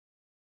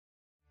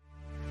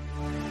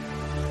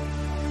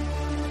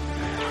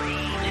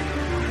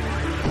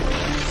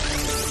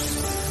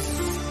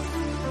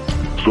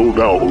So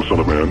now, O son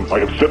of man, I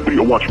have set thee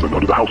a watchman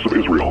unto the house of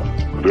Israel.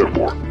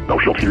 Therefore, thou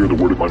shalt hear the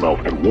word of my mouth,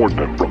 and warn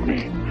them from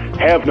me.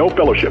 Have no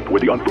fellowship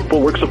with the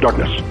unfruitful works of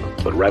darkness,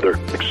 but rather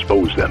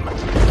expose them.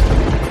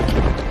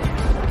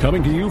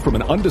 Coming to you from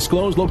an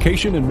undisclosed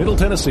location in Middle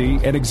Tennessee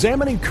and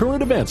examining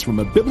current events from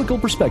a biblical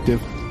perspective,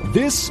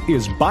 this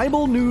is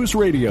Bible News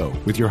Radio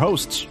with your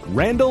hosts,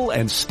 Randall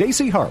and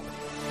Stacy Harp.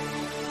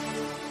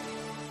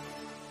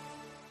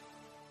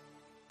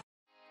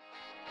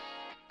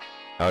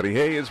 Howdy,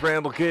 hey, it's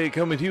Randall K.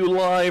 coming to you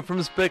live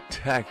from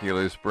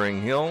spectacular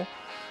Spring Hill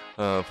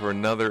for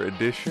another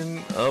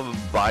edition of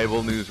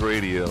Bible News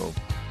Radio.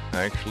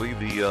 Actually,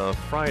 the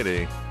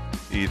Friday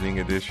evening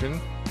edition.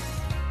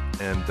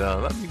 And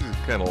that music's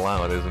kind of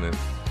loud, isn't it?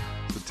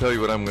 So tell you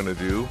what I'm going to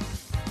do.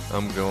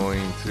 I'm going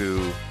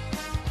to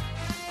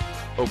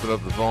open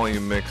up the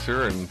volume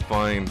mixer and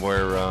find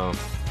where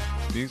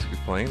music is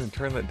playing and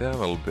turn that down a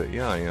little bit.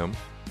 Yeah, I am.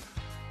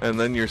 And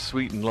then your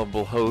sweet and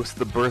lovable host,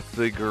 the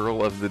birthday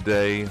girl of the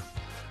day,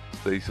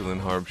 Stacy Lynn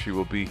Harp. She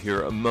will be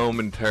here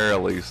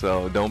momentarily,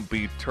 so don't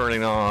be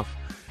turning off.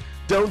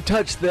 Don't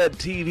touch that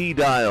TV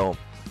dial.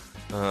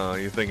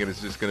 You're thinking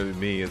it's just going to be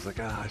me. It's like,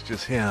 it's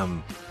just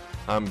him.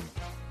 I'm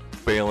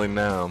failing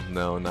now.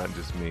 No, not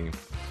just me.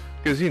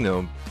 Because, you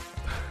know,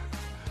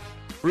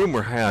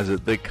 rumor has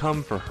it they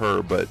come for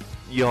her, but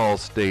y'all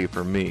stay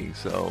for me.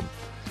 So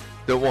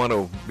don't want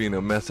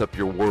to, mess up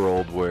your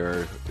world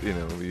where,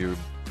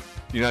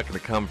 you're not going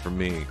to come for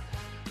me.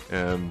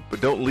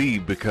 But don't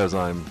leave because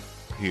I'm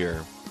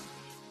here.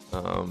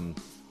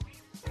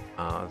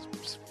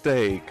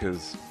 Stay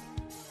because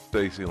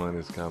Stacy Lynn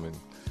is coming.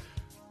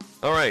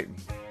 All right.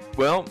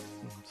 Well,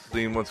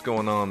 seeing what's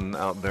going on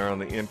out there on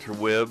the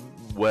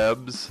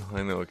interwebs.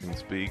 I know it can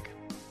speak.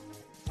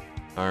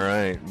 All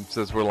right. It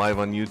says we're live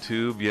on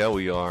YouTube. Yeah,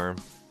 we are.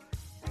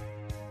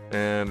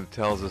 And it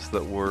tells us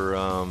that we're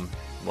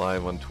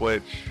live on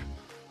Twitch.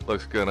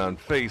 Looks good on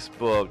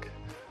Facebook.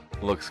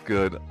 Looks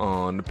good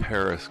on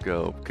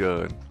Periscope.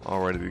 Good.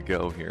 All ready to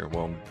go here.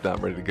 Well,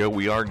 not ready to go.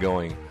 We are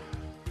going.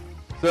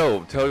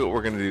 So, tell you what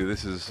we're going to do.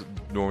 This is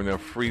normally a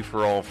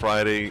free-for-all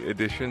Friday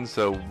edition,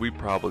 so we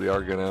probably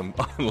are going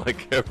to,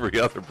 unlike every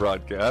other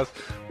broadcast,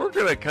 we're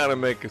going to kind of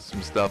make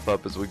some stuff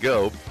up as we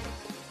go.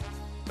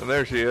 And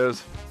there she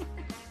is.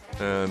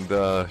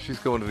 And she's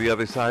going to the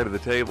other side of the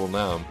table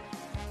now.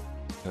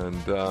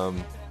 And,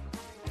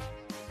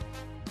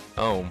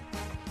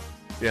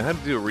 yeah, I had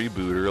to do a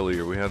reboot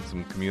earlier. We had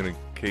some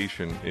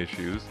communication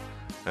issues.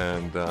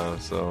 And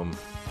so,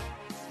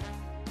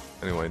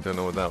 anyway, don't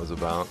know what that was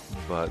about.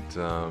 But,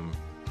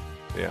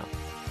 yeah.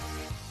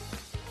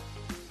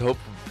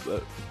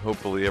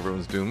 Hopefully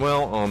everyone's doing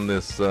well on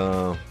this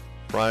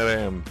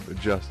Friday. I'm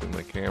adjusting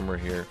my camera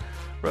here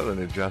rather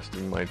than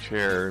adjusting my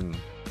chair and,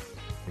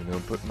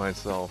 putting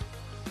myself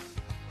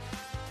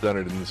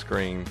centered in the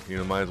screen.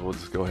 Might as well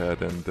just go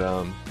ahead and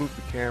move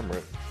the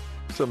camera.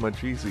 So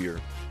much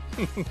easier.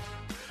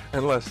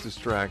 And less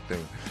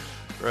distracting,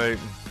 right?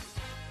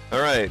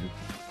 All right.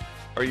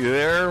 Are you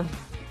there?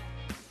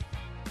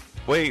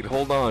 Wait,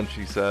 hold on,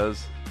 she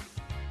says.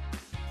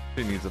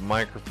 She needs a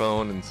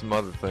microphone and some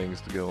other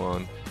things to go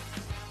on.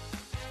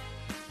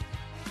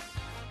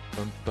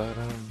 All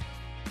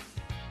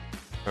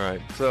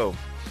right, so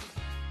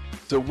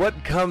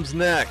what comes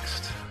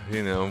next?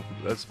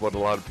 That's what a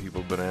lot of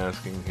people have been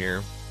asking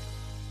here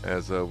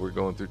as we're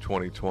going through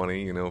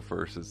 2020,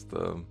 first it's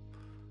the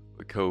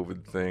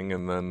COVID thing,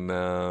 and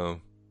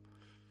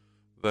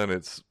then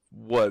it's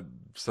what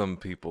some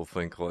people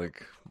think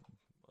like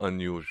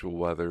unusual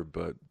weather,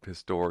 but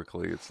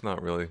historically it's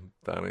not really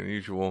that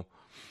unusual.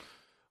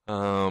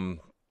 And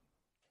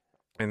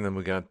then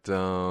we got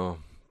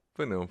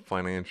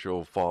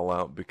financial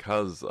fallout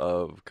because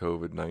of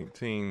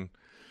COVID-19.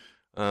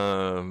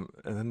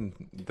 And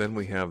then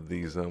we have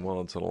these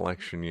it's an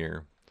election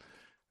year.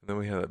 And then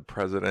we had a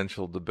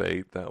presidential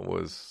debate. That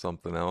was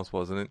something else,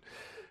 wasn't it?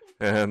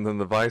 And then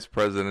the vice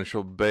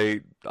presidential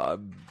debate,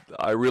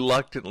 I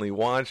reluctantly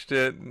watched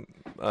it.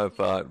 I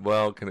thought,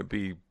 well, can it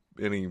be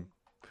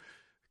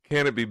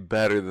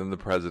better than the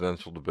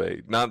presidential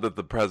debate? Not that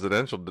the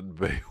presidential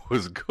debate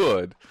was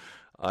good.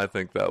 I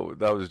think that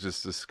was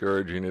just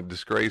discouraging and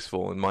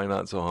disgraceful in my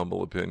not so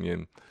humble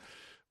opinion.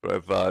 But I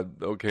thought,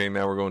 okay,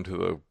 now we're going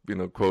to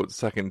the, quote,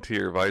 second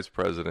tier vice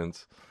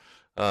presidents.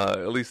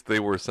 At least they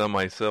were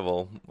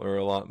semi-civil, or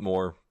a lot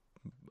more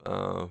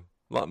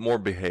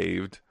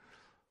behaved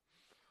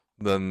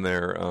than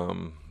their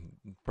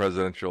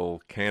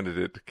presidential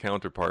candidate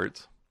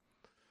counterparts.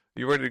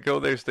 You ready to go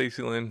there,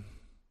 Stacy Lynn?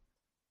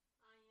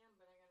 I am,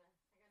 but I gotta send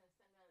out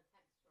a text to our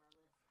list.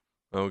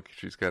 Oh,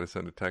 she's got to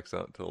send a text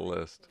out to the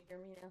list. Can you hear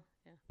me now?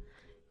 Yeah.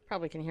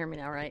 Probably can hear me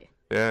now, right?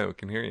 Yeah, we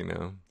can hear you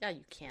now. Yeah,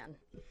 you can.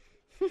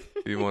 Do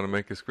you want to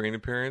make a screen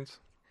appearance?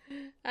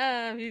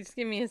 If you just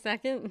give me a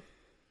second.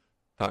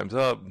 Time's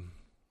up.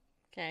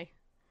 Okay.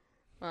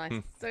 Well, I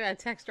still gotta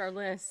text our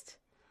list.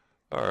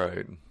 All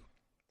right.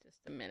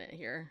 Just a minute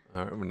here.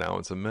 All right, now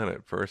it's a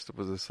minute. First it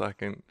was a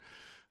second.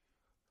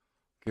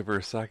 Give her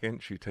a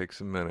second, she takes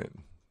a minute.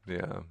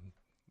 Yeah,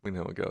 we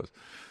know how it goes.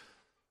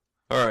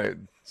 All right.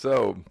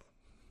 So,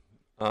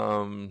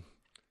 I'm.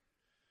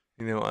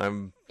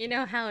 You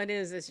know how it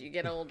is as you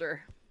get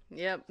older.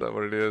 Yep. Is that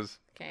what it is?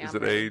 Okay. Is I'm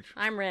it ready. age?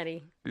 I'm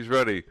ready. He's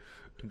ready.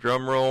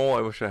 Drum roll.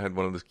 I wish I had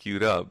one of those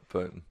queued up,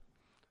 but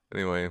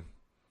anyway.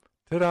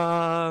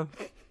 Ta-da!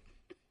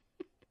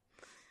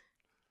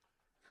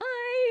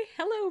 Hi.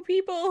 Hello,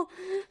 people.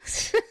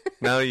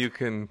 Now you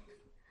can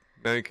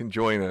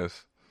join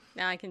us.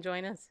 Now I can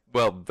join us.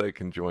 Well, they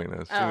can join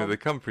us. Oh. They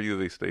come for you,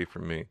 they stay for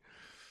me.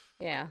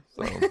 Yeah.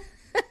 So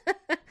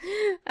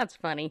That's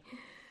funny.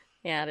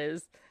 Yeah, it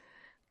is.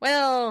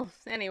 Well,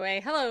 anyway,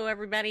 hello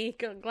everybody.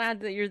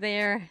 Glad that you're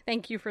there.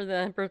 Thank you for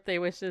the birthday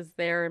wishes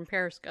there in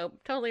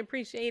Periscope. Totally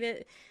appreciate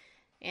it.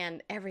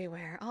 And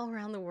everywhere, all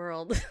around the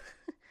world.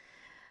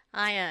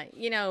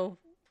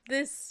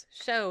 This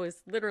show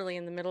is literally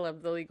in the middle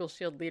of the Legal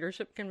Shield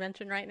Leadership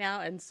Convention right now,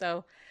 and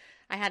so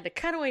I had to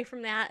cut away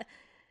from that.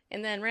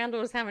 And then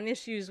Randall was having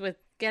issues with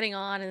getting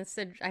on, and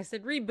I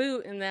said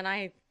reboot, and then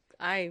I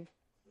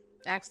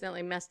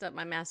accidentally messed up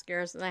my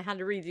mascara, and I had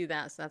to redo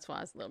that, so that's why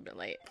I was a little bit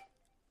late.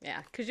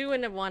 Yeah, because you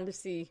wouldn't have wanted to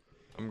see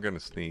I'm gonna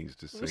sneeze,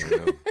 just so you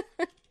know.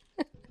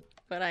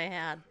 what I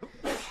had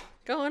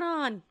going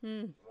on.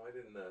 Why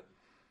didn't that?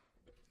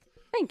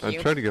 Thank I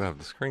you. tried to get off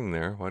the screen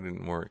there. Why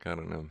didn't it work? I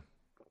don't know.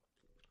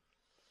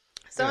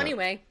 So Yeah.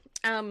 anyway,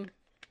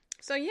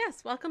 so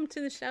yes, welcome to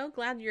the show.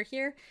 Glad you're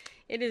here.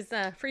 It is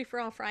Free for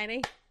All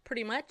Friday,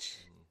 pretty much.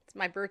 It's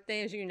my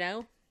birthday, as you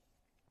know.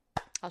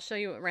 I'll show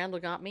you what Randall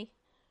got me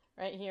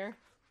right here.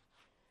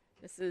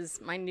 This is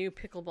my new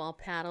pickleball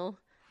paddle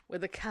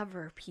with a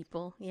cover,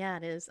 people. Yeah,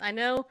 it is. I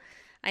know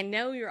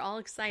you're all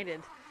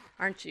excited,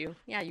 aren't you?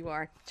 Yeah, you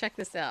are. Check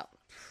this out.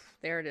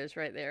 There it is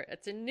right there.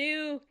 It's a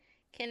new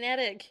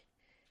Kinetic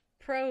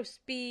Pro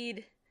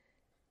Speed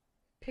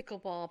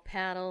pickleball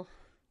paddle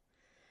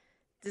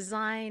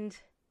designed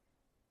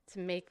to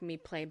make me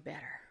play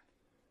better.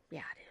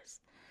 Yeah, it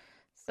is.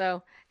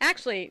 So,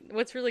 actually,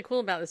 what's really cool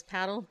about this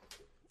paddle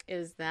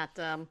is that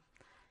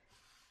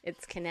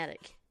it's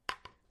kinetic,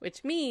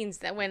 which means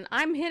that when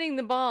I'm hitting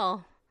the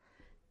ball,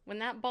 when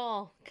that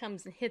ball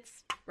comes and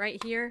hits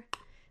right here,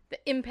 the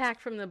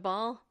impact from the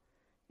ball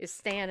is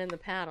staying in the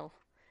paddle,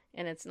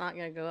 and it's not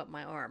going to go up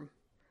my arm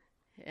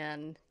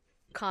and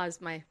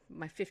cause my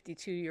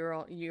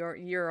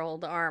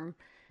 52-year-old arm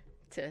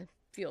to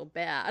feel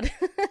bad.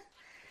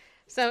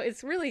 So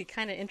it's really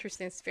kind of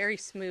interesting. It's very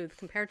smooth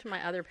compared to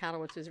my other paddle,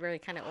 which is really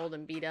kind of old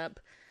and beat up.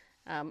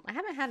 I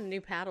haven't had a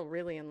new paddle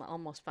really in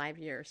almost 5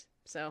 years.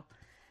 So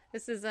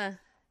this is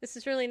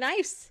really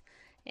nice,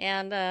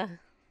 and one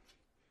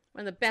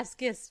of the best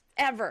gifts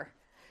ever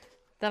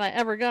that I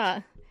ever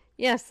got.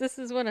 Yes, this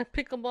is what a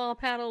pickleball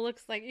paddle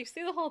looks like. You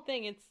see the whole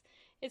thing.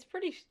 It's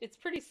pretty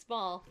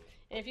small.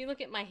 And if you look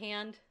at my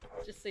hand,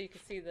 just so you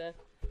can see the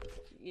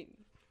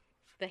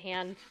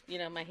hand,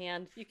 my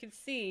hand, you can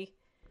see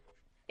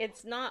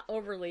it's not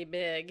overly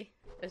big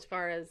as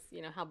far as,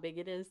 how big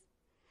it is.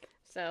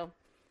 So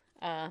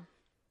yeah.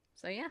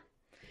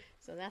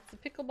 So that's the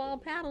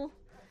pickleball paddle.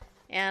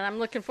 And I'm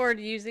looking forward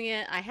to using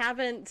it. I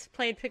haven't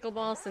played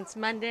pickleball since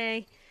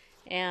Monday,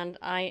 and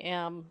I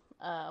am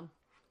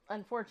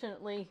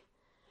unfortunately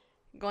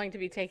going to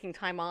be taking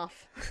time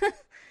off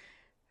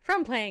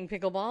from playing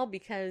pickleball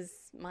because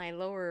my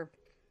lower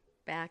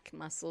back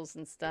muscles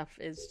and stuff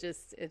it's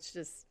just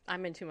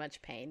I'm in too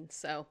much pain.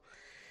 So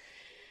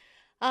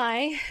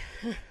I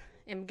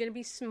am going to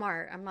be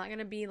smart. I'm not going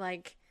to be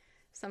like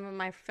some of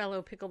my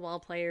fellow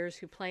pickleball players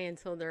who play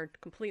until they're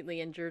completely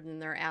injured and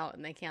they're out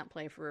and they can't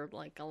play for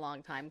like a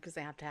long time because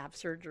they have to have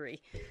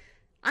surgery.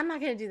 I'm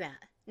not going to do that.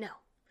 No.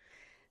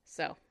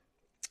 So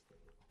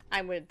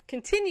I would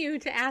continue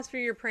to ask for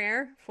your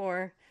prayer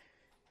for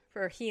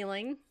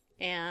healing,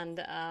 and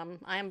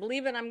I am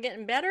believing I'm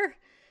getting better.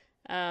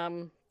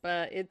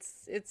 But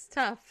it's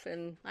tough,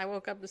 and I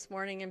woke up this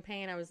morning in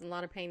pain. I was in a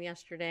lot of pain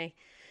yesterday,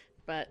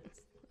 but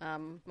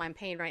my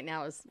pain right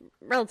now is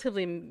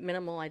relatively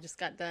minimal. I just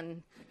got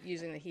done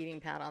using the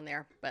heating pad on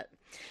there, but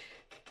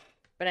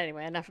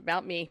anyway, enough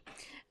about me.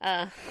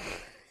 I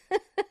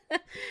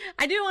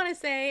do want to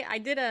say I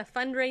did a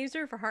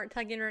fundraiser for Heart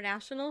Tug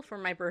International for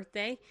my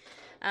birthday,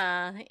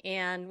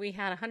 and we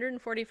had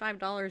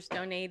 $145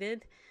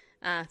 donated.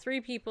 3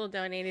 people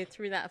donated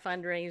through that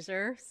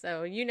fundraiser,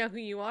 so you know who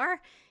you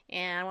are,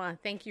 and I want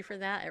to thank you for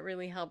that. It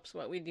really helps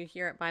what we do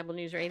here at Bible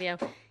News Radio.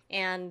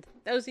 And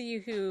those of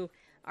you who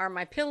are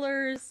my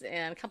pillars,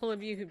 and a couple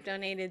of you who've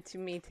donated to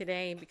me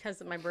today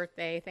because of my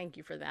birthday, thank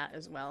you for that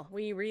as well.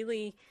 We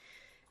really,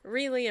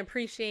 really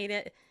appreciate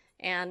it.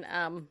 And,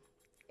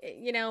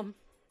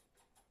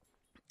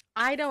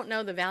 I don't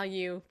know the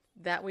value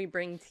that we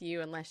bring to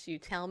you unless you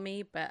tell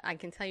me, but I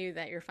can tell you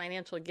that your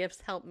financial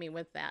gifts help me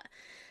with that,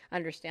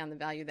 understand the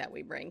value that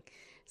we bring.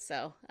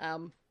 So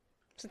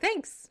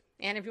thanks.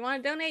 And if you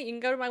want to donate, you can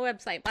go to my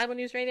website,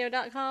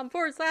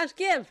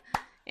 BibleNewsRadio.com/give,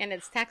 and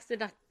it's tax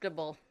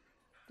deductible.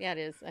 Yeah, it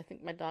is. I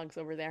think my dog's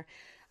over there.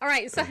 All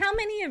right. So how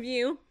many of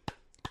you,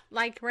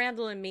 like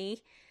Randall and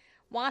me,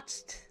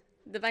 watched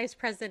the vice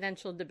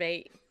presidential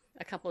debate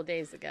a couple of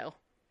days ago?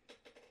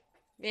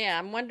 Yeah,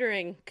 I'm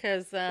wondering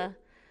because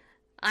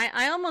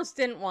I almost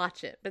didn't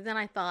watch it, but then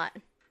I thought,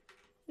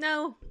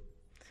 no,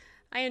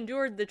 I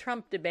endured the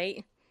Trump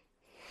debate.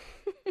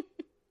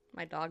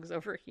 My dog's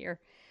over here.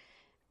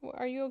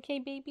 Are you okay,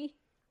 baby?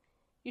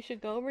 You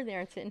should go over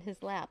there and sit in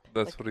his lap.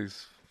 That's what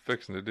he's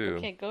fixing to do.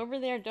 Okay, go over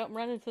there. Don't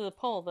run into the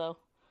pole, though.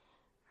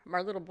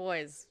 Our little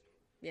boy's,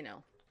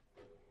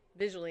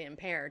 visually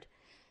impaired.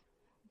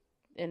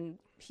 And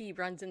he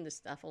runs into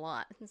stuff a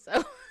lot.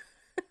 So,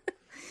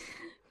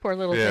 poor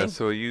little thing. Yeah,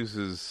 so he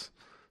uses,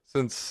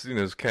 since,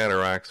 his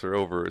cataracts are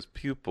over his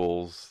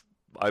pupils,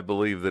 I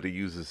believe that he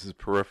uses his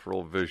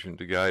peripheral vision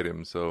to guide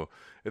him. So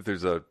if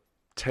there's a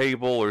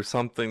table or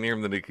something near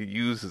him that he could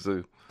use as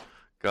a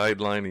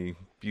guideline, he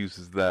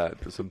uses that,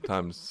 but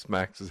sometimes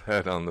smacks his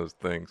head on those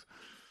things.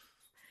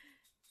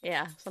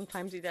 Yeah,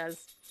 sometimes he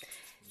does.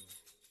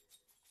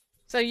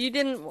 So you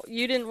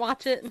didn't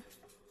watch it?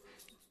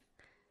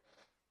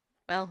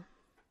 Well.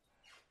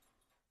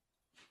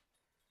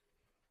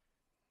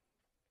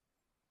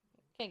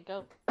 Okay,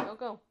 go.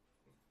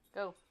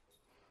 Go.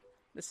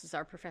 This is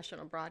our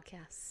professional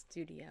broadcast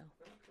studio.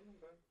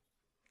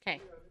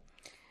 Okay.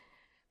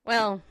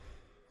 Well,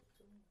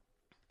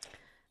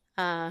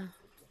 is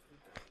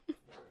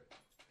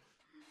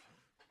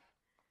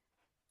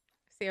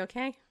he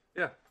okay?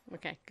 Yeah.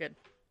 Okay, good.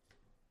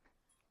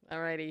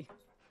 Alrighty.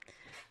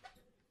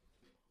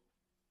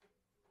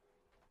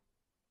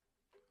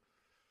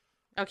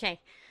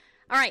 Okay.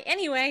 All right.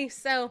 Anyway,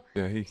 so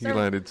yeah, he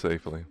landed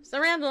safely. So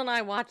Randall and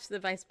I watched the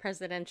vice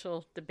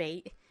presidential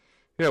debate.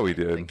 Yeah, we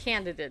did. The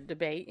candidate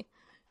debate,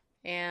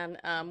 and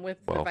with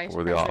the vice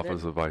for president, the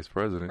office of vice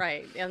president,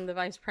 right? And the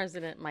vice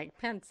president Mike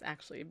Pence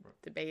actually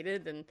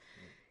debated, and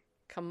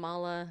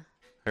Kamala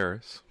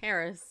Harris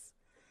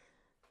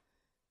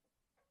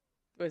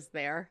was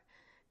there.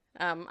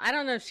 I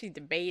don't know if she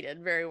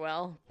debated very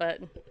well, but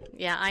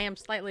yeah, I am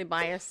slightly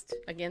biased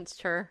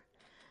against her.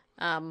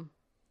 I'm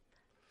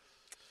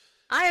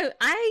a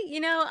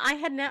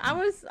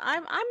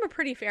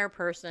pretty fair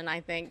person, I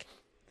think.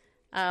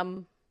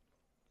 And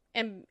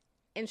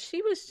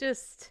she was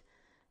just,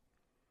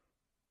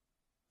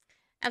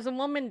 as a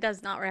woman,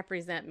 does not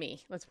represent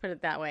me. Let's put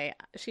it that way.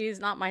 She's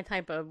not my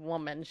type of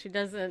woman. She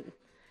doesn't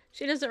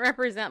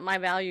represent my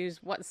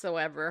values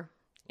whatsoever.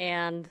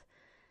 And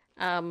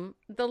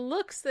the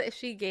looks that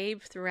she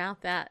gave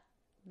throughout that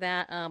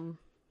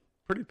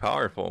pretty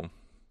powerful.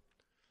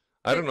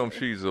 I don't know if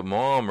she's a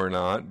mom or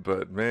not,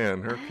 but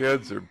man, her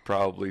kids are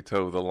probably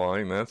toe the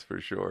line. That's for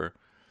sure.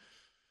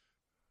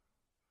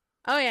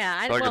 Oh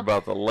yeah, talk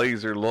about the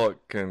laser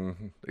look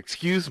and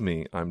excuse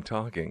me, I'm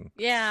talking.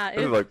 Yeah,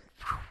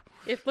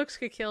 if looks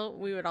could kill,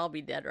 we would all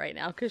be dead right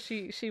now because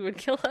she would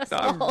kill us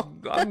all.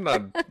 I'm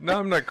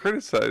not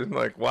criticizing. I'm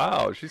like,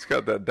 wow, she's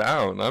got that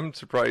down. I'm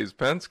surprised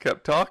Pence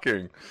kept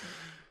talking.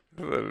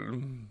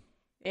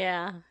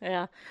 Yeah.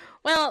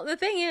 Well, the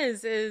thing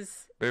is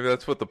maybe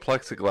that's what the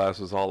plexiglass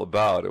was all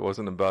about. It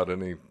wasn't about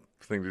anything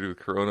to do with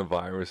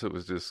coronavirus. It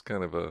was just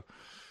kind of a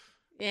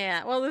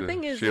Well, the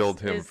thing is, shield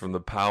him from the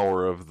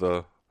power of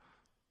the.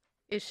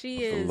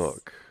 She is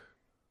look.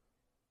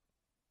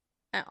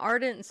 An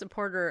ardent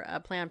supporter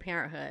of Planned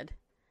Parenthood,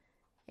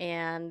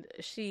 and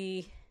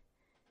she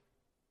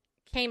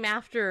came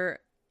after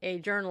a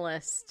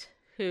journalist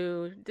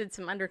who did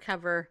some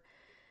undercover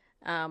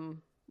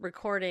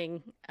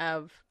recording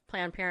of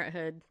Planned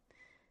Parenthood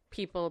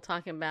people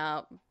talking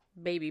about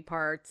baby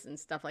parts and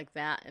stuff like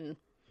that,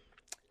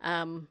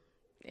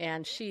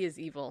 and she is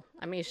evil.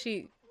 I mean,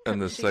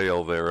 and the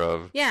sale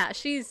thereof. Yeah,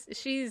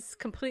 she's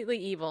completely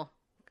evil.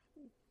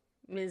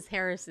 Ms.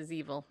 Harris is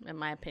evil, in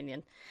my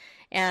opinion.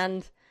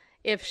 And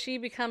if she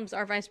becomes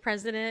our vice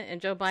president and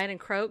Joe Biden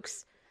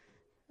croaks,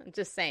 I'm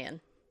just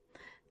saying,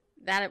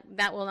 that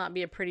will not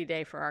be a pretty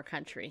day for our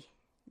country.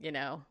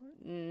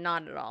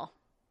 Not at all.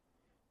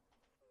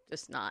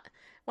 Just not.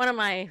 One of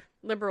my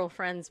liberal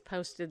friends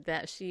posted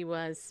that she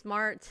was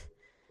smart,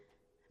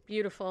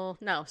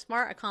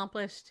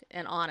 accomplished,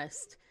 and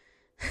honest.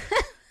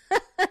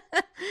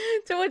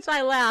 To which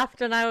I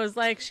laughed, and I was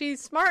like,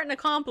 she's smart and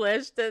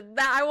accomplished. That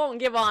I won't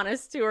give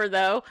honest to her,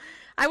 though.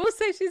 I will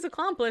say she's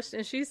accomplished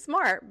and she's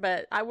smart,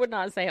 but I would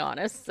not say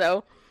honest.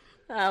 So,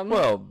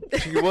 well,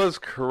 she was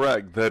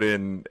correct that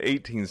in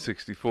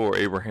 1864,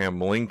 Abraham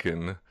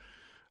Lincoln,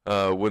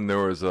 when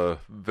there was a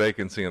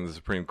vacancy on the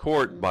Supreme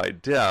Court by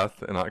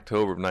death in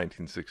October of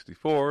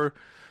 1964,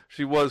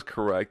 she was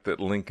correct that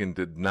Lincoln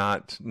did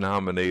not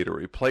nominate a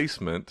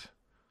replacement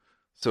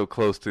so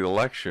close to the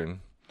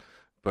election.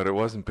 But it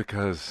wasn't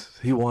because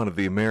he wanted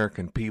the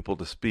American people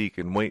to speak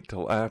and wait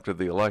till after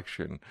the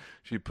election.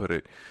 She put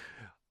it,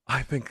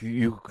 I think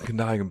you and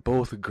I can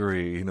both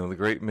agree, the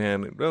great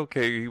man,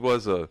 okay, he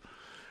was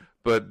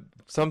but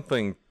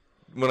something,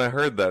 when I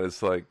heard that,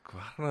 it's like,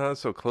 I don't know, that's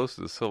so close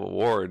to the Civil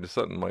War, and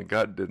something my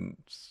gut didn't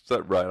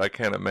set right. I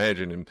can't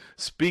imagine him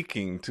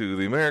speaking to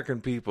the American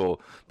people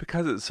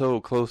because it's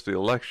so close to the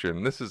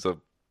election. This is a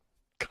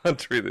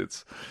country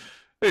that's,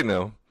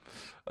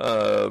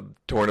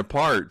 torn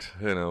apart,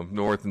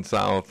 north and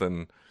south,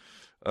 and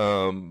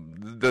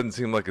it doesn't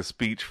seem like a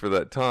speech for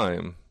that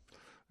time.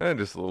 And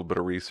just a little bit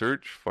of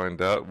research,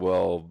 find out,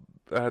 well,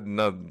 had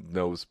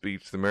no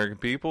speech to the American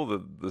people.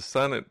 The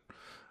Senate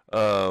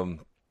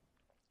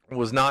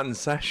was not in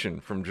session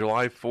from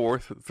July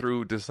 4th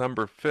through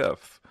December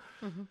 5th.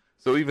 Mm-hmm.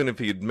 So even if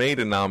he had made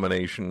a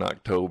nomination in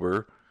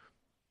October,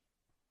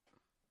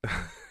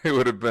 it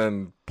would have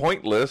been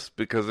pointless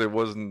because it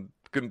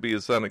couldn't be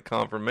a Senate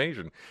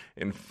confirmation.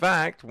 In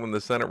fact, when the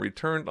Senate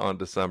returned on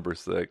December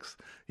 6th,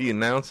 he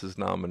announced his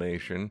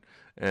nomination,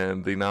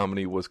 and the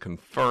nominee was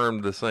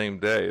confirmed the same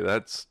day.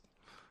 That's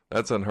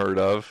unheard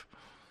of.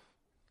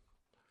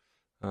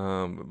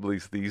 At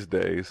least these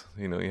days,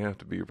 you have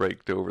to be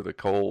raked over the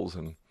coals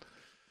and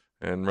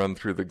run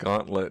through the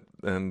gauntlet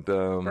and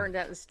burned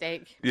at the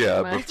stake.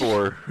 Yeah,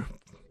 before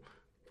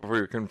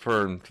you're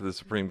confirmed to the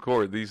Supreme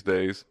Court these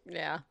days.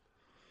 Yeah.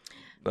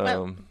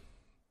 Well,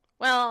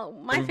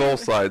 from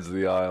both sides of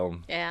the aisle.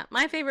 Yeah,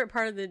 my favorite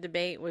part of the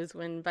debate was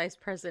when Vice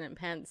President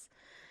Pence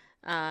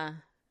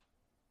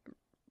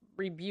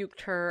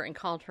rebuked her and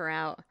called her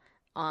out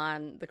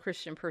on the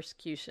Christian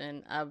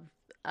persecution of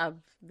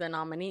the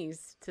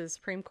nominees to the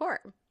Supreme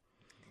Court.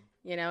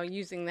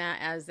 Using that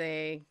as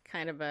a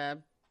kind of a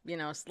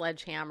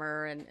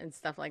sledgehammer and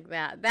stuff like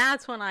that.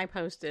 That's when I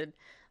posted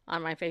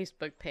on my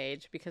Facebook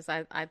page, because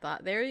I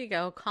thought, there you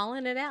go,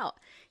 calling it out.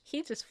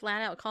 He just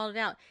flat out called it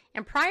out.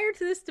 And prior to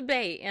this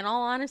debate, in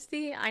all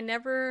honesty, I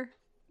never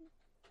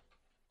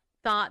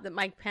thought that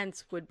Mike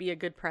Pence would be a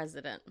good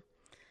president.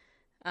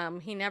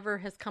 He never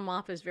has come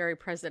off as very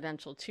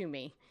presidential to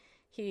me.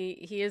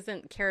 He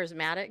isn't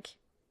charismatic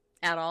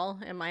at all,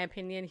 in my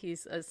opinion.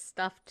 He's a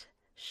stuffed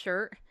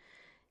shirt.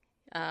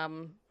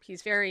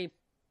 He's very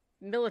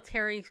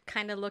military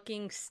kind of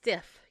looking,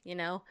 stiff,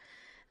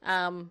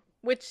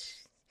 which...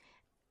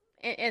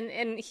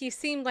 And he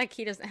seemed like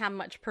he doesn't have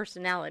much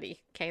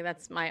personality. Okay,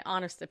 that's my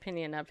honest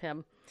opinion of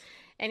him.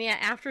 And yet,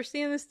 after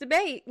seeing this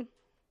debate,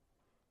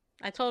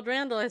 I told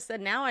Randall, I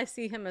said, now I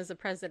see him as a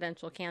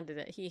presidential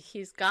candidate.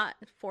 He's got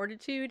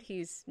fortitude.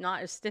 He's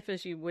not as stiff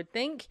as you would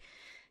think.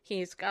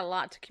 He's got a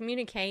lot to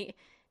communicate,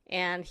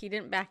 and he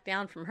didn't back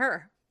down from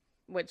her,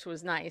 which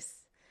was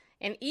nice.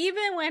 And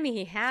even when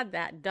he had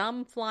that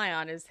dumb fly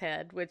on his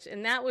head,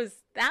 that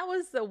was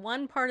the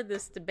one part of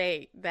this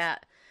debate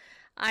that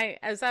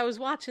as I was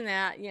watching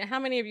that, how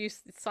many of you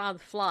saw the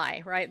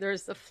fly, right?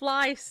 There's the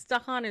fly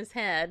stuck on his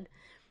head,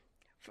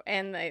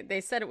 and they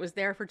said it was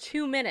there for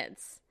 2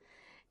 minutes.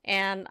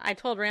 And I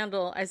told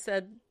Randall, I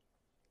said,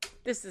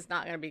 this is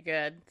not going to be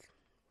good.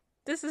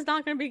 This is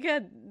not going to be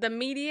good. The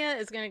media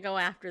is going to go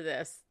after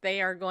this.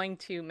 They are going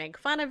to make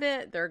fun of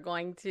it. They're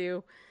going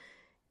to,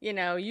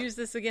 use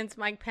this against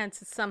Mike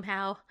Pence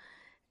somehow.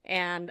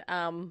 And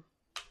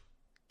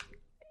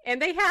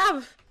they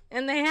have.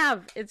 And they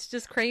have. It's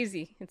just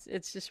crazy.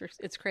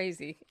 It's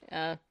crazy.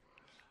 I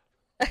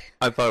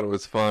thought it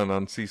was fun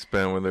on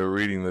C-SPAN when they were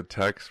reading the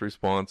text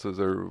responses,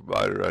 or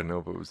I don't know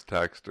if it was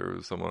text or it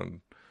was someone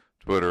on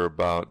Twitter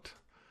about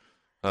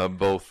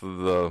both of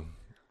the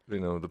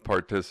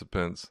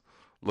participants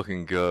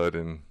looking good,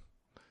 and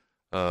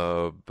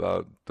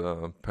about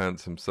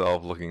Pence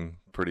himself looking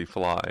pretty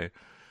fly,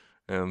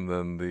 and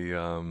then the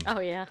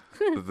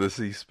the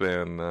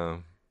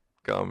C-SPAN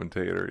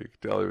commentator, you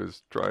could tell he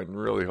was trying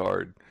really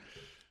hard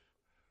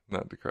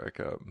not to crack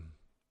up.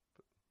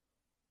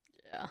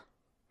 Yeah.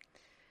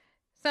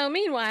 So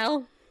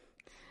meanwhile,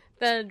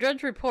 the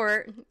Drudge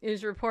Report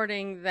is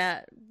reporting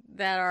that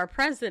our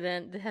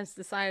president has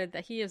decided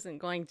that he isn't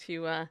going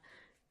to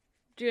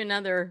do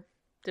another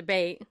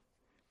debate.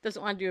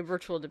 Doesn't want to do a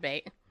virtual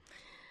debate.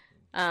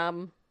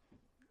 And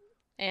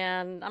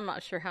I'm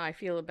not sure how I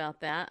feel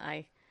about that.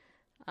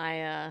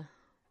 And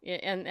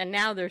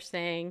now they're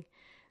saying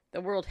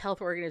the World Health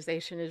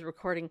Organization is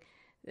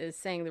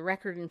saying the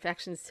record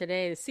infections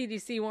today. The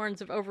CDC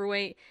warns of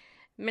overweight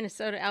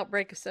Minnesota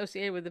outbreak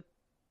associated with the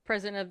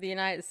President of the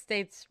United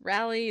States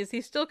rally. Is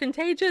he still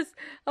contagious?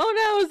 Oh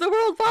no, is the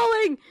world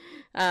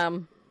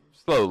falling?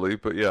 Slowly,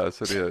 but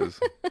yes, it is.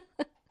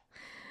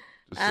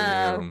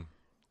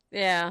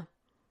 Yeah.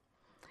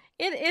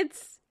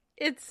 It's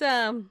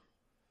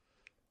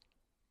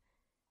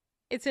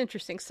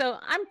interesting. So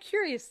I'm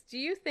curious, do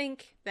you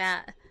think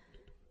that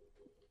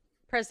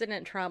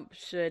President Trump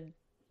should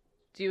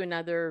do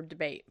another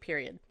debate,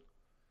 period?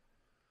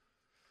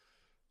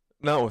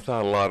 Not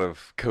without a lot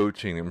of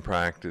coaching and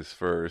practice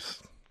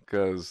first,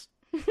 because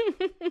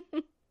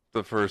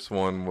the first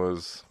one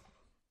was,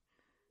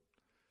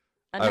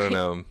 I don't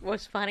know.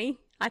 Was funny?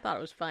 I thought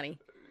it was funny.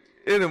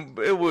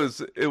 It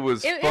was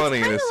funny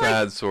in a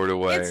sad sort of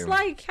way. It's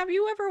like, have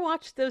you ever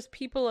watched those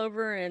people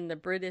over in the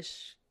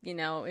British, in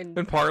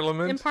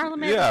Parliament? In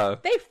Parliament? Yeah.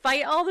 They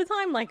fight all the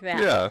time like that.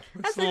 Yeah.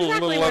 That's it's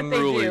exactly what they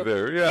do.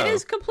 There. Yeah. It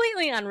is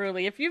completely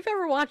unruly. If you've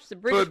ever watched the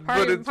British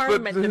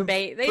Parliament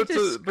debate, they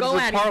just go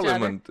at each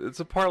other. It's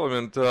a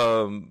Parliament,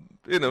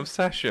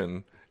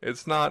 session.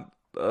 It's not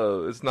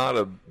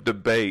a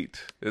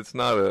debate. It's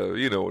not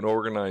an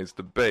organized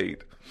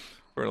debate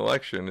for an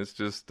election. It's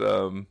just,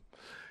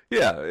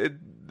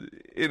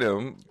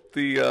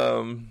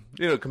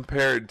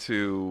 compared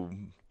to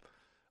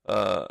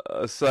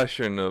a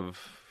session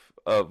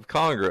of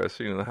Congress,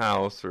 the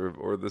House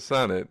or the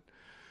Senate,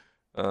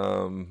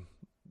 You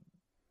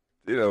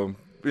know,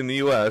 in the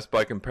U.S.,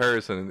 by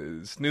comparison,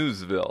 it's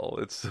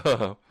Snoozeville. It's,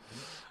 I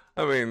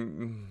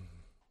mean,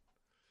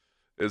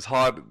 as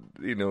hot,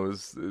 you know,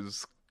 as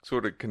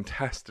sort of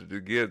contested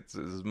it gets,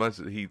 as much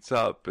as it heats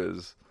up,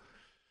 is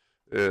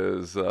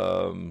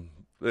you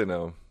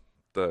know,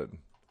 that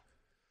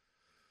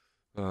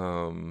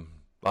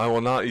I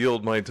will not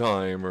yield my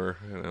time, or,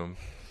 you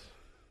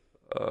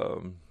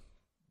know,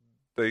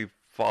 they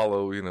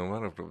follow, you know, I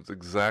don't know if it's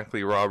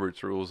exactly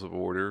Robert's Rules of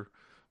Order,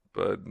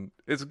 but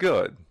it's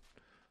good.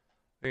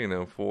 You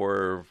know,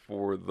 for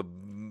the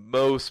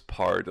most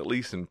part, at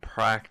least in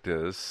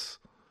practice,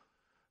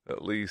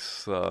 at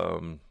least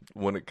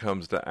when it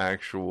comes to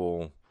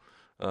actual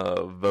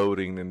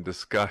voting and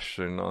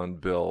discussion on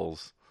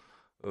bills,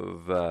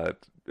 that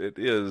it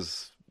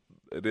is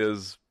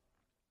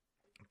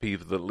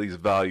people that at least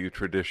value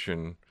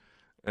tradition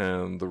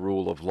and the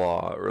rule of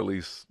law, or at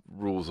least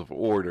rules of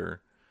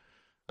order.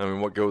 I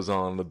mean, what goes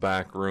on in the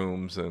back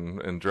rooms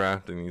and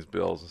drafting these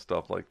bills and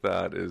stuff like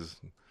that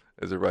is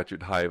a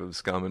wretched hive of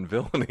scum and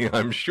villainy,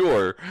 I'm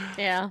sure.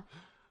 Yeah.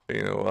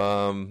 You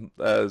know,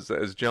 as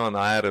John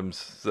Adams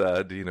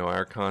said, you know,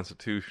 our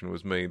Constitution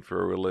was made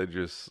for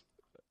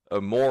a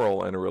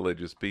moral and a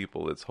religious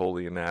people that's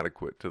wholly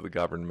inadequate to the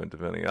government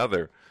of any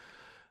other.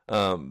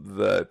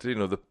 That, you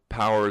know, the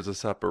powers of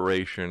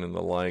separation and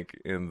the like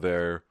in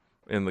the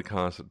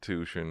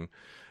Constitution,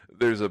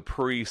 there's a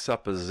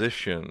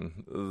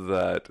presupposition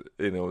that,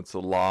 you know, it's a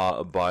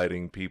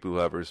law-abiding people who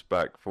have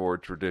respect for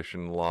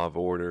tradition, law of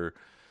order,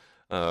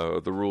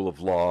 the rule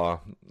of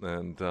law,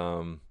 and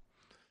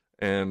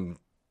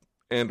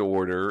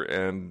order,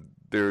 and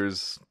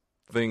there's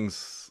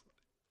things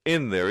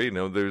in there, you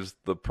know, there's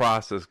the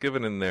process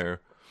given in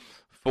there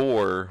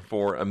for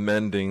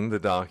amending the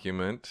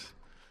document,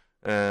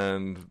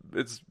 and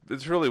it's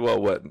really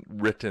well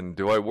written.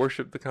 Do I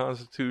worship the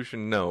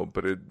Constitution? No,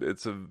 but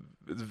it's a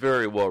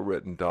very well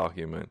written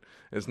document.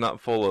 It's not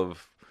full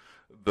of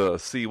the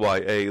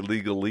CYA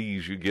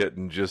legalese you get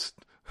in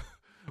just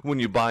when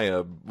you buy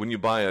a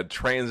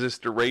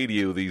transistor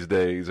radio these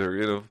days,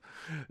 or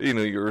you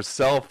know your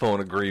cell phone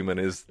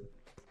agreement is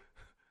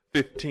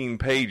 15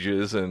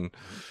 pages, and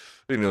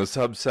you know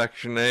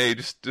subsection A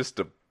just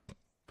to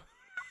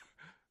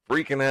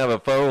freaking have a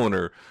phone,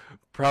 or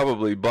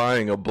probably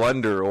buying a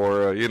blender,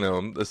 or you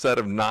know a set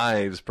of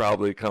knives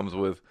probably comes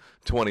with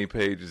 20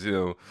 pages, you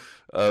know,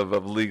 of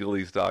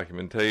legalese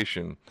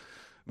documentation.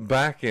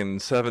 Back in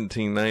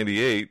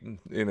 1798,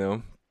 you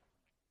know,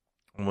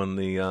 when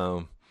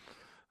the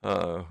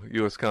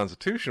U.S.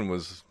 Constitution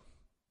was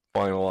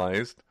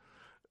finalized,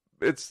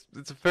 it's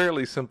a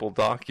fairly simple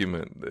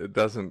document. It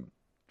doesn't,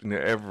 you know,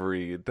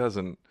 it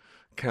doesn't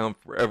count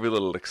for every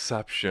little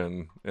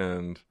exception,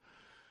 and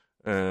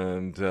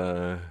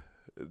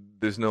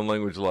there's no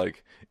language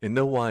like, in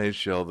no wise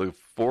shall the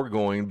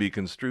foregoing be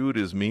construed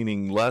as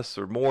meaning less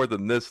or more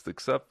than this,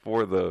 except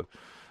for the,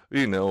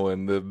 you know,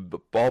 and the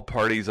all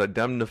parties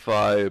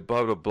indemnify,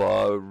 blah blah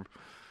blah,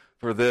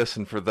 for this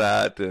and for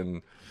that,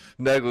 and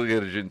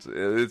negligence.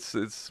 It's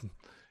you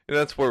know,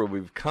 that's where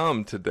we've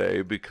come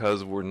today,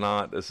 because we're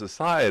not a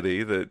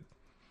society that,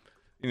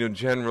 you know,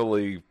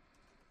 generally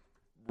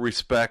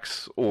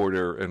respects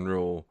order and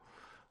rule,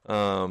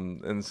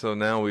 and so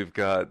now we've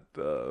got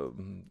a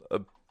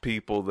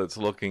people that's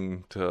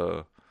looking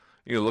to,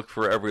 you know, look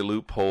for every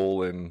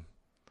loophole and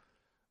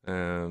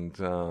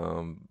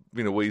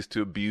you know, ways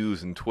to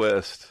abuse and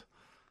twist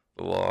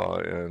the law.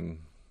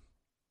 And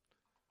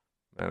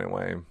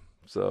anyway,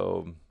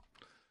 so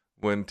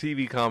when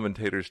TV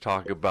commentators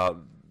talk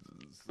about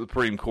the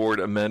Supreme Court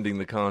amending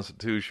the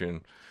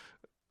Constitution,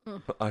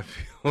 I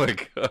feel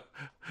like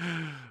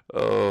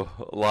a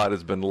lot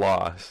has been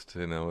lost,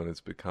 you know, and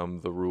it's become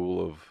the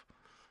rule of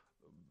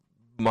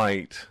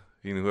might.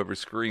 You know, whoever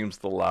screams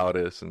the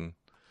loudest and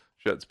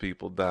shuts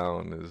people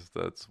down,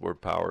 that's where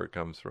power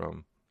comes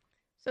from.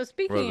 So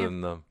rather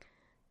than the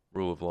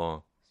rule of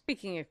law.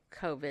 Speaking of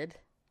COVID,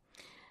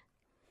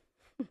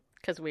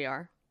 because we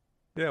are.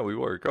 Yeah, we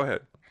were. Go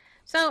ahead.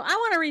 So I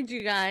want to read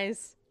you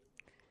guys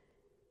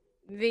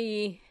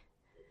the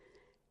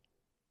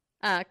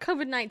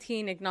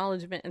COVID-19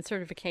 acknowledgement and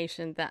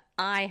certification that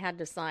I had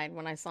to sign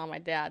when I saw my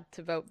dad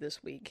to vote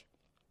this week.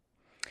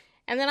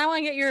 And then I want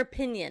to get your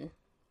opinion.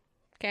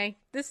 Okay,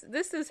 this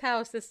is how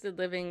assisted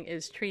living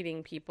is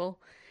treating people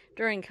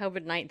during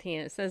COVID-19.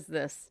 It says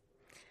this: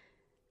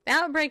 the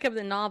outbreak of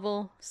the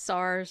novel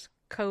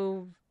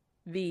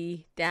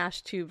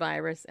SARS-CoV-2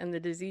 virus and the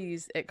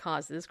disease it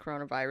causes,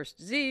 coronavirus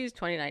disease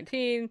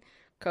 2019,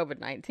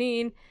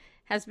 COVID-19,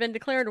 has been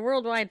declared a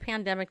worldwide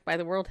pandemic by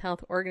the World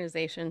Health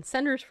Organization,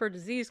 Centers for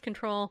Disease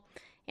Control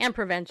and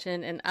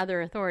Prevention, and other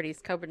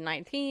authorities.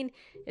 COVID-19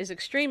 is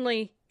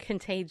extremely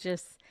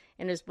contagious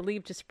and is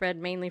believed to spread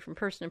mainly from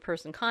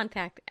person-to-person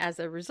contact. As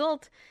a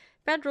result,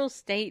 federal,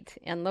 state,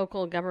 and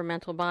local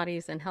governmental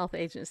bodies and health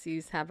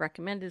agencies have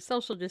recommended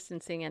social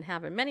distancing and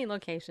have in many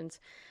locations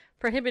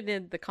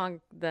prohibited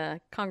the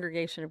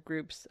congregation of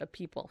groups of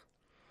people.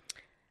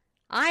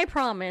 I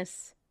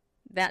promise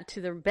that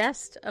to the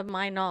best of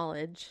my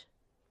knowledge,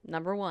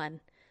 number one,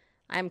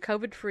 I am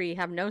COVID-free,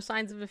 have no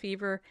signs of a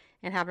fever,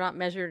 and have not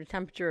measured a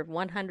temperature of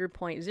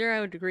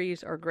 100.0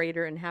 degrees or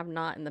greater, and have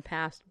not in the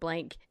past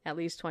blank at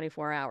least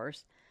 24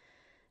 hours.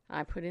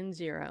 I put in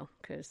 0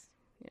 because,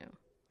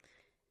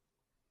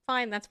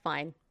 fine, that's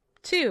fine.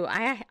 2,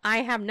 I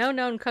have no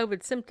known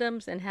COVID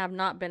symptoms and have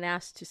not been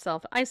asked to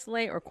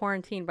self-isolate or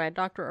quarantine by a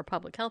doctor or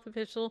public health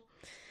official.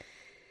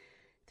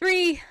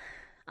 3,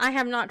 I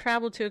have not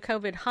traveled to a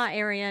COVID hot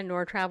area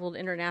nor traveled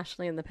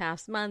internationally in the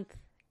past month.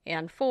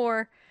 And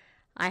 4,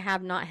 I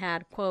have not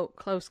had, quote,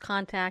 close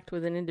contact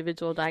with an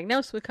individual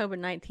diagnosed with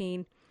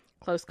COVID-19.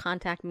 Close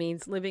contact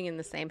means living in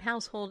the same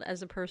household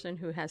as a person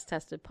who has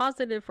tested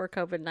positive for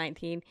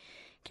COVID-19,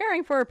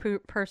 caring for a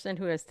person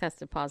who has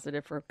tested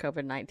positive for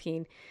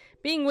COVID-19,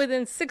 being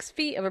within 6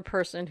 feet of a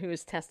person who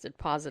has tested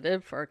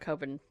positive for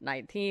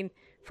COVID-19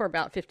 for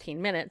about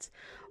 15 minutes,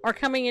 or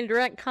coming in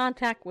direct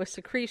contact with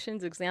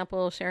secretions,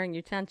 example, sharing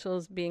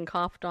utensils, being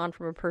coughed on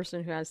from a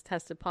person who has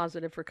tested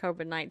positive for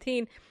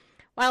COVID-19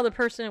 while the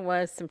person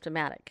was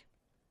symptomatic.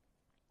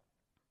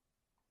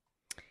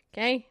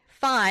 Okay,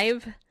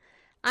 5,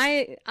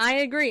 I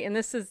agree, and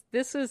this is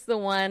the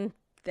one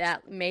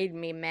that made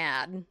me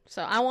mad.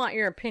 So I want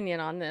your opinion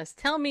on this.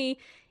 Tell me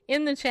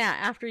in the chat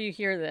after you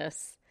hear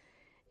this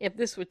if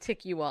this would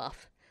tick you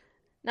off.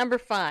 Number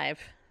 5.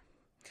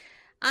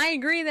 I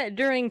agree that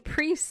during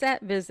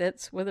preset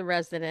visits with a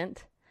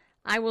resident,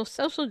 I will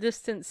social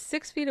distance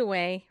 6 feet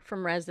away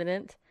from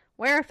resident,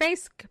 wear a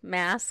face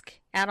mask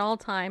at all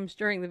times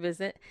during the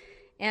visit,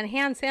 and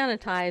hand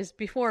sanitize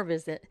before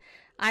visit.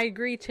 I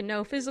agree to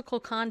no physical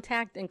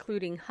contact,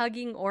 including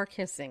hugging or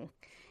kissing.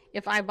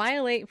 If I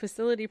violate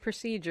facility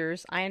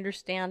procedures, I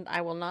understand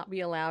I will not be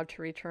allowed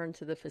to return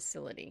to the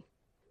facility.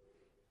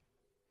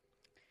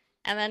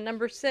 And then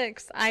number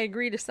 6, I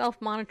agree to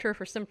self-monitor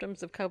for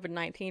symptoms of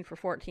COVID-19 for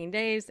 14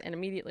 days and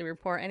immediately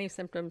report any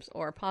symptoms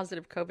or a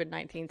positive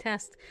COVID-19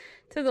 test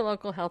to the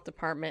local health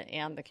department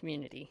and the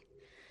community.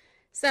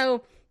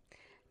 So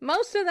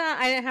most of that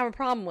I didn't have a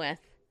problem with,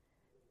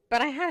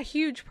 but I had a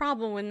huge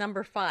problem with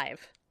number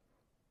 5.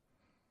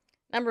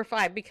 Number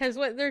 5, because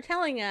what they're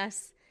telling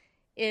us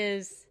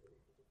is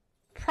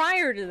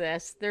prior to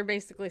this, they're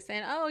basically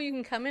saying, oh, you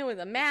can come in with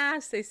a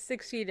mask, stay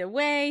 6 feet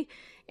away,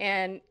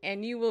 and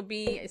you will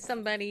be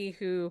somebody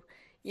who,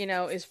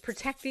 is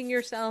protecting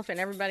yourself and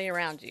everybody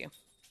around you.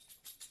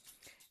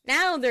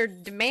 Now they're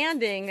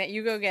demanding that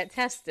you go get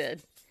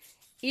tested.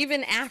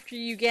 Even after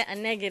you get a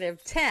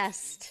negative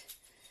test,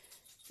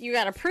 you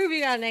got to prove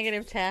you got a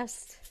negative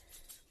test.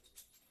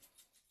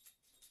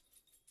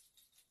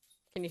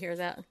 Can you hear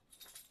that?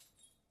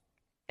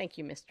 Thank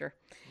you, mister.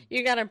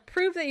 You got to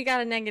prove that you got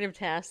a negative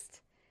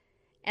test,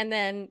 and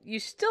then you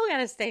still got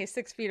to stay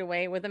 6 feet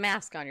away with a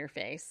mask on your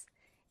face,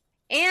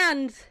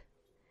 and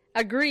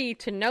agree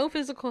to no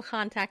physical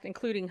contact,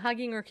 including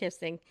hugging or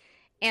kissing.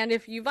 And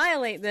if you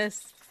violate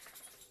this,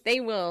 they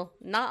will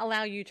not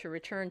allow you to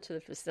return to the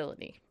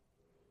facility.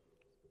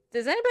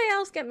 Does anybody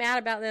else get mad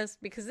about this?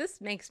 Because this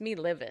makes me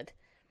livid.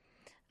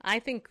 I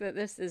think that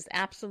this is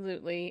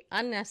absolutely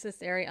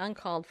unnecessary,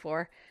 uncalled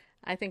for.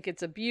 I think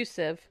it's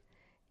abusive.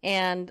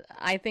 And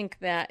I think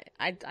that,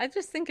 I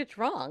just think it's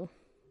wrong.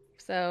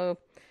 So,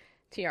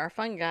 TR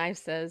Fun Guy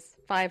says,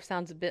 5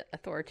 sounds a bit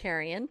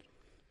authoritarian.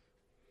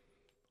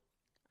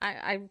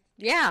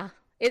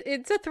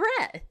 It's a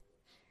threat.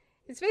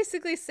 It's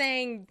basically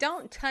saying,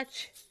 don't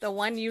touch the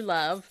one you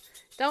love.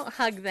 Don't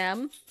hug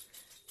them.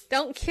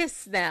 Don't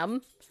kiss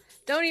them.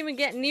 Don't even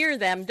get near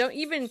them. Don't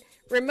even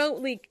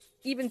remotely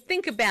even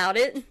think about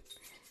it.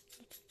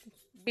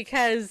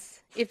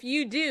 Because if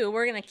you do,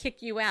 we're going to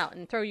kick you out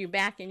and throw you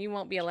back and you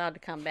won't be allowed to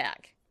come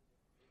back.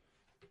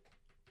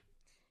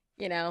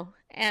 And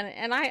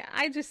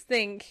I just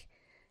think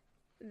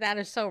that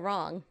is so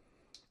wrong.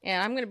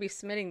 And I'm going to be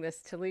submitting this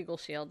to Legal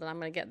Shield and I'm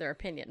going to get their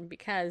opinion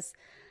because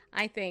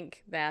I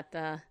think that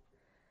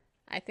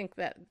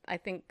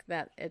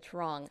it's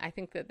wrong. I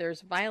think that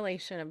there's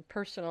violation of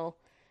personal,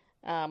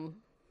 I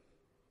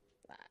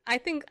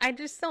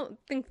just don't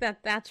think that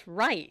that's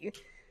right.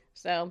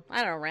 So,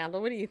 I don't know,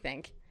 Randall, what do you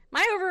think? Am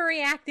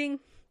I overreacting?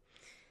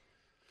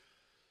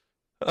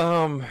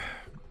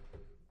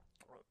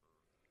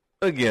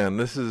 Again,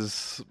 this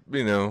is,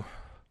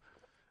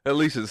 at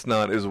least it's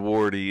not as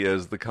warty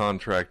as the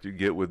contract you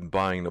get with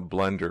buying a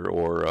blender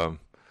or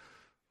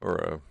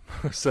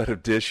a set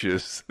of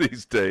dishes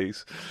these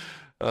days.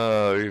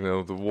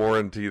 The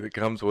warranty that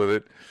comes with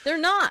it. They're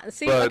not.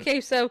 See,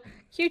 okay, so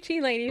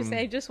QT ladies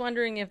say, just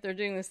wondering if they're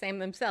doing the same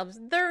themselves.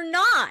 They're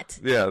not.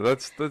 Yeah,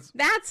 that's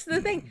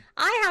the thing.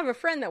 I have a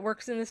friend that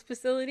works in this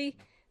facility.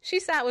 She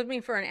sat with me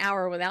for an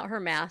hour without her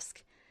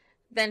mask.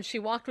 Then she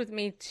walked with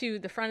me to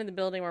the front of the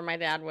building where my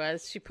dad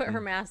was. She put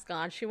her mask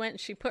on. She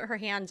put her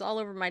hands all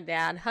over my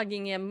dad,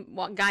 hugging him,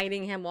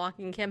 guiding him,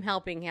 walking him,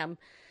 helping him.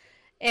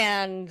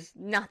 And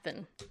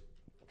nothing.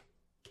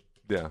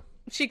 Yeah.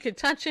 She could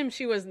touch him.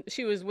 She was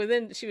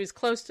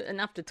close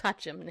enough to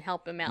touch him and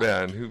help him out.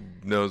 Yeah, and who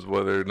knows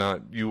whether or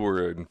not you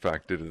were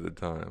infected at the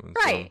time.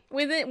 Right. So,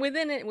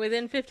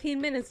 within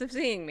 15 minutes of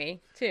seeing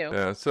me, too.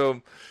 Yeah,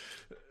 so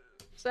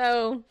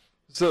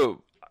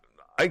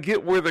I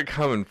get where they're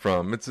coming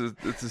from. It's a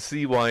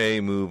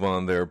CYA move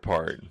on their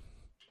part.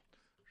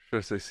 Should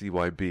I say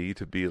CYB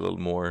to be a little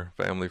more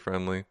family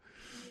friendly?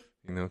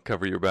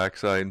 Cover your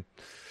backside.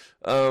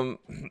 I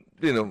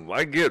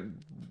get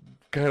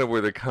kind of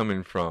where they're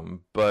coming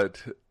from,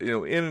 but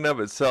in and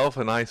of itself,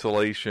 in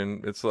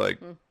isolation, it's like,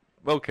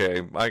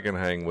 okay, I can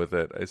hang with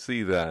it. I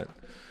see that.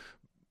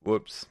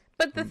 Whoops.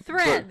 But the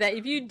threat that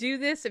if you do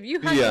this, if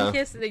you hug and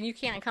kiss, then you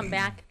can't come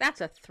back,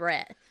 that's a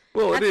threat.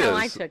 Well, that's it is. how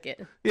I took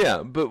it.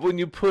 Yeah, but when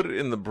you put it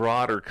in the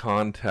broader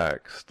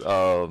context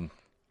of,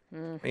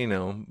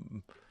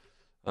 HR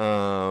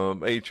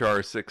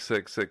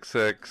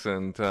 6666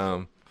 and,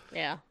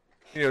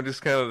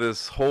 just kind of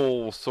this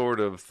whole sort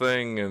of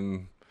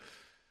thing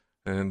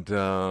and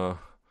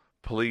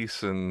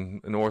police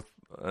and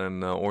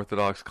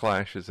Orthodox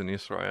clashes in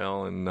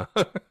Israel and,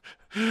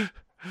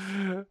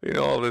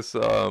 all this,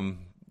 in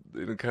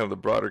kind of the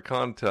broader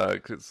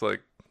context, it's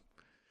like,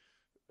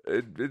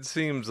 it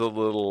seems a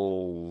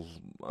little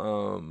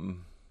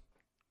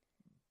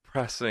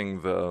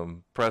pressing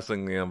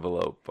the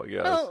envelope, I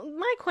guess. Well,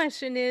 my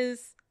question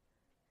is,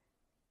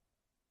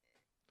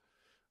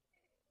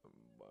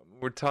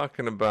 we're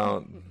talking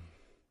about,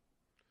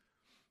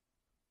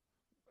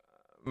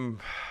 I don't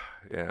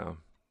know.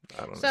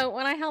 So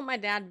when I helped my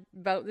dad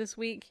vote this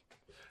week,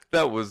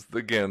 that's one of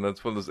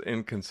those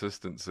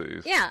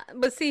inconsistencies. Yeah,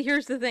 but see,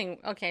 here's the thing.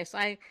 Okay, so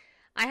I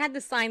had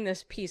to sign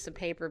this piece of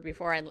paper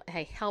before I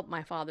helped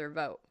my father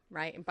vote,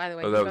 right? And by the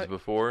way, that was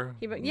before?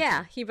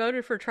 He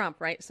voted for Trump,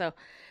 right? So,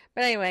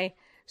 but anyway,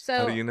 so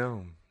how do you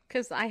know?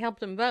 Because I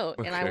helped him vote,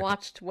 and I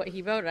watched what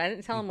he voted. I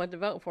didn't tell him what to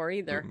vote for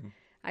either.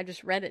 I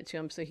just read it to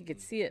him so he could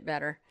see it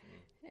better,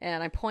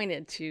 and I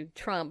pointed to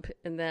Trump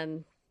and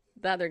then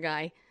the other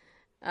guy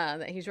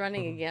that he's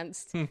running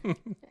against, and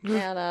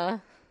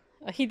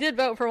he did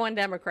vote for one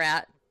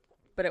Democrat.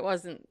 But it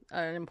wasn't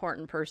an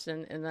important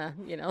person in the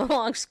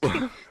long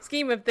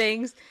scheme of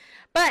things.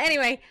 But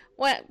anyway,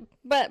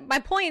 But my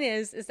point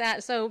is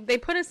that so they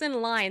put us in a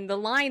line. The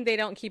line, they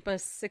don't keep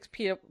us 6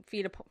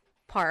 feet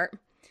apart.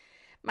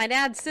 My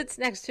dad sits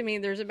next to me.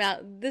 There's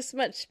about this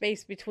much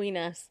space between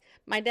us.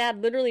 My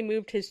dad literally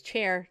moved his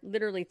chair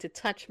to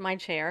touch my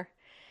chair,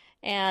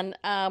 and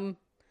all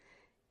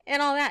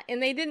that.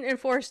 And they didn't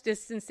enforce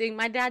distancing.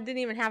 My dad didn't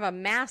even have a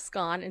mask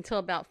on until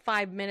about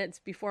 5 minutes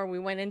before we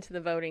went into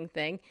the voting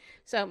thing.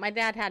 So my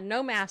dad had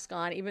no mask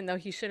on, even though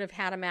he should have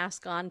had a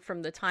mask on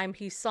from the time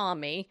he saw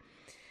me.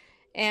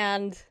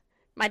 And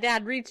my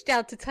dad reached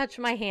out to touch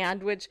my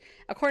hand, which,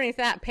 according to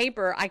that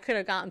paper, I could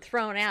have gotten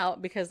thrown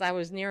out because I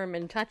was near him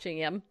and touching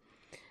him.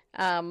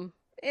 And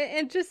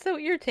just so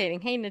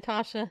irritating. Hey,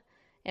 Natasha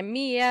and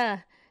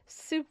Mia,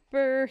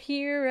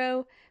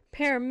 superhero,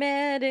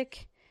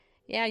 paramedic.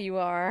 Yeah, you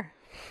are.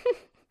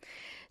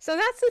 So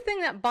that's the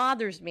thing that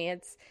bothers me.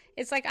 It's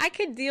like I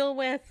could deal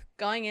with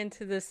going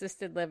into the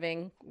assisted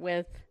living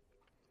with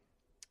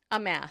a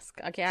mask.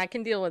 Okay, I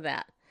can deal with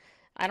that.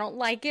 I don't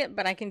like it,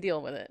 but I can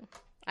deal with it.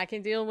 I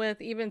can deal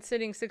with even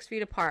sitting 6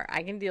 feet apart.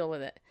 I can deal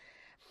with it.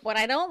 What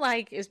I don't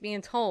like is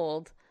being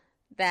told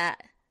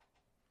that,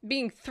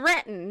 being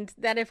threatened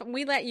that if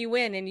we let you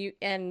in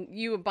and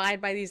you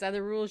abide by these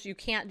other rules, you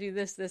can't do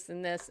this, this,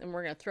 and this, and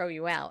we're going to throw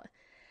you out.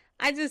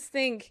 I just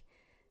think,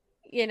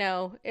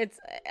 I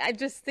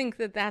just think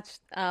that that's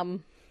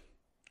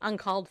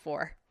uncalled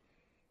for.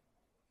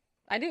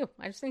 I do.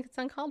 I just think it's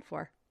uncalled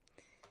for.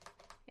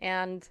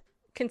 And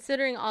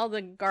considering all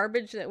the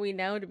garbage that we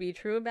know to be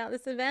true about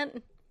this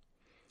event,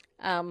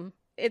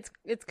 it's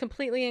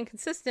completely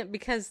inconsistent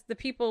because the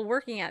people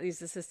working at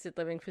these assisted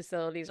living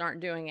facilities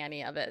aren't doing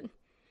any of it.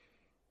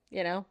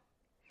 I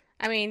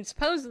mean,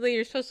 supposedly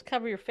you're supposed to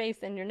cover your face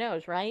and your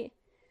nose, right?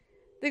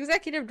 The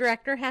executive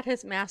director had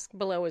his mask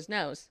below his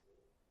nose.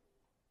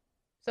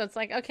 So it's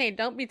like, okay,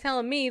 don't be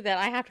telling me that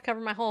I have to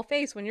cover my whole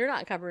face when you're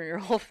not covering your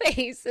whole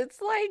face.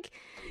 It's like,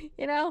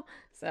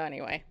 So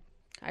anyway,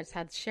 I just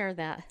had to share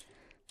that.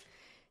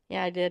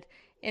 Yeah, I did.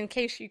 In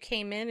case you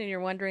came in and you're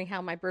wondering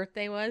how my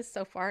birthday was,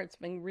 so far it's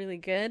been really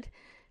good.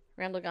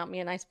 Randall got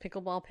me a nice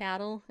pickleball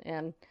paddle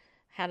and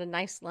had a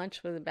nice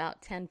lunch with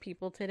about 10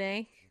 people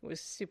today. It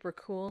was super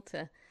cool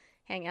to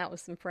hang out with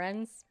some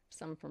friends,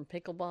 some from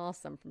pickleball,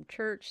 some from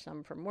church,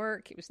 some from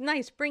work. It was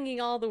nice bringing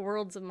all the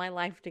worlds of my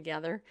life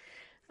together.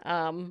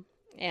 And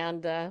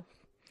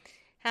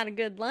had a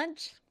good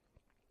lunch.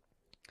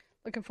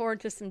 Looking forward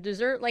to some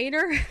dessert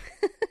later.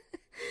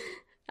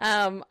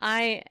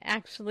 I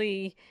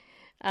actually,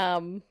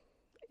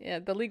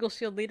 the Legal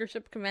Shield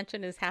Leadership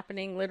Convention is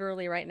happening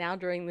literally right now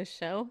during this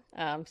show.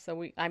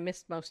 So I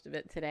missed most of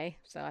it today.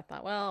 So I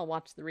thought, well, I'll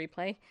watch the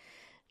replay.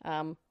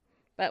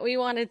 But we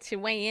wanted to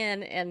weigh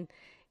in and,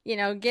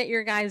 get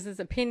your guys'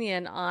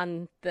 opinion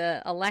on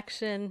the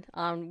election,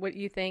 on what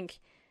you think,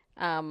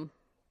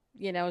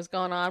 is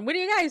going on. What do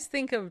you guys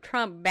think of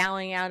Trump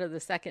bowing out of the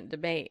second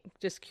debate?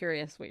 Just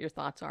curious what your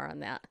thoughts are on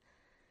that.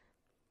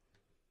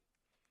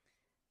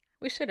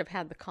 We should have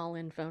had the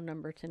call-in phone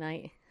number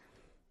tonight.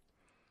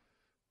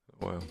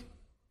 Well.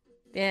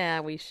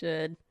 Yeah, we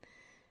should.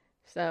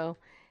 So,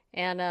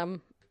 and I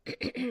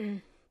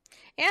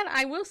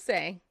will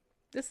say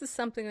this is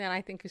something that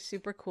I think is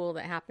super cool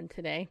that happened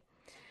today.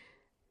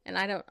 And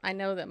I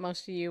know that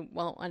most of you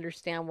won't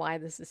understand why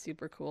this is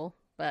super cool,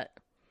 but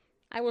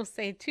I will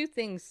say 2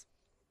 things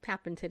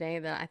happened today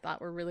that I thought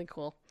were really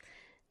cool.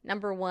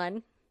 Number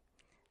 1,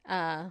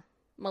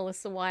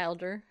 Melissa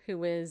Wilder,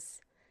 who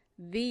is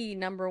the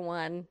number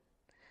 1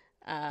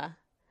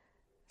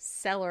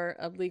 seller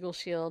of Legal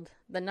Shield,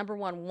 the number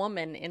 1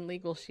 woman in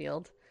Legal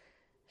Shield.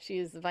 She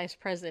is the vice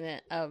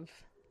president of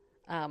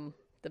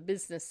the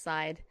business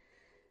side,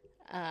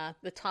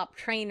 the top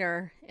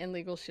trainer in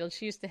Legal Shield.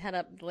 She used to head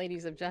up the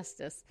Ladies of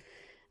Justice.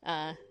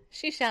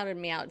 She shouted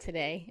me out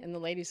today, and the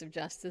Ladies of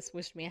Justice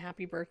wished me a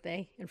happy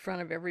birthday in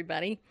front of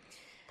everybody,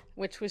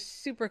 which was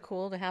super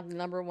cool to have the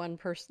number 1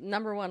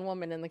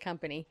 woman in the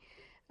company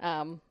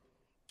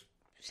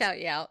shout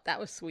you out. That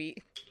was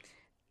sweet.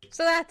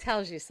 So that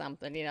tells you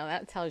something,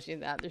 that tells you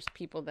that there's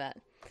people that,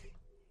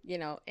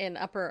 in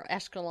upper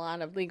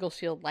echelon of Legal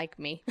Shield like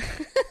me.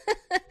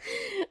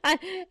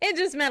 It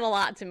just meant a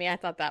lot to me. I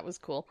thought that was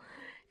cool.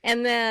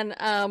 And then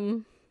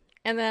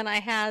I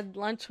had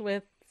lunch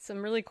with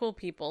some really cool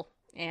people,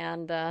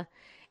 and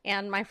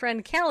my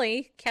friend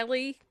Kelly,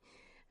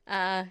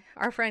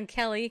 our friend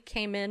Kelly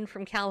came in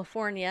from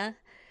California.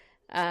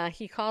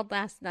 He called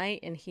last night,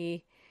 and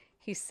he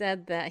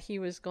said that he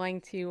was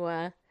going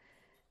to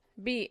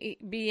be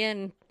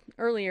in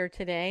earlier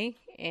today,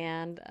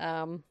 and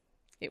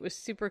it was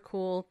super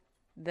cool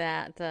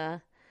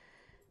that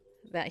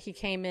he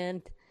came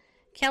in.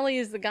 Kelly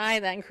is the guy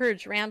that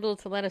encouraged Randall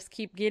to let us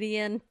keep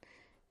Gideon.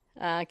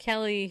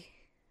 Kelly,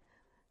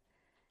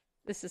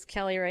 this is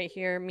Kelly right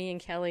here, me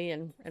and Kelly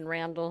and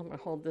Randall. I'm going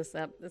to hold this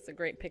up. That's a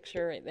great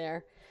picture right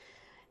there.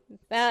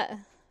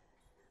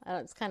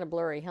 It's kind of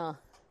blurry, huh?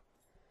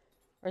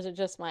 Or is it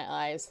just my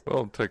eyes? Well,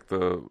 it'll take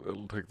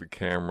the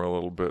camera a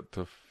little bit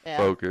to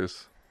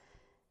focus.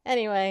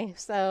 Anyway,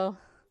 so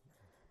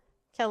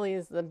Kelly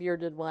is the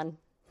bearded one.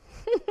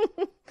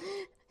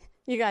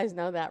 You guys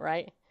know that,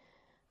 right?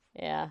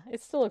 Yeah,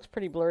 it still looks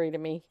pretty blurry to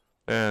me.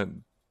 It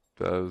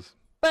does.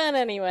 But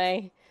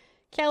anyway,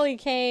 Kelly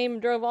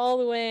drove all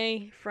the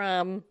way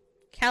from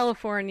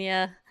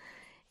California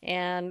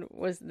and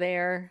was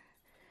there.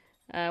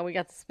 We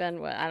got to spend,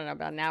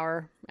 about an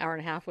hour and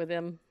a half with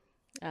him.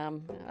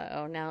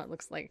 Now it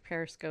looks like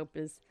Periscope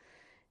is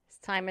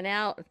timing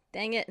out.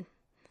 Dang it.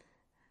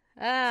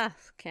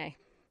 Okay.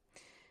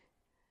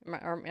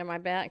 Am I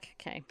back?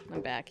 Okay,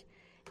 I'm back.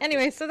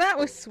 Anyway, so that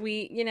was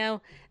sweet.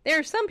 There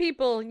are some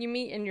people you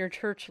meet in your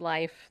church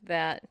life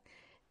that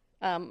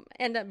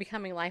end up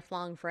becoming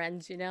lifelong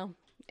friends,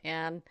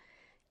 and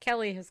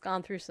Kelly has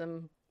gone through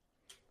some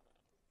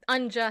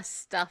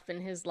unjust stuff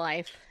in his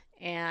life,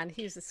 and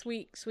he's a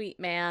sweet, sweet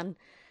man.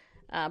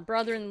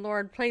 Brother in the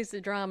Lord, plays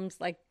the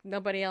drums like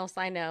nobody else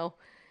I know,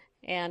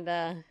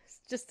 and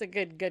just a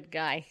good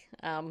guy.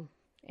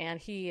 And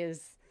he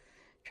is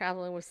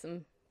traveling with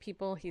some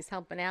people he's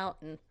helping out,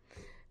 and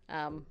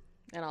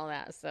all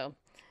that. So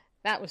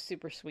that was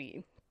super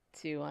sweet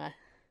to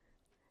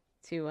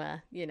see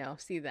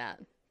that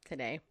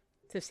today,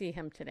 to see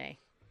him today.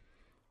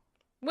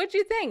 What'd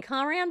you think,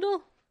 huh,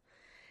 Randall?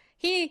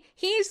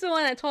 He's the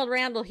one that told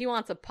Randall he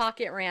wants a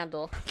pocket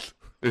Randall.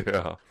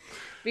 Yeah.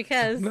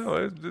 Because no,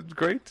 it's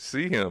great to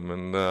see him,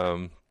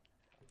 and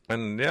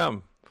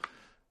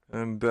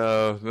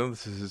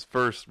this is his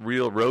first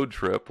real road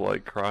trip,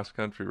 like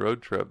cross-country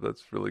road trip.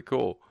 That's really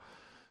cool.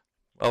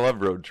 I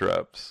love road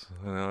trips.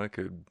 I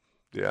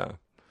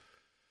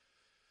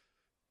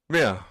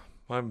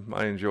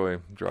enjoy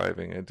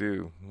driving. I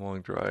do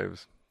long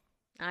drives.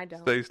 I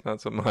don't. Stace, not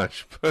so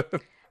much,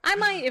 but I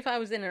might if I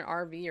was in an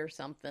RV or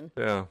something.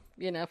 Yeah.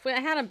 If I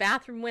had a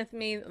bathroom with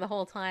me the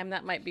whole time,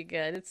 that might be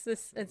good. It's the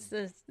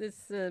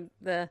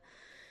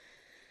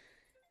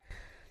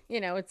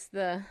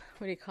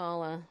what do you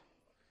call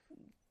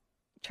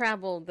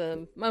travel,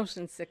 the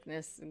motion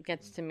sickness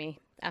gets to me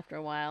after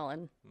a while,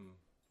 and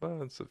well,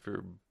 that's if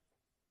you're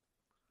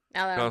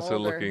now that constantly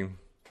I'm older, looking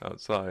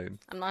outside.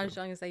 I'm not as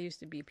young as I used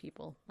to be,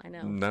 people. I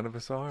know. None of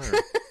us are.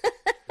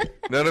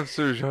 None of us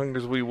are as young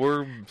as we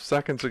were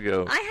seconds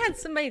ago. I had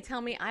somebody tell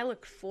me I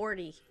look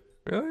 40.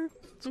 Really?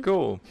 It's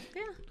cool.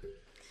 Yeah.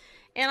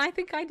 And I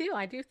think I do.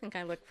 I do think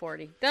I look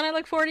 40. Don't I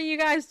look 40, you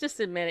guys? Just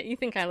admit it. You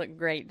think I look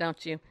great,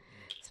 don't you?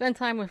 Spend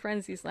time with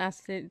friends these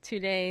last 2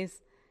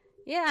 days.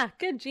 Yeah,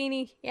 good,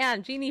 Jeannie. Yeah,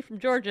 Jeannie from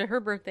Georgia, her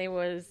birthday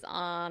was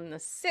on the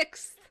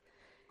 6th,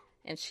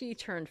 and she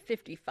turned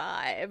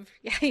 55.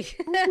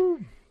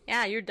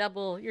 Yeah, you're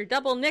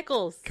double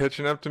nickels.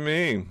 Catching up to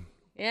me.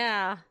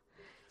 Yeah.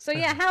 So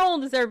yeah, how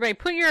old is everybody?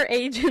 Put your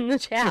age in the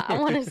chat. I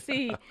want to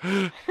see.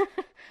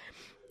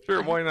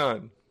 Sure, why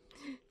not?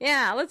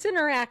 Yeah, let's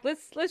interact.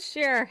 Let's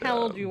share how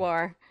old you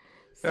are.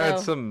 So,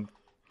 it's some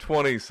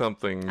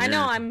 20-something. I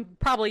know I'm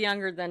probably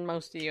younger than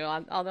most of you,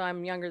 although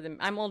I'm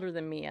older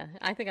than Mia.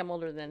 I think I'm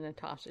older than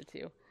Natasha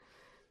too.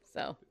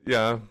 So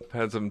yeah, I've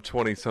had some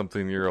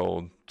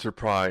 20-something-year-old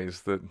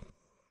surprised that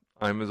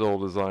I'm as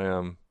old as I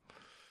am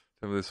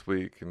this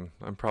week, and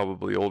I'm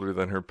probably older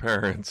than her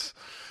parents.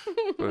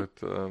 But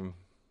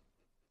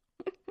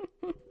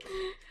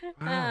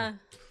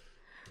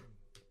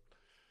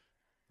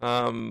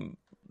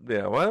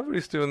Yeah, well,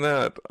 everybody's doing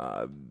that.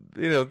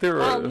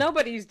 Well,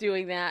 nobody's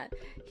doing that.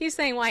 He's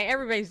saying why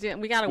everybody's doing it.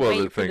 We got to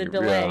wait for the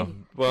delay. Yeah.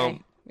 Well,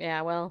 okay.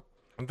 Yeah, well.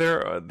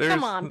 There's...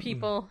 Come on,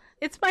 people.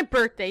 It's my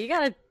birthday. You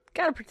gotta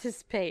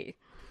participate.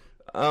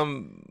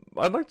 I'd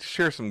like to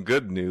share some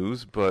good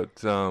news,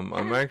 but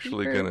I'm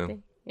actually gonna...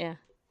 Yeah.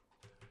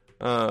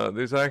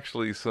 There's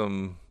actually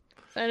some...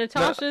 So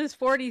Natasha's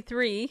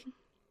 43.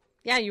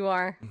 Yeah, you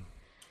are.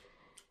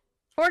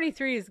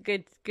 43 is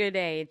good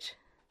age.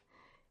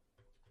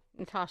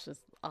 Natasha's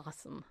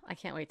awesome. I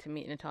can't wait to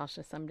meet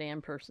Natasha someday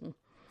in person.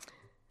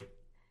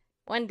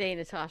 One day,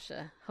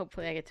 Natasha.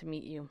 Hopefully I get to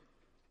meet you.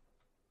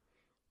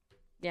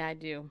 Yeah, I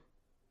do.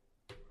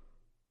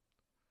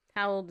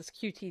 How old is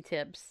QT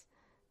Tips?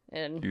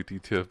 And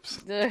QT Tips.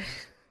 The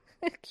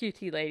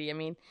QT lady, I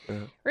mean.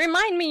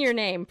 Remind me your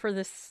name. For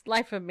this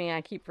life of me,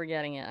 I keep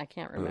forgetting it. I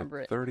can't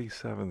remember it.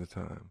 37th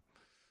time.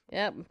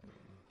 Yep.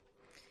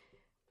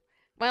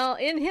 Well,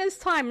 in his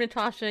time,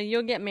 Natasha,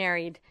 you'll get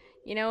married.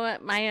 You know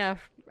what? My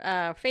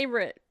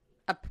favorite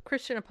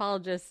Christian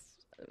apologist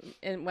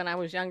when I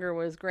was younger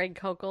was Greg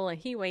Kokel, and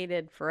he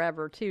waited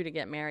forever, too, to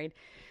get married.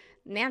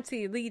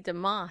 Nancy Lee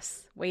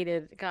DeMoss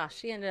waited. Gosh,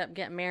 she ended up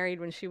getting married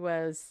when she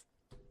was,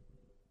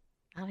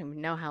 I don't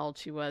even know how old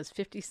she was,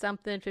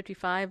 50-something,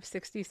 55,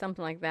 60,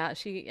 something like that.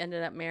 She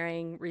ended up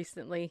marrying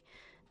recently,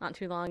 not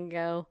too long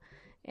ago.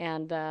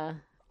 And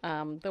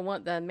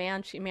the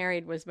man she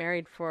married was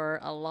married for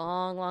a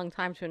long, long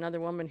time to another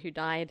woman who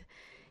died.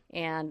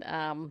 And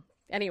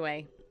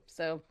anyway,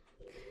 so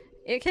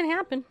it can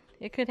happen.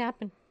 It could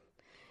happen.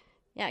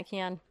 Yeah, it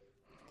can.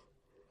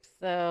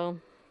 So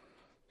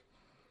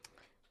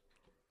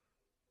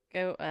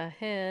go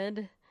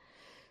ahead.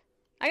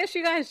 I guess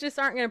you guys just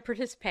aren't going to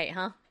participate,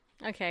 huh?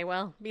 Okay,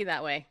 well, be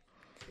that way.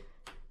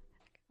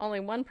 Only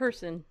one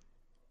person,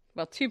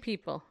 well, 2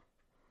 people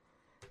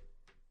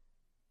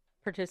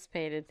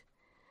participated.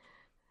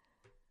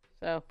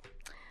 So,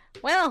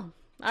 well,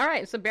 all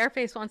right. So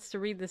Bareface wants to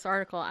read this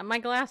article. My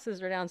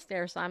glasses are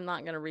downstairs, so I'm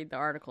not going to read the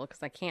article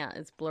because I can't.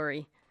 It's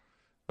blurry.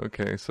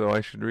 Okay, so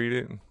I should read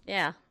it?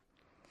 Yeah.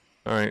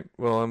 All right.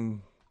 Well,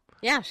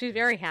 Yeah, she's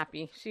very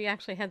happy. She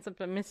actually heads up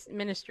a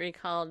ministry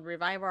called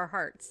Revive Our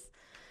Hearts.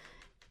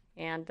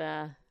 And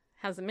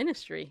has a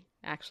ministry,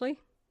 actually,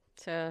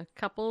 to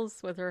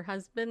couples with her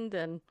husband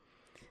and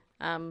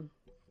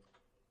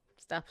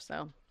stuff.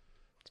 So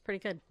it's pretty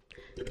good.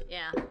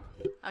 Yeah.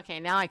 Okay,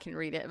 now I can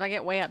read it. If I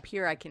get way up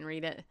here, I can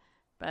read it.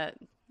 But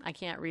I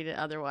can't read it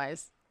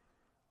otherwise.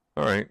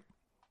 All right.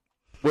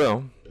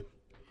 Well,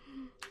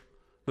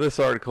 this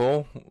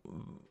article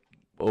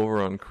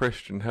over on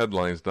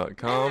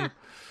ChristianHeadlines.com,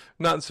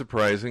 not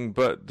surprising,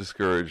 but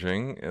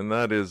discouraging, and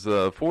that is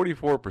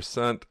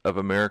 44% of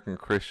American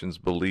Christians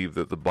believe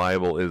that the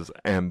Bible is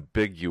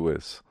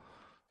ambiguous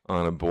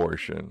on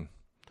abortion.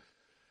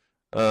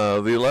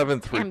 The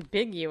 11th...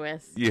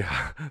 ambiguous?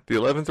 Yeah. The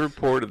 11th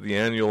report of the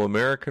annual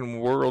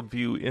American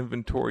Worldview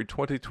Inventory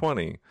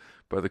 2020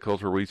 by the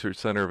Cultural Research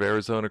Center of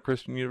Arizona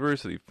Christian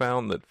University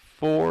found that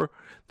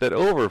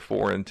over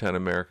 4 in 10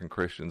 American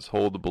Christians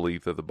hold the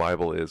belief that the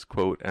Bible is,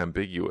 quote,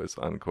 ambiguous,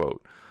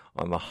 unquote,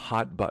 on the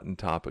hot-button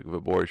topic of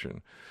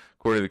abortion.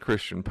 According to the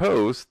Christian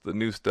Post, the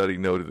new study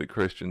noted that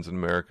Christians in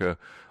America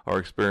are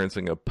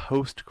experiencing a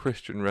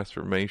post-Christian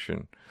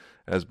reformation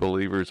as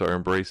believers are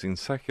embracing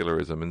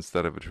secularism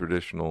instead of a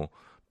traditional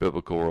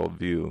biblical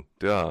worldview.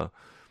 Duh.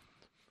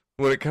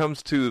 When it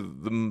comes to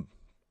the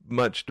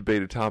much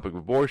debated topic of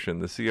abortion,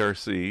 the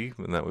CRC,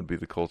 and that would be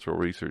the Cultural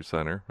Research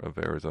Center of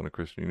Arizona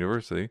Christian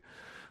University,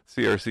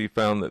 CRC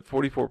found that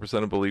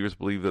 44% of believers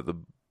believe that the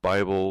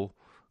Bible,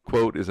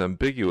 quote, is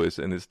ambiguous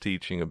in its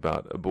teaching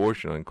about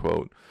abortion,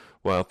 unquote,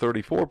 while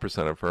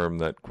 34% affirm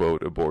that,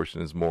 quote,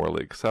 abortion is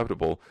morally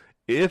acceptable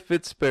if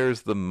it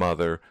spares the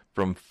mother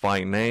from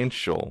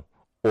financial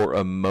or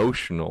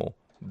emotional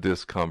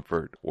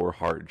discomfort or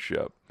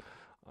hardship.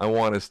 I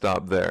want to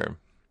stop there.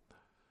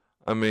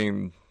 I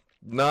mean,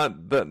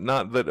 not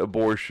that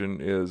abortion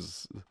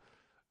is,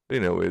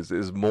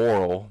 is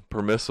moral,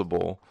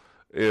 permissible,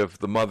 if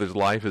the mother's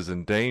life is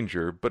in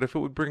danger, but if it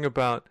would bring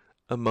about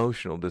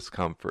emotional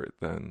discomfort,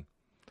 then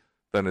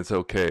it's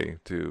okay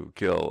to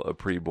kill a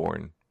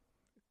preborn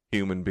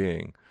human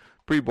being,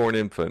 preborn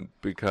infant,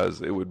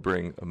 because it would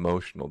bring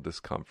emotional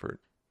discomfort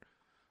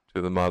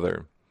to the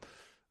mother.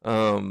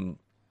 Yeah,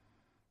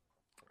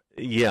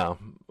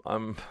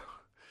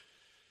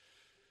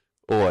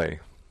 where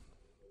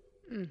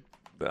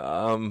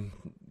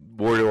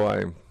do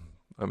I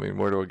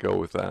go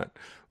with that?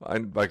 I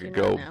could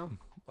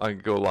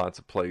go lots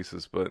of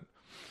places, but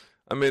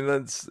I mean,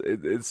 it's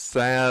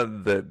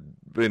sad that,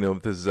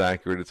 if this is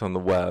accurate, it's on the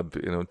web,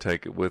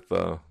 take it with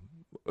a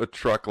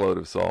truckload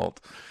of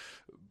salt.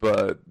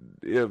 But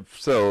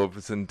if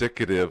it's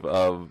indicative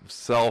of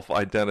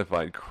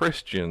self-identified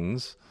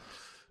Christians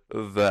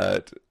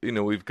that,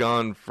 we've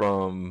gone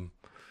from,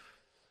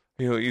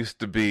 it used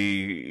to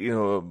be,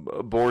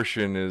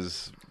 abortion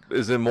is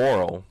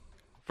immoral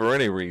for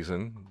any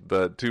reason,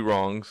 that 2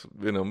 wrongs,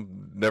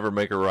 never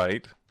make a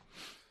right.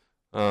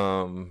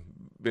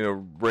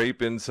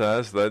 Rape,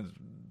 incest,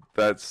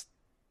 that's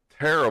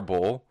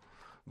terrible,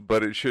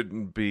 but it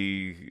shouldn't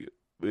be,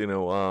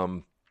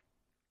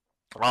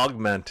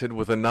 augmented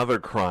with another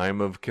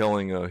crime of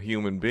killing a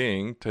human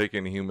being,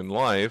 taking a human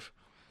life.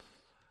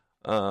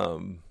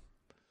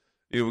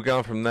 We've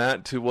gone from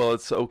that to, well,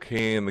 it's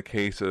okay in the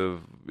case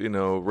of,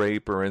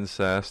 rape or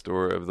incest,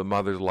 or if the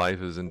mother's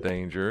life is in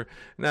danger.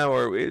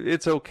 Now,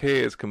 it's okay,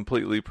 it's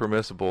completely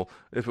permissible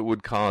if it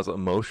would cause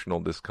emotional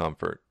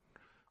discomfort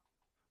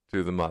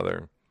to the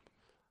mother.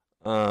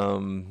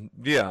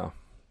 Yeah.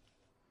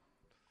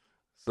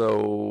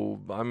 So,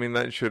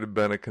 that should have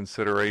been a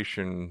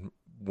consideration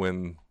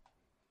when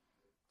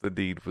the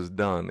deed was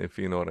done, if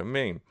you know what I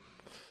mean.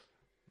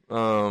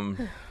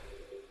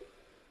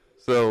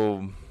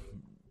 So,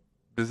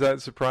 does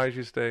that surprise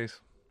you, Stace?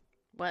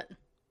 What?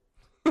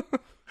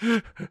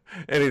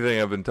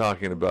 Anything I've been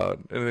talking about?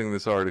 Anything in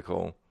this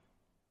article?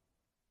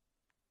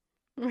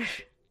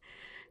 Make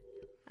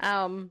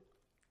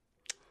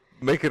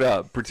it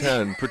up.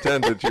 Pretend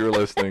that you're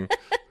listening.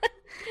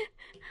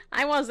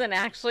 I wasn't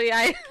actually.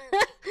 I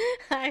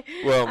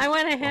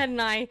went ahead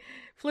and I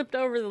flipped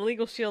over the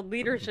Legal Shield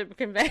Leadership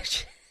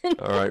Convention.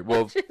 All right.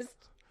 Well,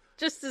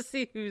 just to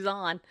see who's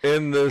on.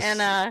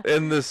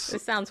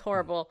 This sounds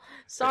horrible.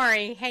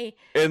 Sorry. Hey,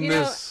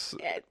 this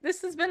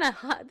has been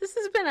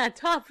a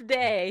tough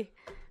day.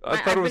 I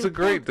thought it was a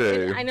great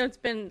day. I know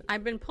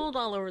I've been pulled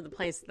all over the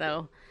place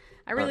though.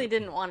 I really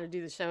didn't want to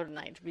do the show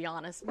tonight, to be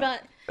honest.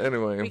 But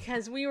anyway,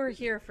 because we were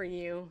here for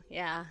you,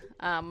 yeah.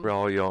 For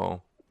all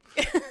y'all.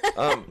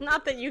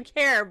 Not that you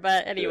care,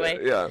 but anyway.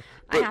 Yeah.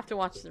 But, I have to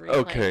watch the replay.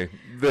 Okay,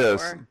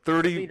 this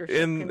 30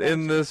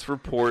 in this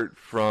report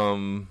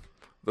from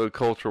the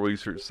Cultural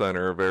Research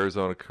Center of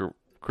Arizona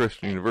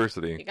Christian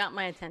University. You got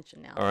my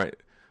attention now. All right.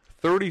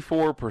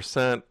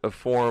 34%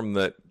 affirm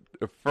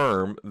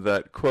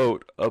that,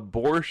 quote,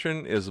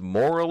 abortion is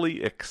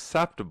morally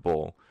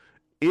acceptable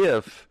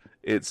if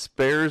it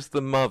spares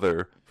the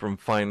mother from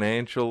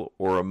financial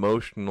or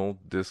emotional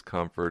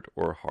discomfort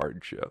or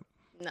hardship.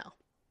 No.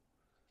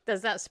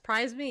 Does that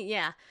surprise me?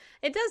 Yeah.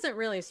 It doesn't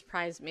really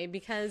surprise me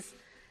because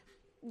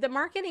the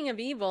marketing of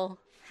evil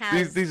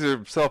has... These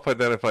are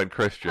self-identified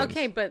Christians.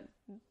 Okay, but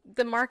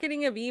the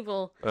marketing of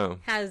evil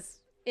has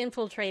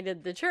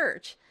infiltrated the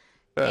church.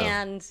 Oh.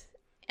 And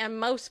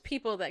most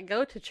people that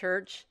go to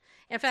church...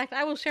 In fact,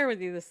 I will share with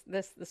you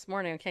this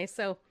morning, okay?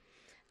 So,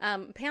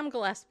 Pam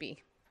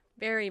Gillespie,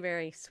 very,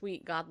 very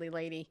sweet, godly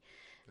lady.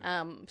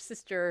 Big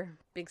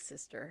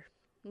sister,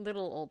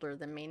 little older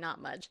than me,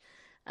 not much.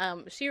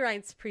 She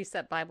writes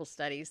Precept Bible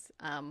Studies,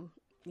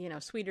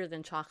 Sweeter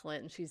Than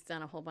Chocolate, and she's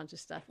done a whole bunch of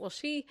stuff. Well,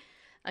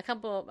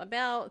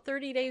 about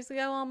 30 days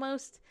ago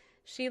almost,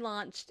 she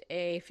launched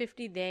a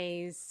 50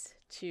 days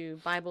to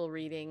Bible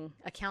reading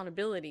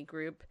accountability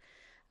group,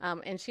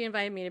 and she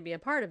invited me to be a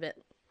part of it.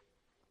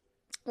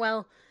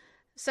 Well,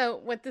 so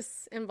what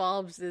this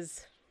involves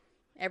is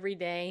every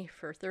day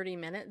for 30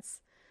 minutes,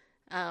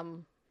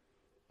 some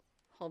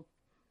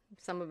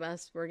of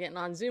us, we're getting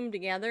on Zoom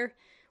together.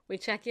 We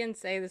check in,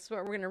 say this is what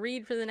we're going to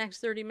read for the next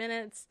 30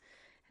 minutes.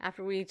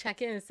 After we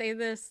check in and say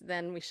this,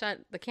 then we shut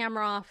the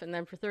camera off, and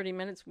then for 30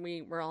 minutes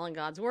we're all in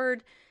God's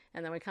Word,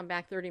 and then we come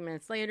back 30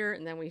 minutes later,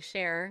 and then we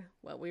share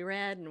what we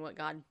read and what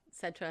God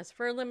said to us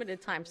for a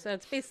limited time. So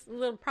it's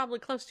probably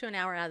close to an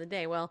hour out of the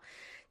day. Well,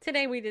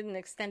 today we did an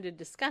extended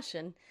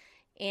discussion,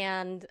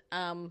 and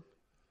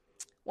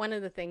one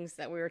of the things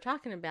that we were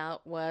talking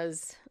about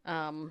was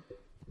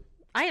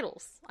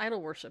idol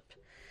worship,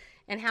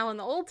 and how in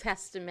the Old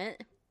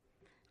Testament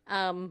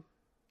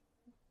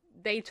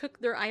they took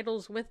their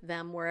idols with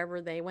them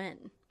wherever they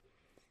went.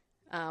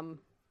 And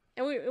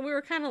we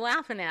were kind of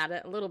laughing at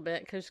it a little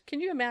bit, because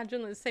can you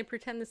imagine, let's say,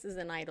 pretend this is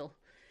an idol.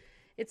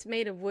 It's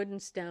made of wood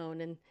and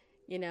stone, and,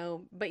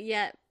 but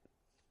yet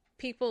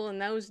people in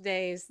those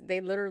days,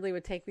 they literally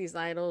would take these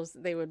idols,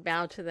 they would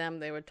bow to them,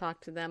 they would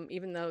talk to them,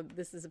 even though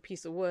this is a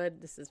piece of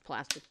wood, this is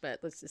plastic, but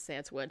let's just say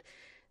it's wood.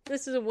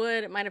 This is a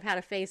wood, it might have had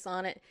a face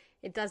on it,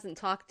 it doesn't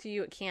talk to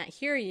you, it can't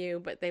hear you,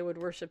 but they would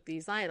worship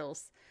these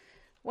idols.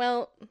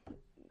 Well,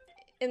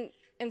 and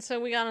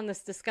so we got on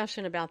this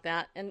discussion about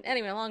that, and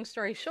anyway, long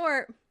story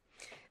short,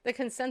 the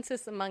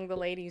consensus among the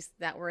ladies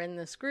that were in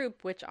this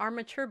group, which are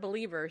mature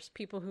believers,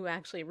 people who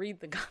actually read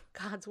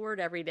God's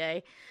Word every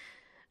day,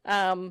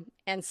 and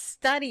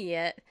study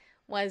it,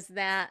 was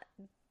that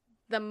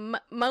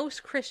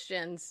most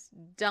Christians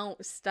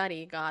don't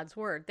study God's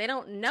Word. They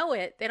don't know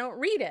it. They don't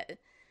read it.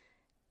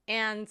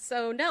 And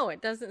so, no,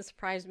 it doesn't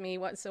surprise me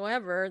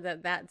whatsoever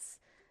that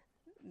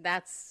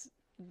that's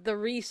the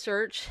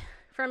research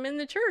from in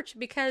the church,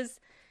 because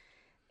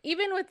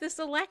even with this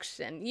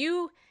election,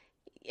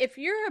 if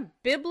you're a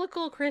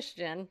biblical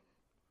Christian,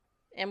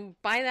 and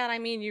by that I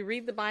mean you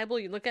read the Bible,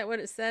 you look at what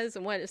it says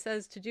and what it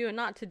says to do and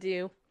not to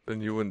do,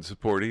 then you wouldn't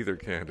support either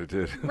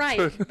candidate.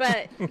 Right,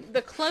 but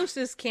the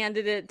closest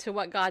candidate to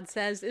what God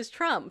says is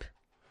Trump.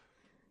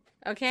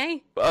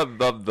 Okay? Of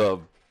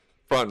the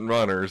front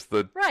runners,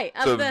 the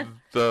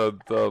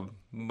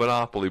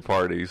monopoly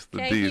parties, the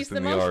D's he's the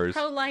and the most R's.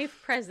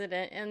 pro-life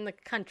president in the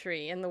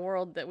country, in the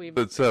world that we've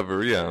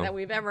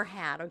ever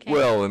had. Okay.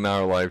 Well, in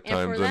our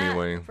lifetimes,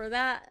 anyway. For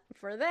that,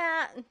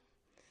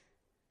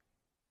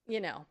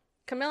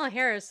 Kamala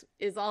Harris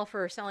is all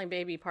for selling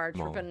baby parts,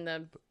 ripping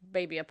the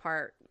baby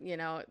apart.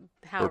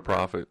 For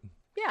profit.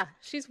 Yeah,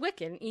 she's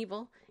wicked and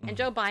evil, and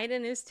Joe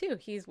Biden is too.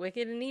 He's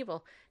wicked and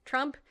evil.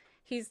 Trump,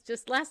 he's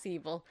just less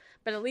evil,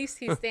 but at least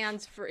he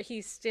stands for.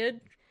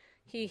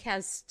 He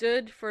has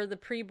stood for the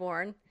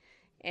preborn,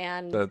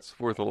 and that's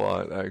worth a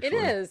lot, actually. It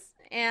is,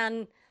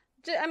 and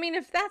I mean,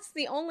 if that's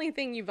the only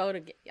thing you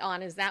vote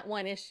on is that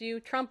one issue,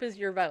 Trump is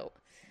your vote.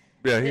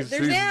 Yeah,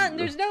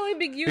 there's no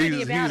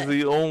ambiguity about it.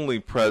 He's the only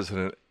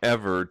president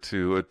ever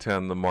to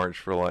attend the March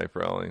for Life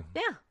rally.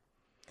 Yeah.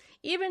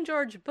 Even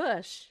George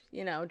Bush,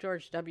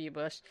 George W.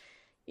 Bush,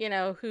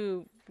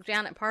 who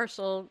Janet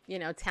Parcell,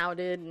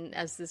 touted and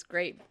as this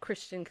great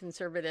Christian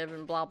conservative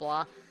and blah,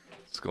 blah.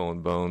 Skull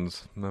and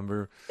Bones,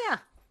 remember? Yeah.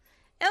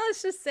 And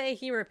let's just say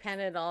he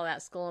repented all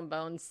that Skull and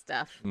Bones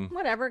stuff.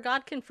 Whatever,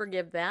 God can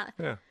forgive that.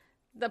 Yeah.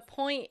 The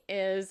point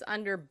is,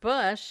 under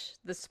Bush,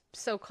 the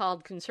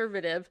so-called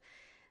conservative,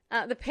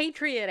 the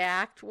Patriot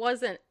Act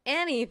wasn't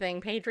anything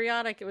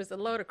patriotic. It was a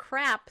load of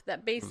crap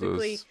that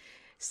basically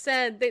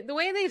said the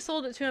way they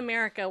sold it to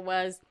America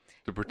was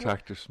to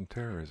protect us from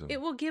terrorism.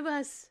 It will give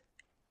us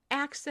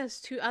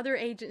access to other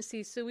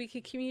agencies so we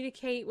could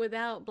communicate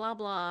without blah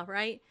blah,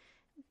 right?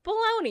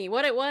 Baloney.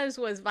 What it was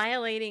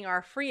violating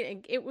our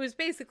freedom. It was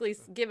basically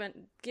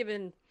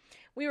given.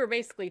 We were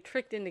basically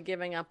tricked into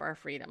giving up our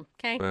freedom.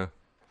 Okay.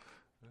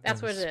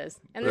 That's what it is.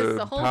 And this is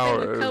the whole thing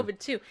with COVID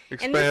too.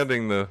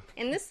 Expanding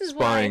and this is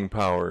spying why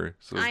power.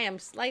 So. I am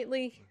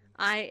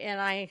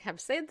I have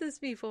said this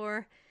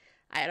before,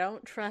 I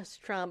don't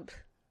trust Trump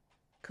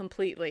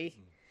completely.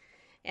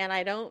 And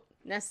I don't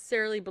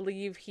necessarily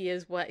believe he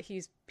is what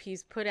he's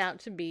put out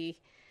to be.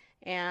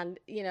 And,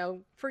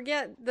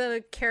 forget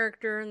the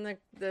character and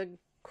the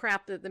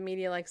crap that the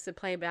media likes to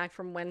play back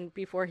from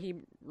before he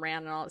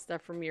ran and all that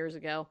stuff from years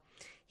ago.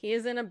 He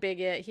isn't a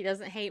bigot. He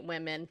doesn't hate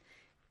women.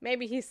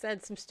 Maybe he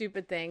said some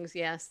stupid things.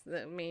 Yes.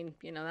 I mean,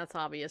 that's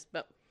obvious,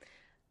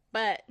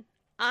 but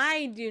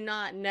I do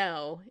not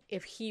know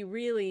if he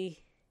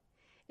really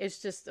is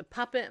just a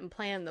puppet and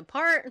playing the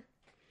part,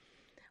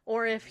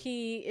 or if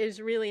he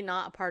is really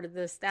not part of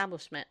the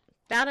establishment.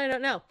 That I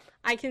don't know.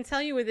 I can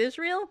tell you with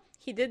Israel,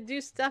 he did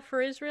do stuff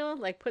for Israel,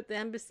 like put the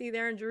embassy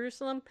there in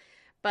Jerusalem.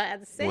 But at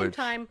the same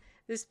time,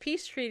 this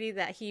peace treaty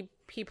that he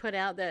put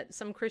out that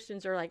some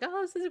Christians are like,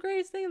 oh, this is the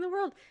greatest thing in the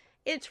world.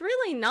 It's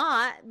really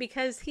not,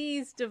 because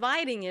he's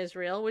dividing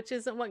Israel, which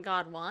isn't what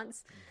God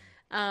wants.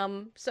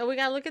 So we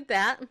got to look at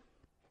that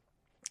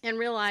and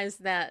realize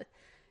that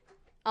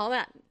all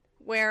that.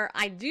 Where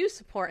I do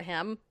support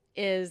him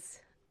is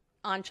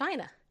on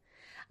China.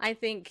 I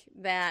think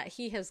that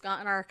he has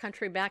gotten our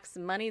country back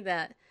some money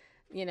that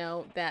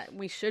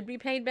we should be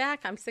paid back.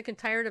 I'm sick and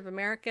tired of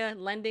America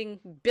lending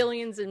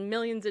billions and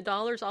millions of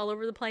dollars all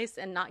over the place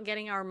and not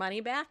getting our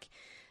money back.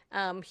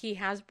 He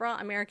has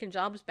brought American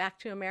jobs back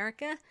to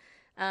America.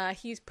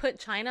 He's put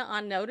China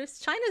on notice.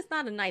 China's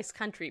not a nice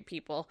country,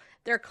 people.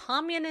 They're a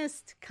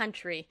communist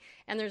country.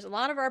 And there's a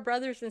lot of our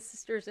brothers and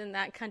sisters in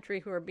that country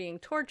who are being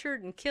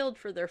tortured and killed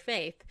for their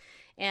faith.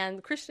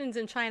 And Christians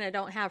in China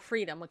don't have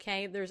freedom,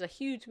 okay? There's a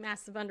huge,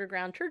 massive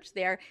underground church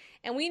there.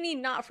 And we need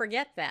not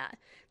forget that.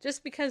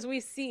 Just because we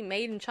see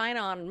made in China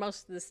on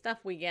most of the stuff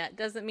we get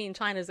doesn't mean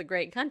China's a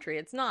great country.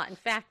 It's not. In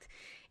fact,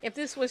 if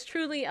this was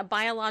truly a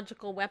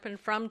biological weapon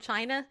from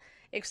China,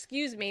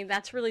 excuse me,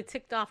 that's really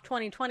ticked off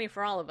 2020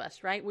 for all of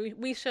us, right?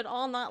 We should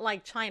all not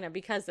like China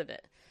because of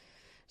it.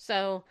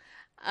 So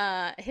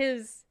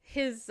his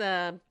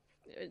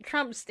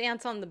Trump's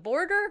stance on the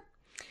border,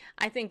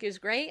 I think, is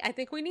great. I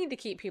think we need to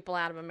keep people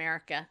out of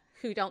America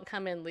who don't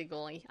come in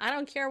legally. I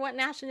don't care what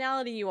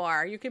nationality you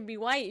are. You could be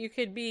white, you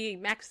could be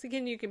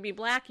Mexican, you could be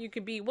black, you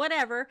could be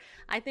whatever.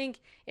 I think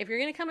if you're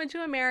going to come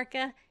into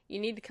America, you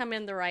need to come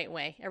in the right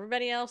way.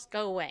 Everybody else,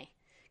 go away.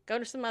 Go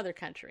to some other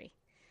country.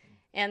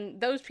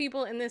 And those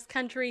people in this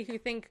country who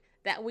think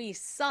that we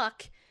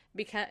suck,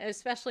 because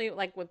especially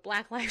like with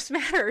Black Lives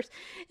Matter,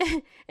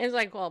 it's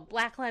like, well,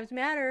 Black Lives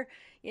Matter,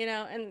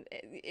 and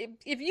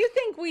if you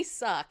think we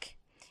suck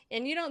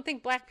and you don't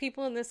think black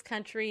people in this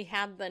country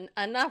have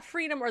enough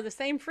freedom or the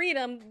same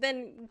freedom,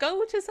 then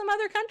go to some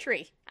other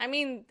country. I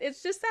mean,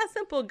 it's just that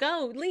simple.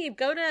 Leave,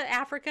 go to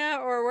Africa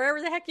or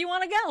wherever the heck you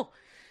want to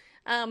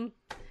go.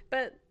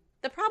 But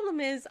the problem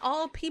is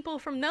all people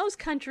from those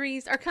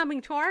countries are coming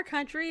to our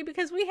country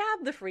because we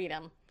have the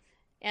freedom.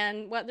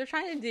 And what they're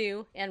trying to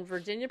do, and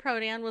Virginia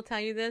Prodan will tell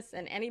you this,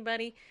 and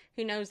anybody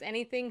who knows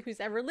anything who's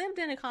ever lived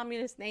in a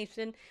communist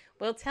nation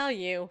will tell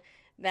you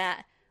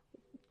that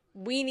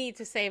we need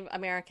to save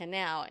America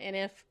now. And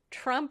if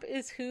Trump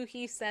is who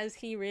he says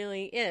he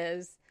really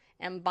is,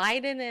 and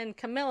Biden and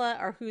Camilla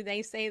are who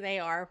they say they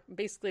are,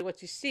 basically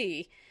what you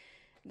see,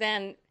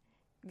 then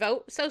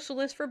vote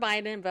socialist for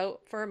Biden,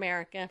 vote for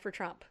America for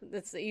Trump.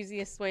 That's the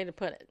easiest way to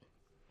put it.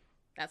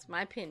 That's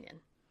my opinion,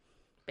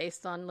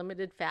 based on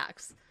limited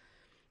facts.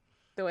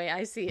 the way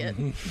I see it.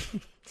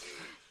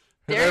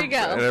 There you go.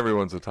 And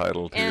everyone's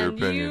entitled to your And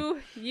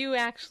opinion. you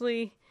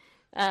actually,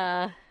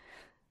 all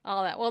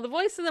that. Well, the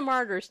Voice of the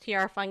Martyrs,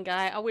 TR Fun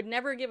Guy, I would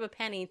never give a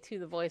penny to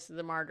the Voice of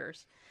the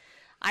Martyrs.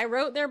 I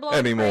wrote their blog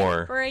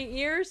Anymore. for 8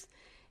 years,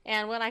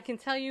 and what I can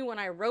tell you when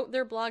I wrote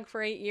their blog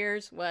for 8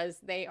 years was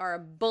they are a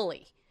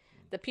bully.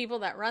 The people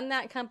that run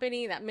that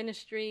company, that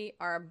ministry,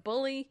 are a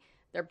bully.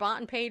 They're bought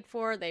and paid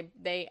for.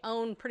 They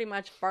own pretty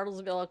much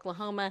Bartlesville,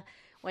 Oklahoma.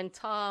 When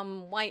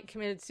Tom White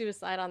committed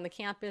suicide on the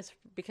campus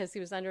because he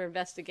was under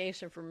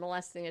investigation for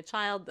molesting a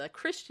child, the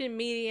Christian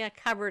media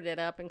covered it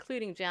up,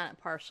 including Janet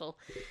Parshall,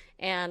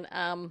 and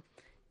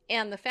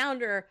the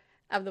founder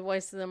of the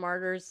Voice of the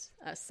Martyrs'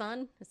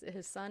 son, is it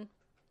his son?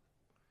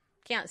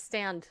 Can't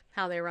stand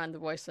how they run the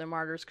Voice of the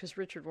Martyrs because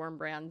Richard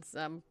Wurmbrand's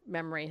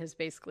memory has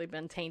basically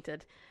been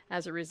tainted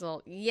as a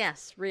result.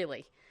 Yes,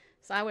 really.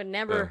 So I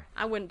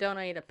wouldn't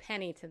donate a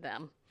penny to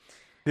them.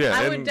 Yeah,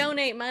 I would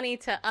donate money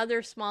to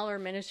other smaller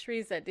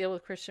ministries that deal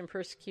with Christian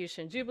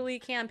persecution. Jubilee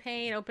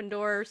Campaign, Open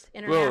Doors,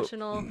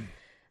 International.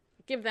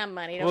 Give them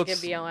money. Don't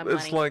give BOM money.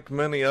 It's like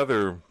many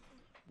other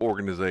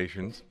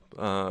organizations,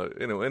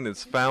 in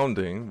its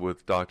founding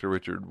with Dr.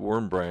 Richard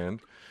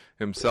Wurmbrand,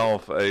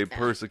 himself a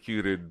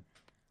persecuted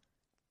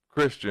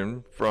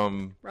Christian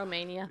from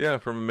Romania. Yeah,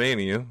 from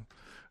Romania.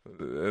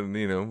 And,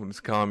 it's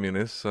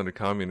communists under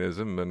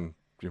communism, and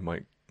you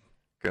might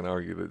can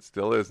argue that it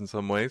still is in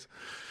some ways.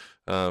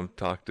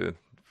 Talk to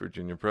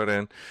Virginia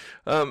Prodan.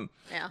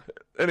 Yeah.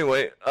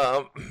 Anyway,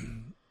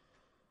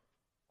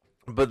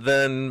 but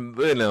then,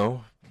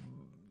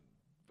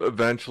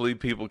 eventually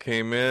people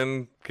came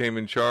in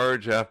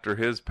charge after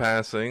his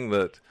passing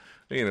that,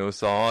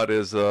 saw it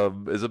as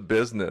a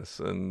business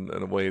and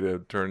a way to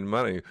turn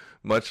money,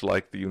 much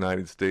like the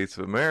United States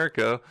of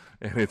America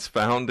and its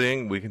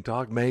founding. We can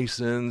talk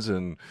Masons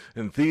and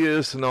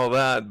theists and all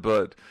that,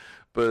 but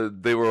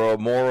they were a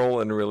moral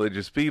and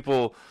religious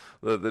people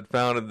that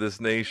founded this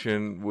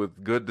nation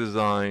with good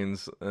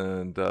designs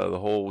and the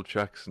whole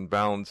checks and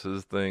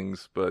balances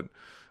things. But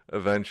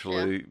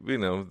eventually,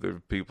 there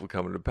are people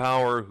coming to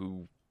power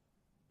who,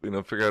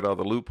 figure out all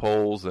the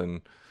loopholes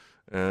and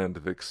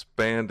have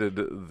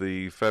expanded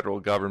the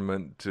federal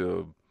government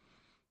to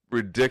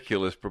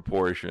ridiculous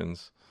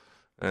proportions.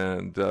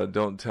 And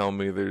don't tell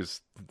me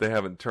they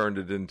haven't turned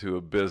it into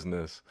a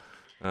business.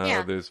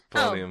 There's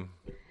plenty of...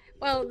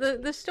 Well,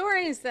 the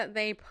stories that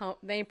they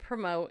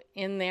promote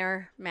in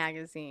their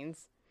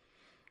magazines,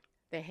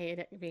 they hate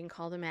it being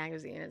called a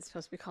magazine. It's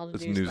supposed to be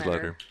called a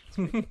newsletter. It's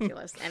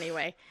ridiculous.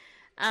 Anyway,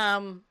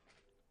 are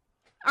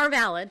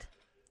valid,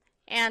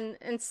 and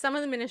some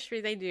of the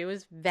ministry they do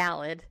is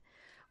valid.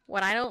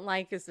 What I don't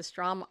like is the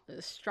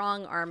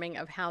strong arming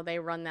of how they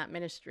run that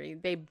ministry.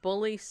 They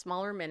bully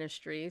smaller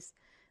ministries.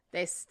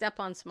 They step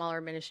on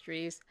smaller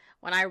ministries.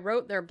 When I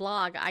wrote their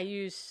blog, I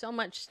used so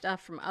much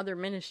stuff from other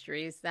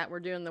ministries that were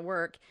doing the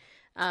work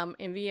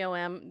in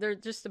VOM. They're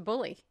just a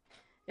bully.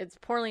 It's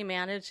poorly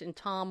managed, and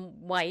Tom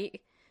White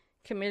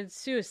committed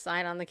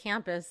suicide on the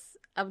campus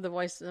of the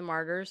Voice of the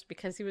Martyrs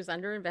because he was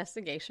under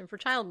investigation for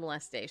child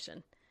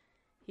molestation.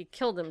 He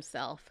killed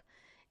himself.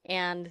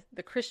 And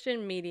the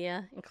Christian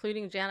media,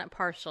 including Janet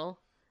Parshall,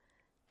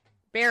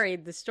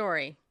 buried the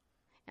story.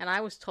 And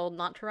I was told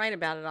not to write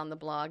about it on the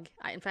blog.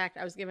 In fact,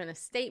 I was given a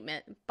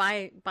statement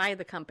by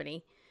the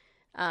company.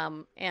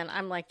 And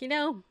I'm like,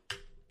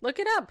 look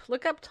it up.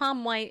 Look up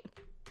Tom White,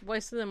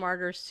 Voice of the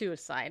Martyrs,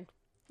 suicide.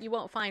 You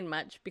won't find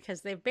much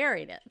because they've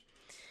buried it.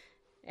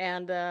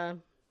 And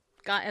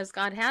as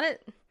God had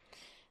it,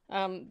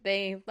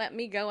 they let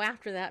me go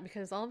after that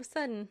because all of a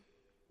sudden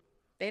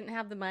they didn't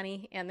have the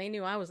money and they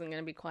knew I wasn't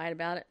going to be quiet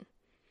about it.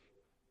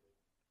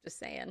 Just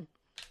saying.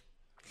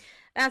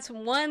 That's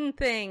one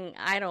thing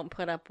I don't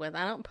put up with.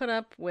 I don't put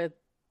up with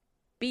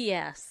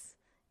BS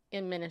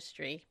in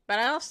ministry. But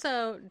I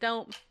also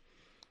don't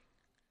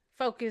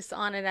focus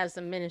on it as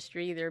a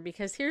ministry either.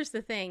 Because here's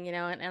the thing,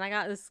 and I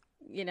got this,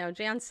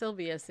 Jan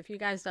Silvius. If you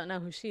guys don't know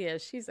who she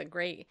is, she's a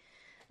great,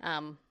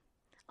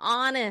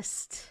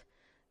 honest,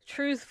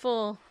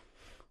 truthful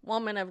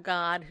woman of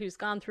God who's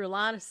gone through a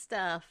lot of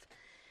stuff.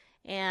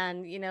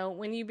 And,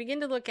 when you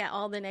begin to look at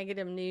all the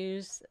negative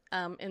news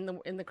in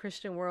the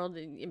Christian world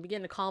and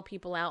begin to call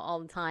people out all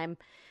the time,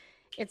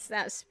 it's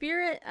that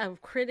spirit of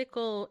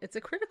it's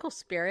a critical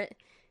spirit.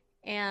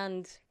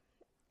 And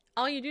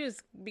all you do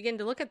is begin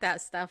to look at that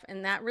stuff,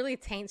 and that really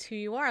taints who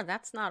you are.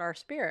 That's not our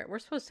spirit. We're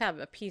supposed to have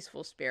a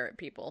peaceful spirit,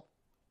 people.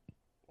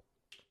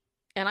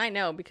 And I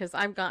know because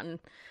I've gotten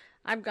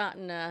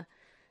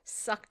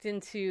sucked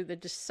into the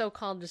just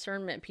so-called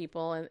discernment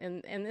people,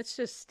 and it's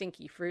just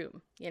stinky fruit,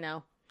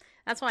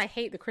 That's why I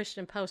hate the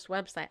Christian Post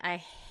website. I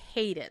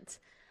hate it.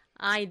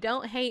 I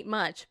don't hate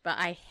much, but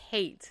I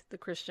hate the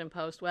Christian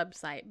Post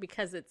website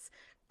because it's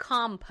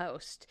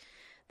compost.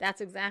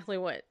 That's exactly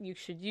what you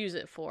should use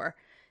it for.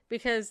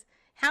 Because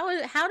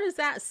how does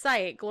that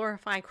site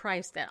glorify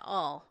Christ at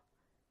all?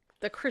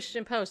 The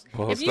Christian Post.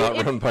 Well, it's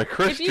not run by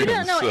Christians. If you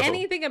don't know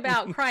anything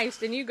about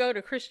Christ and you go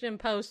to Christian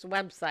Post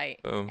website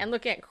and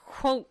look at,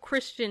 quote,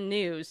 Christian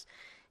news,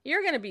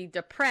 you're going to be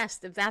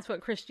depressed if that's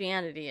what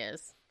Christianity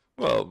is.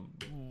 Well,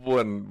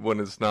 when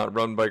it's not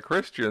run by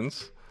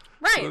Christians.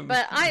 Right,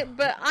 but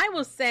I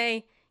will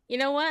say, you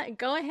know what?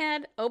 Go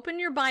ahead, open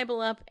your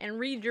Bible up and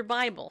read your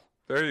Bible.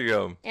 There you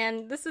go.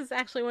 And this is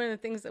actually one of the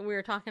things that we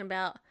were talking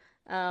about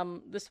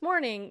this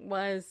morning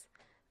was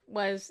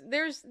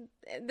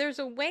there's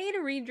a way to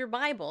read your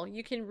Bible.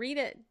 You can read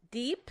it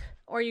deep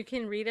or you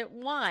can read it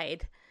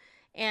wide.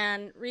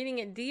 And reading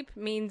it deep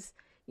means,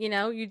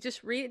 you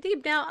just read it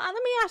deep. Now, let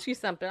me ask you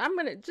something. I'm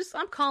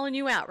calling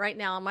you out right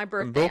now on my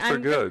birthday. Both are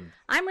good.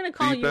 I'm going to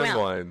call deep you and out.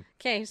 Wide.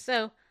 Okay,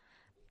 so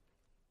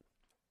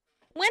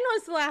when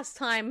was the last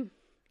time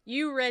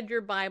you read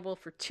your Bible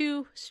for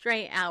 2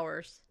 straight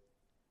hours?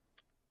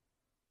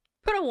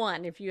 Put a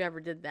 1 if you ever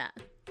did that.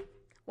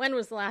 When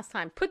was the last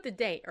time? Put the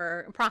date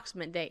or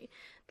approximate date.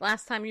 The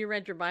last time you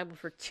read your Bible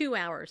for 2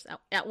 hours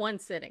at one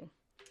sitting.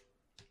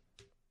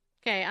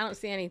 Okay, I don't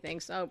see anything,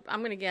 so I'm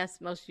going to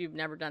guess most of you have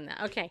never done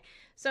that. Okay,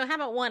 so how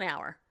about 1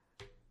 hour?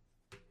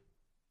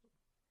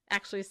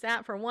 Actually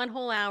sat for 1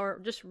 whole hour,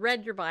 just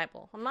read your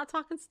Bible. I'm not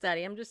talking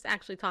study. I'm just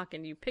actually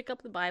talking. You pick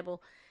up the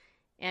Bible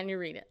and you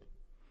read it.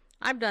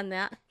 I've done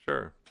that.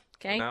 Sure.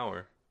 Okay. An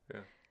hour.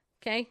 Yeah.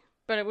 Okay,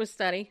 but it was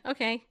study.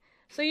 Okay.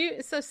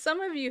 So some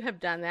of you have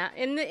done that.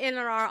 In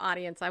our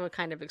audience, I would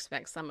kind of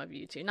expect some of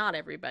you to. Not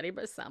everybody,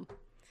 but some.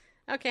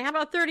 Okay, how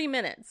about 30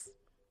 minutes?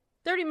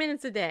 30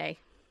 minutes a day.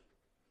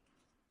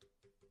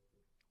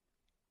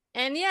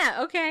 And yeah,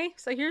 okay,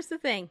 so here's the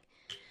thing.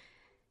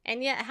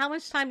 And yet, how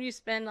much time do you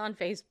spend on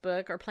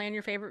Facebook or playing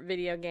your favorite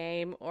video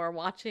game or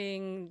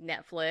watching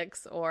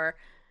Netflix or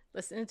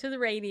listening to the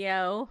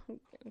radio?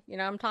 You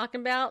know what I'm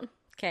talking about?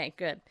 Okay,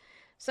 good.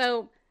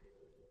 So,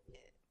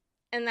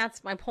 and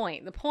that's my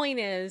point. The point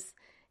is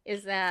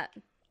that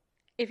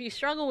if you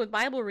struggle with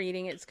Bible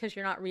reading, it's because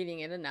you're not reading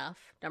it enough,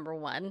 number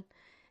one.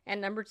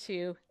 And number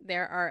two,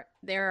 there are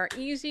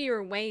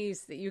easier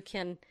ways that you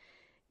can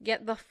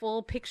get the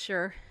full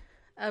picture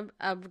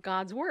of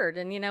God's Word.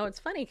 And, it's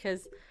funny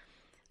because,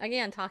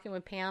 again, talking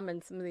with Pam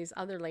and some of these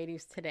other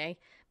ladies today,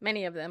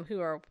 many of them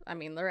who are,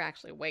 they're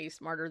actually way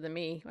smarter than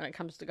me when it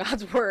comes to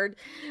God's Word.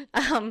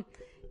 If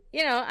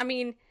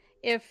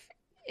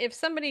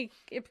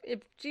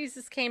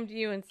Jesus came to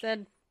you and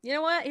said, you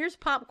know what, here's a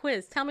pop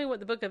quiz. Tell me what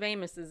the book of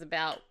Amos is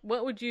about.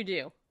 What would you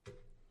do?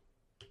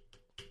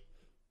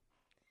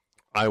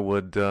 I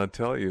would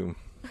tell you.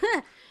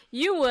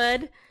 You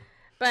would.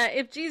 But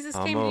if Jesus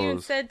came to you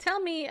and said, tell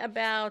me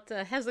about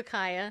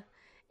Hezekiah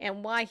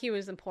and why he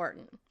was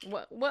important.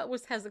 What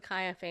was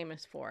Hezekiah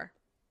famous for?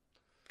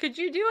 Could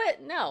you do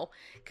it? No.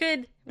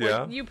 Could?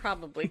 Well, you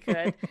probably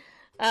could.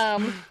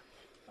 I'll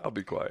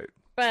be quiet.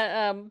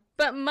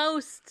 But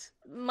most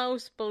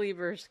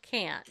believers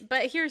can't.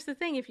 But here's the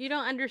thing. If you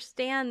don't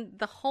understand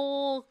the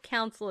whole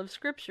counsel of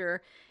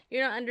Scripture, you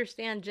don't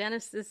understand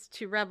Genesis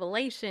to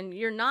Revelation,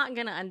 you're not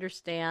going to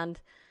understand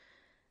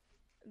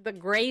the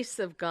grace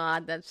of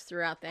God that's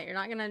throughout that. You're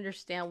not going to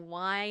understand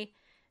why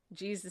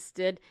Jesus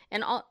did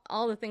and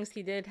all the things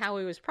he did, how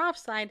he was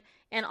prophesied,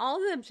 and all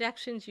the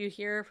objections you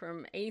hear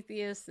from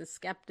atheists and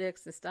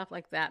skeptics and stuff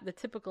like that, the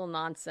typical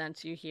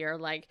nonsense you hear,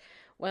 like,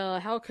 well,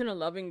 how can a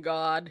loving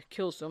God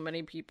kill so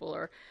many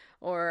people?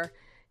 Or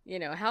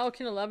how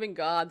can a loving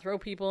God throw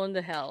people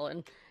into hell?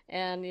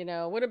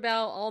 And what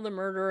about all the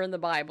murder in the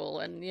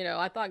Bible? And,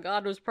 I thought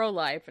God was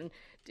pro-life. And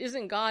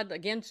isn't God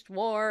against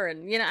war?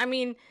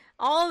 And,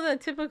 all the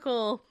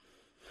typical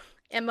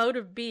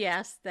emotive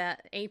BS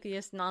that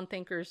atheists,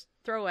 non-thinkers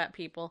throw at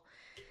people.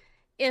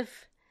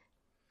 If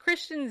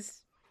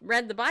Christians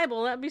read the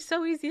Bible, that'd be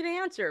so easy to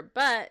answer.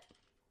 But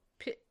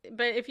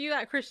if you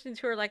got Christians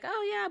who are like,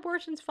 oh yeah,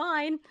 abortion's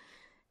fine.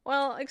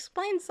 Well,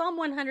 explain Psalm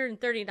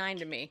 139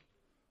 to me.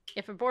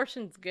 If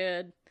abortion's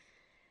good,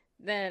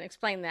 then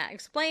explain that.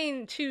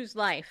 Explain choose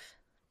life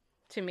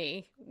to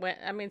me.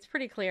 It's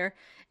pretty clear.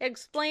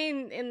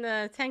 Explain in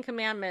the 10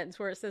 Commandments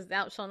where it says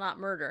thou shalt not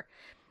murder.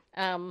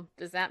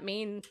 Does that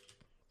mean,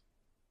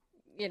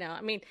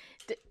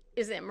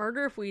 is it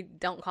murder if we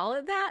don't call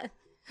it that?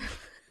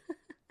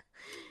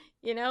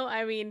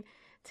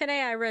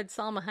 Today I read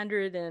Psalm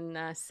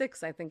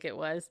 106, I think it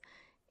was,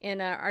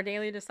 in our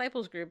Daily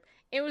Disciples group.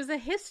 It was a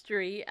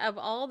history of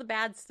all the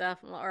bad stuff,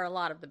 or a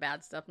lot of the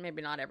bad stuff,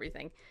 maybe not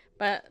everything,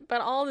 but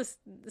all this,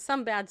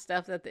 some bad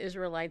stuff that the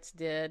Israelites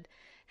did,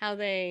 how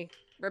they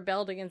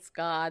rebelled against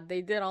God,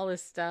 they did all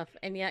this stuff,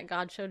 and yet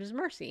God showed his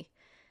mercy.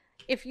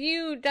 If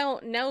you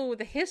don't know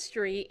the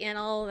history and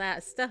all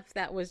that stuff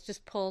that was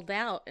just pulled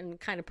out and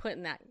kind of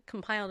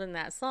compiled in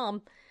that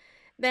psalm,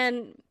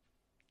 then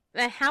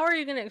how are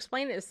you going to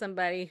explain it to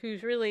somebody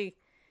who's really,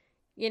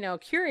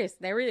 curious?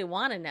 They really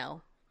want to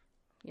know,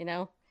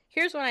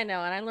 Here's what I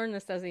know, and I learned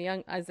this as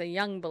a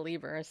young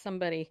believer, as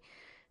somebody,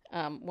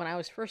 when I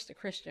was first a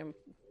Christian.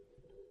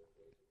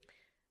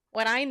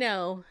 What I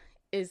know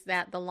is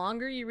that the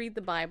longer you read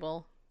the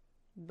Bible,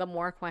 the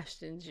more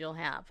questions you'll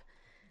have.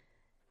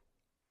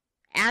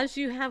 As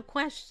you have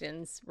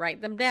questions,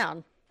 write them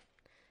down.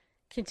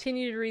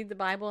 Continue to read the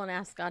Bible and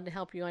ask God to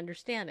help you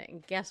understand it.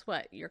 And guess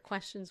what? Your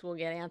questions will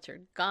get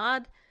answered.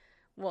 God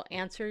will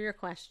answer your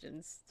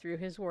questions through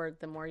his word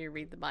the more you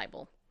read the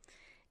Bible.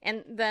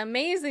 And the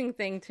amazing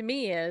thing to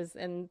me is,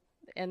 and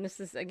this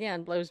is,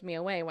 again, blows me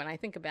away when I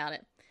think about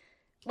it,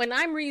 when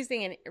I'm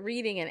reading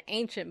an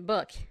ancient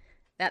book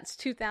that's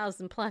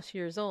 2,000 plus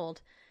years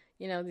old,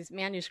 you know, these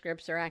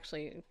manuscripts are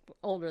actually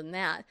older than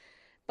that.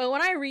 But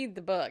when I read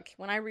the book,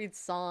 when I read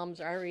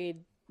Psalms, or I read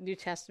New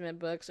Testament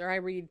books, or I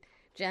read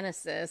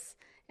Genesis,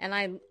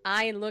 and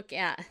I look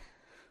at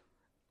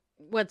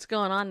what's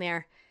going on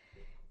there,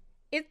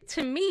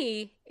 to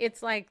me,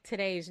 it's like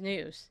today's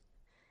news.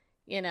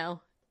 You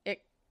know,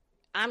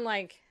 I'm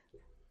like,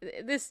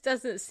 this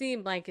doesn't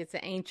seem like it's an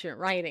ancient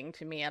writing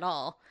to me at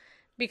all,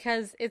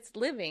 because it's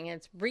living,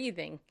 it's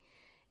breathing.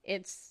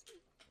 It's,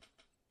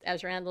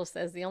 as Randall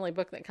says, the only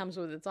book that comes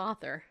with its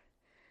author.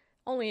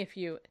 Only if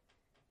you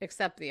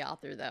accept the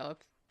author, though.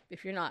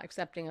 If you're not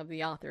accepting of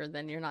the author,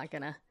 then you're not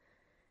going to,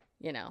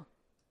 you know,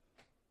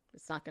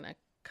 it's not going to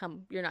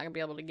come, you're not going to be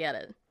able to get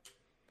it.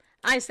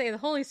 I say the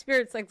Holy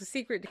Spirit's like the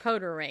secret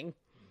decoder ring.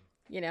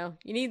 You know,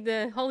 you need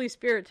the Holy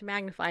Spirit to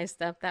magnify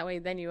stuff. That way,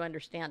 then you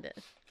understand it.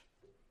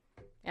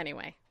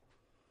 Anyway.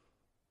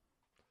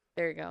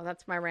 There you go.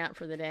 That's my rant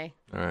for the day.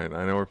 All right.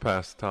 I know we're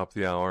past the top of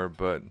the hour,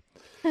 but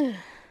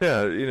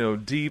yeah, you know,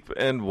 deep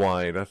and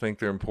wide. I think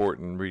they're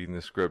important reading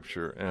the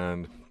scripture.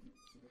 And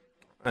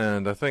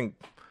I think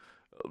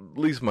at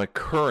least my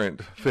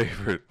current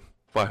favorite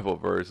Bible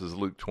verse is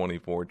Luke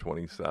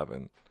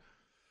 24:27.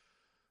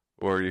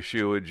 Where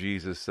Yeshua,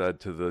 Jesus, said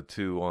to the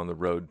two on the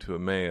road to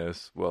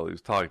Emmaus, while he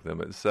was talking to them,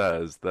 it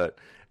says that,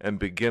 and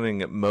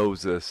beginning at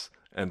Moses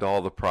and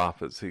all the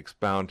prophets, he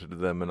expounded to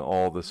them in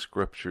all the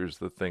scriptures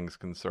the things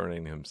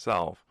concerning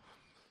himself.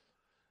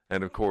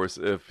 And of course,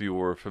 if you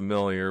were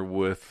familiar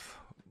with,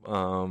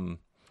 you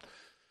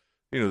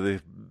know,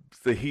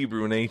 the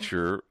Hebrew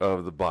nature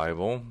of the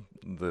Bible,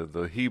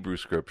 the Hebrew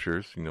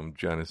scriptures, you know,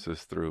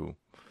 Genesis through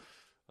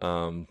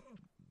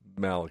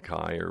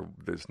Malachi, or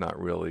it's not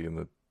really in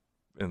the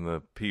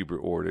Hebrew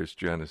order, it's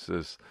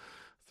Genesis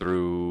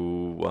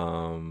through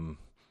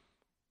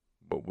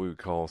what we would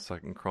call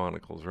 2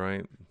 Chronicles,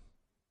 right?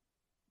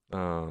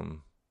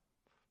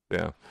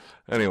 Yeah.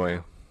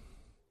 Anyway,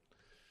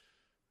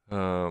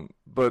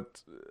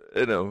 but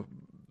you know,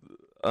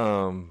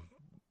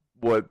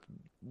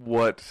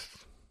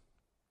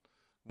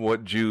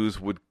 what Jews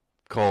would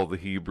call the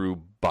Hebrew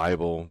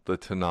Bible, the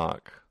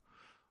Tanakh,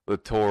 the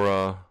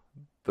Torah,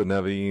 the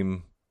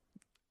Nevi'im,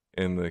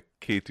 and the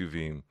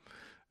Ketuvim.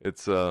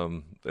 It's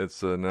an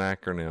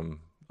acronym,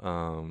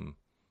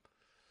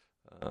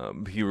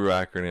 Hebrew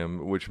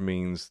acronym, which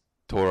means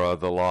Torah,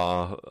 the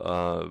law,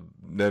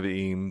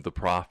 Nevi'im, the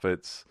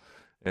prophets,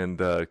 and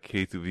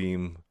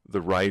Ketuvim,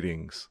 the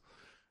writings,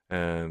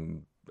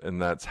 and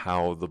that's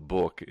how the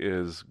book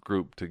is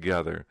grouped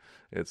together.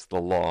 It's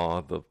the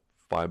law, the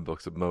 5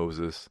 books of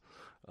Moses,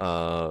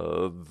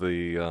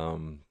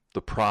 the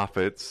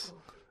prophets,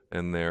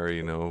 and they're,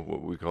 you know,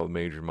 what we call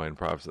major minor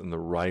prophets, and the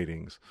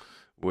writings,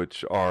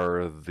 which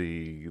are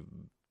the,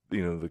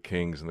 you know, the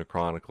Kings and the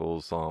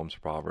Chronicles, Psalms,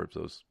 Proverbs,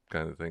 those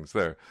kind of things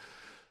there.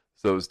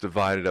 So it's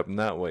divided up in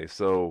that way.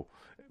 So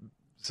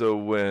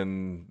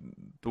when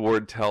the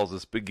word tells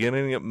us,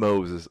 beginning at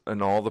Moses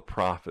and all the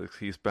prophets,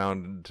 he's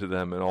bound to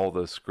them in all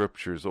the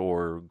scriptures,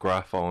 or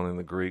graphon in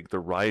the Greek, the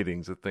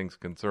writings of things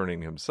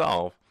concerning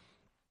himself,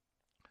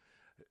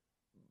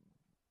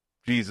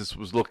 Jesus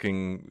was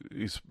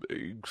he's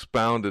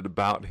expounded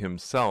about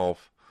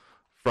himself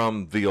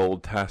from the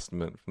Old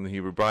Testament, from the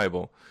Hebrew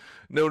Bible.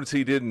 Notice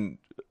he didn't,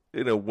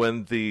 you know,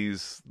 when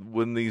these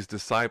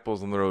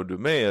disciples on the road to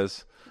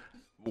Emmaus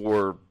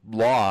were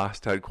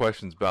lost, had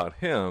questions about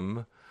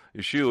him,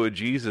 Yeshua,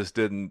 Jesus,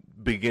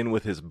 didn't begin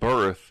with his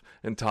birth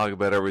and talk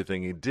about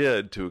everything he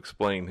did to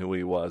explain who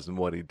he was and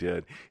what he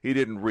did. He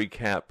didn't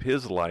recap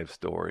his life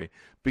story,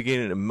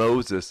 beginning at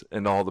Moses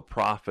and all the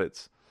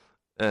prophets,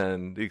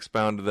 and he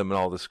expounded them in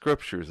all the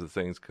scriptures of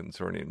things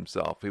concerning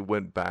himself. He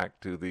went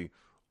back to the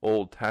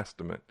Old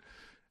Testament,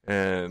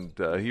 and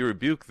he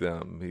rebuked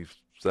them. He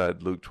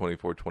said, Luke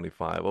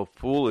 24:25, "O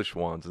foolish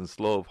ones, and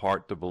slow of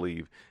heart to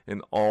believe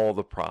in all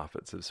the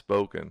prophets have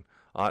spoken.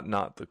 Ought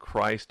not the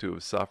Christ to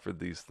have suffered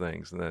these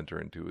things and enter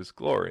into his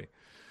glory?"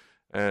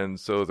 And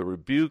so the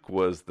rebuke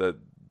was that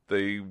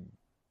they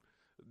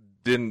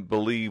didn't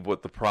believe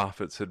what the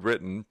prophets had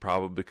written,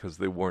 probably because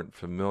they weren't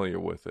familiar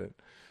with it.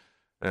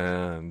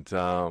 And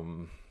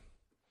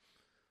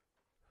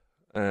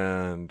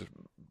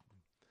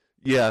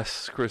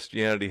yes,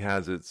 Christianity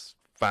has its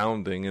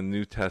founding in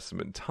New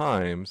Testament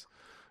times,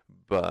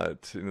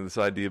 but you know, this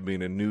idea of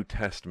being a New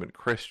Testament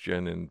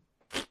Christian and,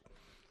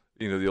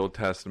 you know, the Old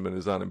Testament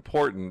is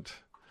unimportant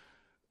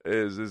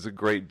is a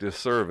great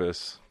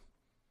disservice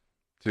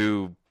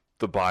to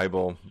the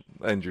Bible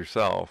and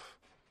yourself,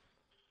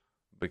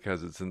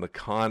 because it's in the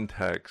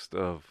context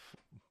of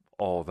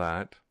all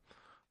that,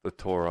 the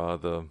Torah,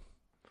 the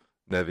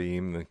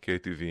Nevi'im, the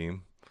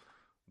Ketuvim,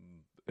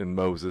 and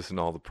Moses and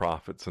all the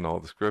prophets and all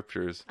the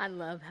scriptures. I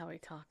love how he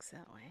talks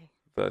that way.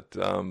 That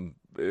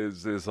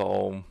is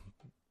all,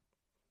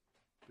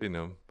 you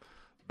know,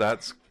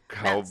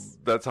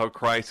 That's how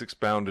Christ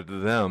expounded to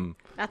them.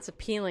 That's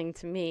appealing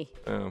to me.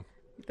 Yeah.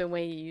 The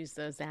way you use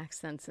those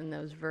accents and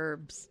those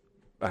verbs.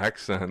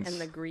 Accents.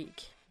 And the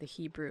Greek, the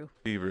Hebrew.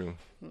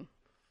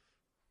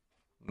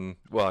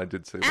 Well, I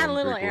did say add one a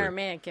little Greek word.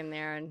 Aramaic in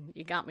there, and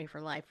you got me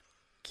for life,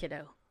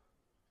 kiddo.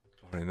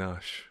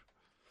 Barnash.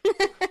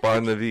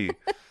 Barnavi.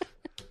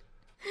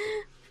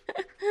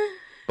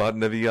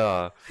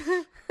 Barnavia.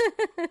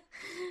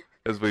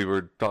 As we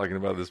were talking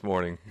about this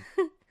morning.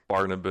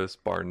 Barnabas,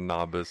 or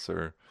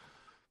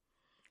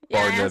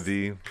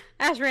Barnavi.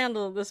 I asked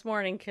Randall this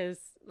morning because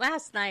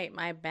last night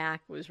my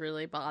back was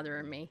really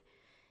bothering me.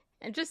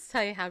 And just to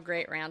tell you how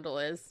great Randall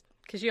is,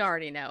 because you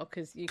already know,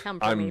 because you come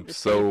from me.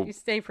 You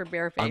stay for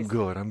Bareface. I'm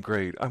good. I'm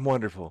great. I'm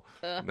wonderful.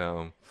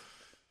 No.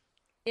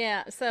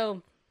 Yeah,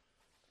 so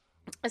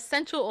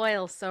essential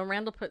oil. So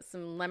Randall put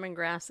some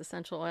lemongrass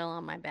essential oil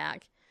on my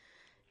back.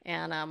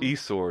 And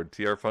E-Sword.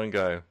 TR Fun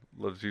Guy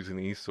loves using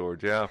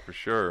E-Sword. Yeah, for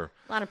sure.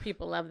 A lot of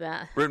people love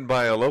that. Written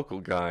by a local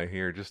guy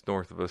here just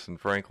north of us in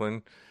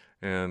Franklin.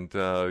 And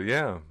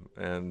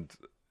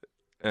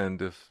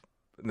and if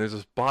there's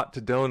a spot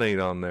to donate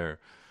on there,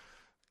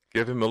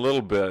 give him a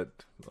little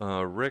bit.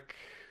 Rick,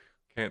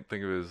 can't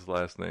think of his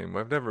last name.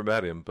 I've never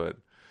met him, but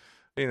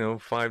 $5,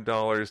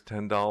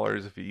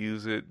 $10 if you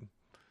use it.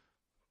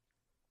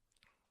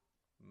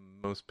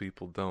 Most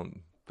people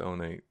don't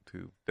donate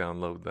to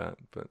download that,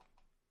 but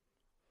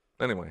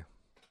anyway.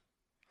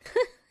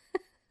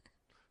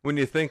 When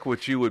you think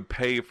what you would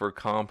pay for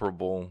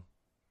comparable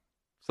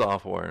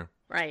software.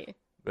 Right.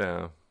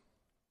 Yeah.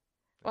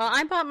 Well,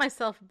 I bought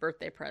myself a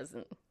birthday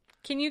present.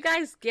 Can you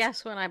guys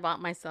guess what I bought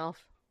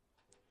myself?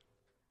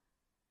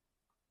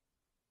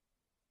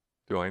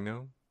 Do I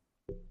know?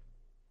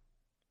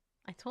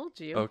 I told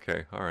you.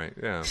 Okay, all right,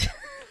 yeah.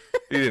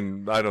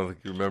 I don't think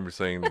you remember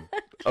saying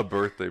a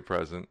birthday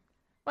present.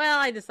 Well,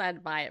 I decided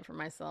to buy it for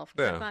myself.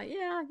 Yeah. I thought,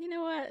 you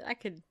know what?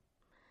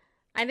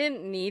 I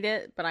didn't need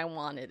it, but I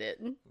wanted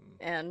it.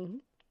 And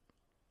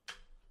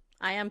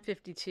I am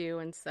 52,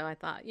 and so I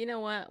thought, you know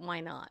what? Why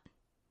not?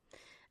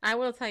 I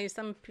will tell you,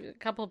 a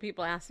couple of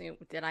people asked me,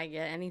 did I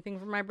get anything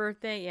for my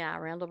birthday? Yeah,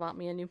 Randall bought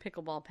me a new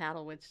pickleball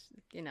paddle, which,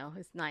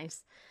 is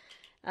nice.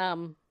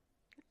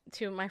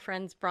 Two of my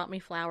friends brought me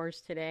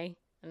flowers today.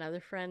 Another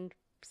friend,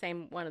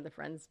 one of the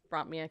friends,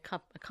 brought me a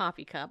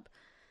coffee cup,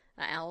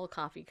 an owl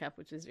coffee cup,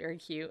 which is very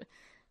cute.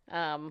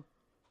 Some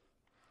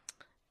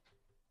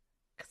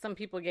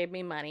people gave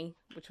me money,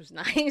 which was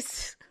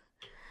nice.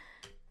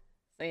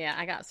 So yeah,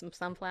 I got some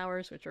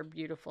sunflowers, which are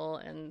beautiful,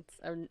 and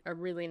a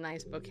really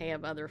nice bouquet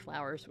of other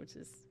flowers, which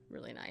is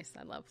really nice.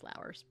 I love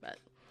flowers, but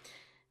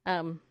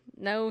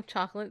no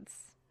chocolates.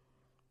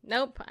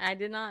 Nope, I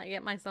did not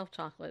get myself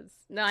chocolates.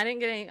 No, I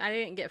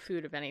didn't get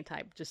food of any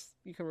type. Just,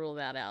 you can rule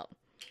that out.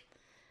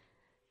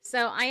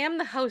 So I am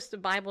the host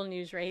of Bible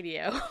News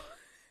Radio.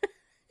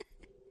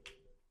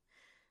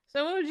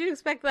 So what would you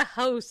expect the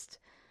host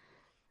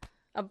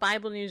of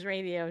Bible News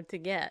Radio to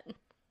get?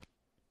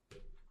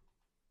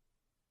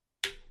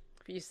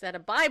 If you said a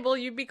Bible,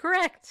 you'd be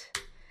correct.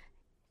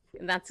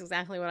 And that's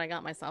exactly what I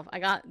got myself.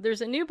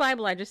 There's a new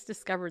Bible, I just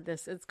discovered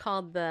this. It's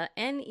called the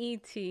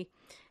NET.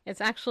 It's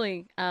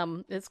actually,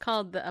 it's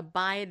called the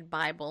Abide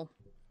Bible.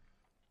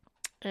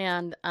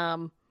 And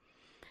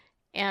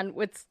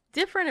what's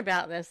different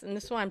about this, and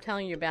this is why I'm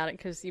telling you about it,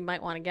 because you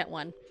might want to get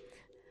one.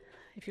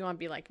 If you want to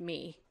be like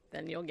me,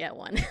 then you'll get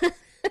one.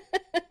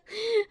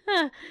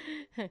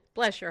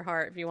 Bless your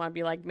heart if you want to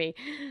be like me.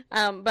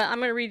 But I'm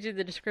going to read you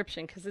the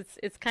description because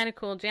it's kind of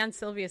cool. Jan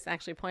Silvius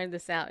actually pointed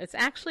this out. It's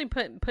actually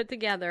put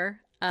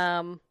together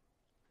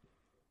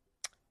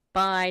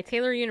by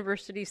Taylor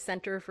University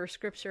Center for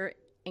Scripture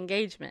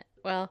Engagement.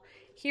 Well,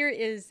 here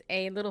is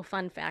a little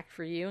fun fact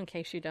for you in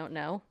case you don't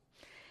know.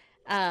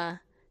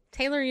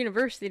 Taylor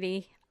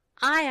University,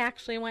 I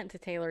actually went to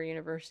Taylor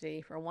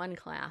University for one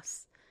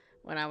class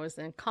when I was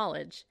in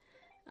college.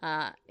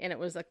 And it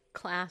was a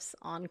class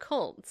on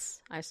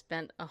cults. I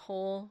spent a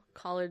whole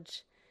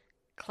college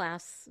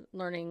class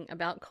learning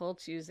about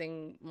cults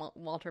using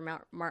Walter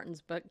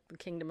Martin's book, The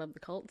Kingdom of the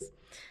Cults.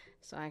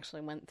 So I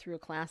actually went through a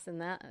class in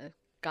that. I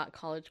got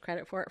college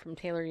credit for it from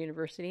Taylor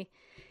University.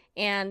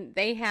 And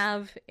they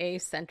have a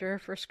Center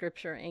for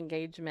Scripture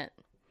Engagement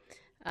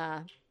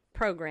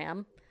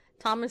program.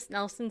 Thomas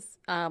Nelson's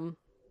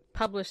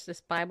published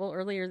this Bible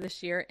earlier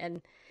this year.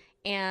 And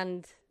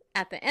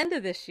at the end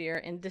of this year,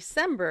 in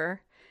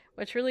December,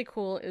 what's really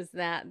cool is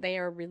that they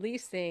are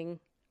releasing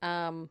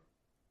the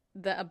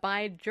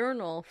Abide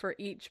Journal for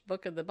each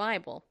book of the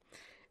Bible.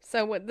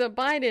 So what the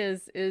Abide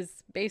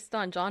is based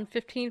on John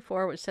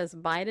 15:4, which says,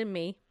 "Abide in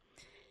me."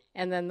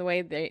 And then the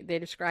way they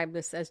describe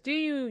this as, do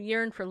you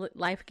yearn for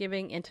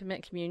life-giving,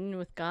 intimate communion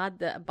with God?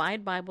 The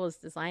Abide Bible is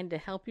designed to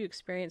help you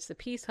experience the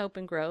peace, hope,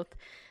 and growth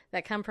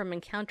that come from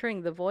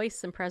encountering the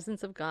voice and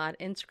presence of God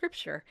in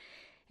Scripture.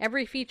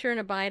 Every feature in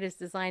Abide is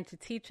designed to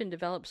teach and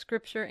develop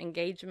Scripture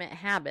engagement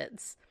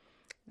habits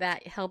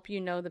that help you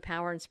know the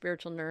power and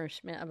spiritual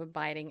nourishment of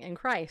abiding in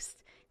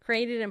Christ.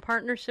 Created in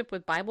partnership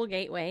with Bible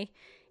Gateway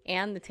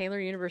and the Taylor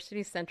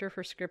University Center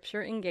for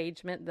Scripture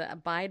Engagement. The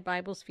Abide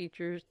Bible's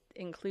features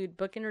include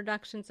book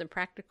introductions and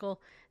practical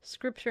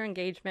scripture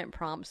engagement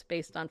prompts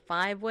based on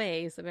 5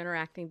 ways of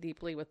interacting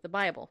deeply with the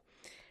Bible.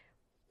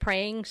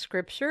 Praying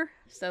scripture.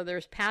 So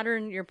there's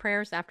pattern your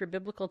prayers after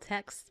biblical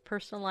texts,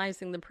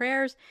 personalizing the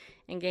prayers,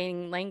 and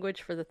gaining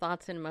language for the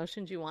thoughts and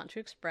emotions you want to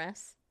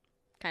express.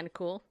 Kind of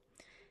cool.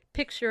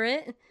 Picture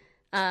it.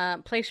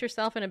 Place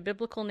yourself in a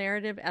biblical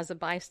narrative as a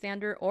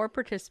bystander or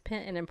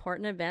participant in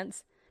important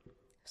events.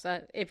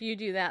 So if you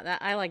do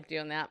that I like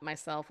doing that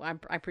myself. I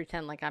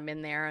pretend like I'm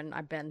in there and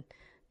I've been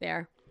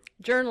there.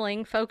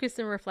 Journaling, focus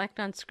and reflect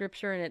on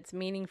scripture and its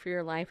meaning for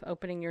your life,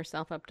 opening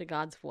yourself up to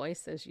God's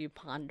voice as you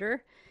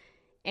ponder.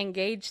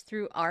 Engage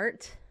through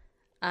art.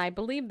 I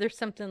believe there's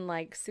something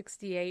like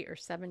 68 or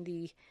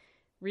 70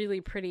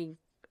 really pretty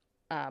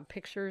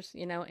pictures,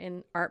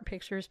 in art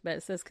pictures, but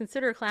it says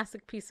consider a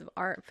classic piece of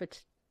art,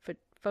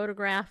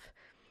 photograph,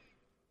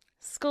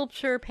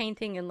 sculpture,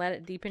 painting, and let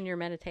it deepen your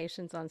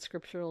meditations on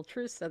scriptural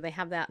truths. So they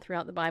have that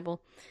throughout the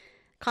Bible.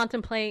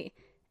 Contemplate,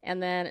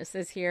 and then it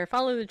says here,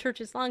 follow the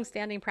church's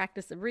long-standing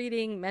practice of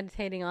reading,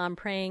 meditating on,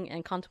 praying,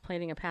 and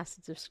contemplating a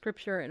passage of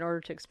scripture in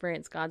order to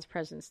experience God's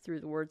presence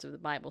through the words of the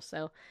Bible.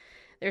 So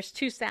there's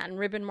 2 satin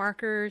ribbon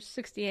markers,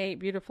 68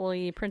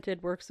 beautifully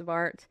printed works of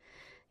art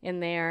in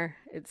there.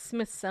 It's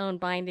Smithsonian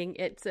binding.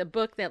 It's a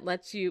book that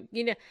lets you,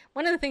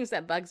 one of the things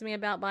that bugs me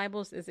about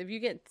Bibles is if you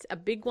get a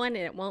big one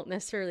and it won't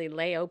necessarily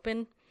lay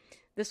open,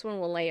 this one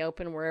will lay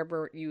open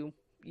wherever you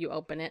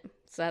open it.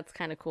 So that's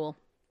kind of cool.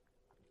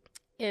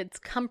 It's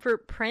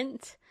comfort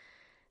print.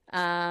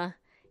 And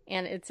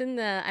it's in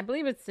I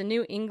believe it's the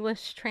New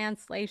English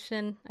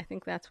Translation. I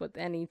think that's what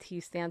the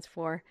NET stands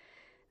for,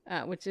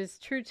 which is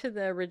true to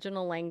the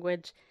original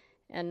language.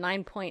 And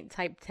 9-point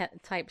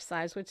type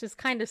size, which is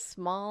kind of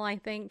small, I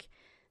think.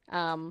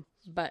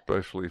 But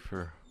especially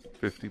for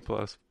 50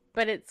 plus.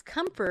 But it's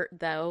comfort,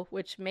 though,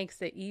 which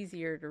makes it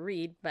easier to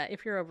read. But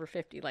if you're over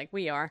 50 like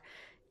we are,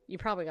 you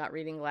probably got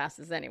reading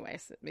glasses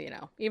anyways.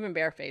 Even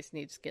Bareface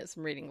needs to get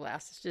some reading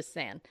glasses, just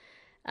saying.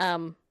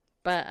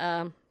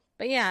 But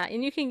yeah,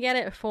 and you can get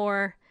it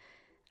for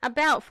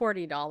about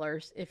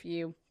 $40 if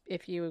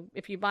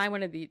you buy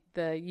one of the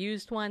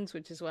used ones,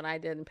 which is what I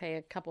did, and pay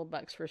a couple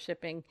bucks for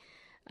shipping.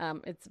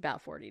 It's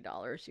about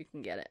 $40. You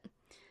can get it.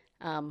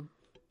 So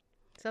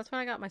that's what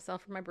I got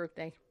myself for my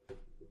birthday.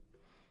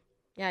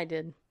 Yeah, I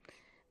did.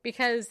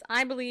 Because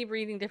I believe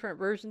reading different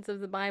versions of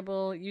the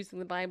Bible, using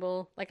the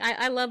Bible. Like,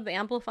 I love the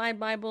Amplified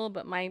Bible,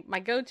 but my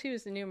go-to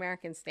is the New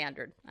American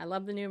Standard. I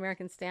love the New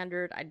American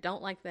Standard. I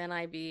don't like the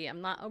NIV.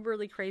 I'm not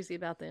overly crazy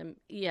about the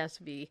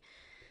ESV.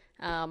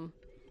 I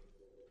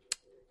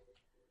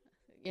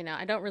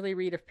don't really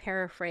read a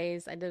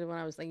paraphrase. I did it when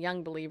I was a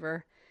young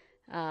believer.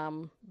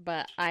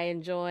 But I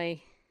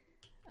enjoy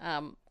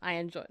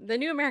the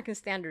New American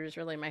Standard is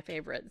really my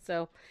favorite.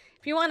 So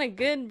if you want a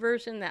good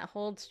version that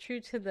holds true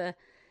to the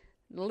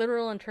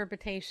literal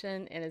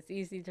interpretation and it's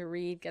easy to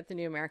read, get the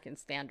New American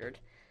Standard.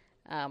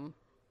 And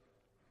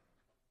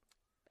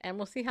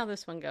we'll see how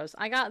this one goes.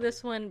 I got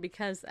this one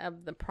because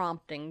of the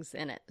promptings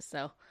in it.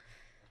 So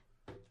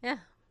yeah.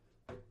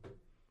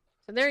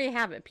 So there you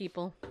have it,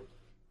 people.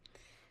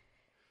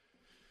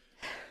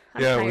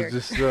 I'm tired.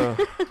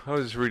 I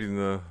was just reading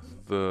the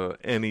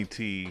NET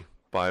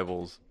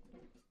Bible's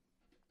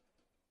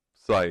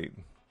site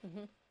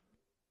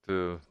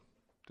to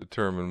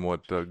determine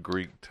what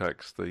Greek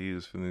text they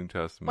use for the New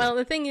Testament. Well,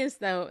 the thing is,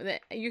 though,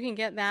 that you can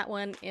get that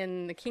one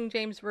in the King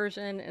James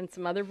Version and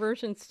some other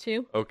versions,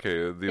 too.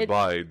 Okay,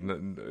 Abide.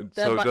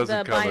 So it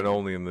doesn't come in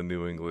only in the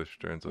New English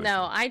Translation.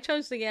 No, I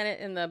chose to get it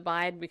in the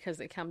Abide because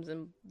it comes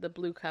in the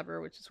blue cover,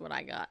 which is what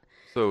I got.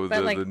 So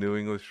the New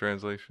English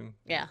Translation?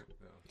 Yeah.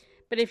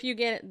 But if you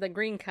get the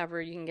green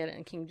cover, you can get it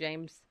in King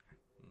James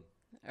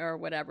or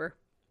whatever.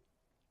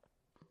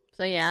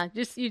 So yeah,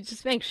 you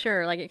just make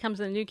sure, like, it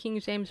comes in the New King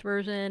James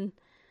Version,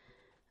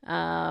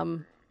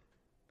 and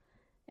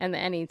the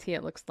NET,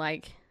 it looks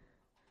like.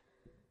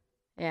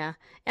 Yeah,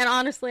 and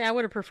honestly, I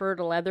would have preferred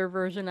a leather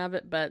version of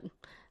it, but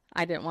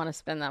I didn't want to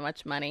spend that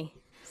much money,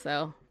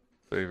 so.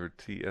 Favorite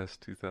TS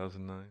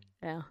 2009.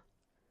 Yeah.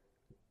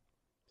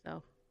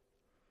 So,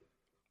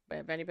 but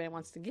if anybody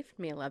wants to gift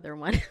me a leather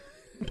one,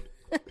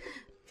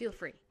 feel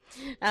free.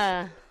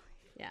 Yeah.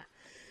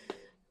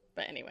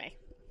 But anyway,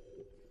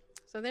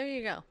 so there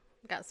you go.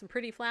 Got some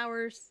pretty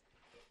flowers.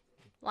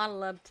 A lot of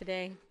love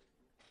today.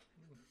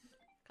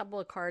 A couple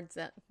of cards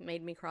that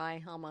made me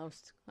cry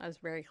almost. I was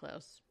very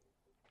close.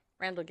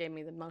 Randall gave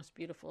me the most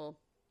beautiful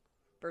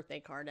birthday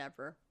card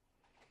ever.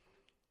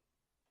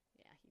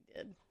 Yeah, he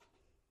did.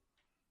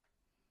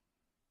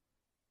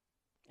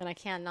 And I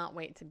cannot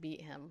wait to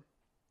beat him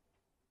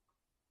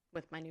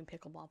with my new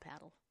pickleball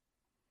paddle.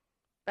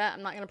 But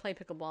I'm not going to play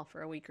pickleball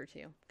for a week or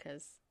two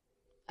because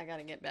I got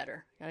to get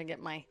better. Got to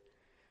get my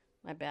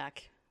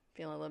back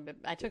feeling a little bit.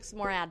 I took some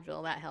more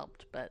Advil. That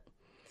helped, but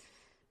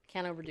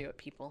can't overdo it,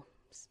 people.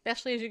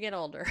 Especially as you get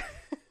older.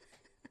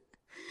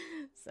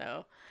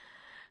 So,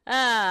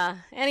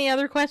 any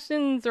other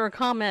questions or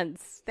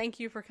comments? Thank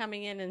you for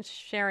coming in and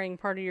sharing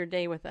part of your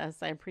day with us.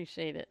 I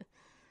appreciate it.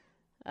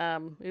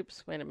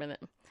 Oops, wait a minute.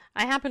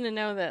 I happen to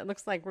know that it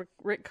looks like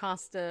Rick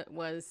Costa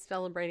was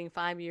celebrating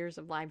 5 years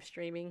of live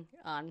streaming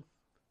on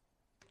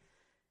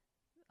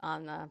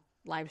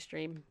live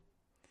stream.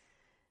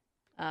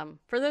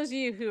 For those of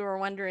you who are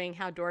wondering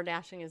how door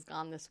dashing has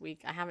gone this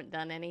week, I haven't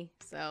done any,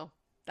 so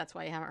that's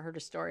why you haven't heard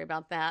a story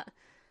about that.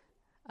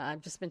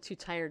 I've just been too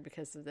tired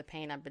because of the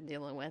pain I've been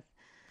dealing with.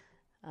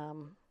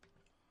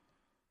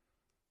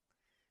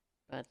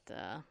 But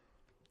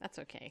that's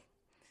okay.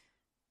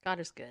 God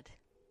is good.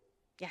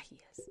 Yeah,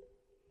 he is.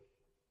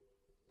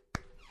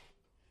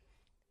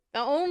 The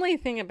only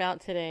thing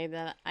about today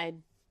that I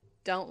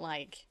don't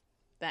like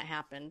that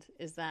happened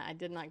is that I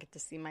did not get to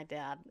see my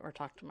dad or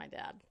talk to my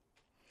dad.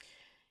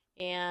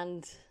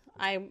 And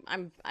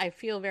I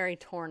feel very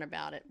torn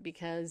about it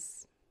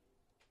because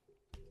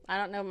I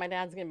don't know if my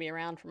dad's going to be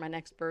around for my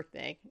next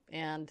birthday.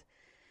 And,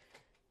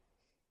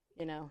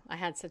 you know, I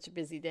had such a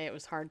busy day, it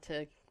was hard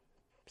to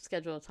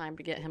schedule a time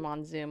to get him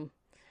on Zoom.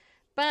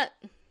 But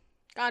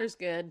God is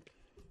good.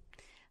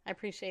 I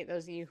appreciate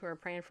those of you who are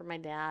praying for my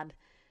dad.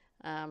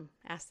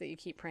 Ask that you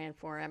keep praying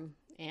for him.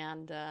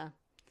 And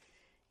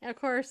of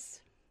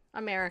course,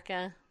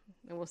 America.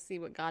 And we'll see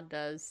what God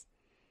does.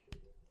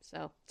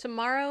 So,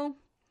 tomorrow,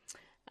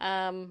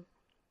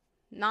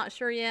 not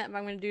sure yet if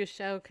I'm going to do a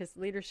show because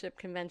leadership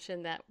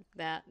convention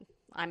that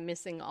I'm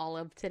missing all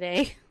of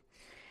today.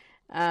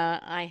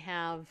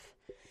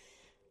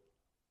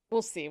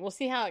 We'll see. We'll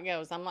see how it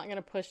goes. I'm not going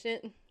to push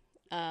it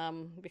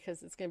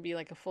because it's going to be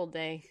like a full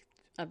day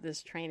of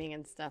this training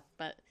and stuff.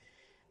 But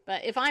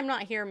if I'm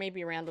not here,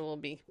 maybe Randall will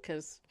be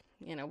because,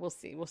 you know, we'll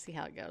see. We'll see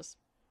how it goes.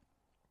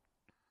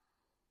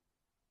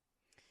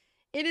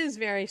 It is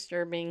very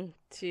disturbing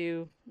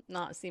to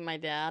not see my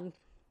dad.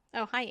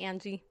 Oh, hi,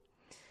 Angie.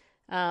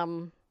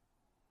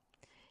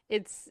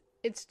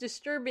 It's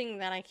disturbing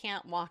that I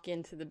can't walk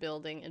into the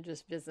building and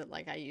just visit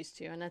like I used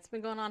to. And that's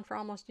been going on for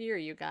almost a year,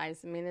 you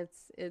guys. I mean,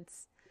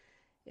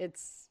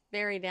 it's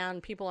very down.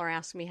 People are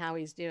asking me how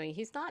he's doing.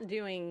 He's not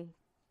doing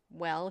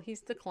well.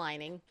 He's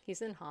declining.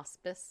 He's in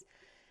hospice.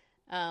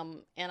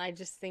 And I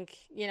just think,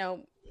 you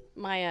know,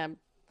 my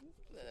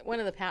one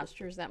of the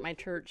pastors at my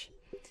church,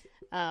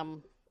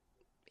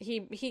 he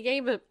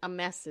gave a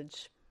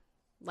message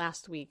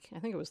last week. I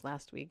think it was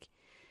last week.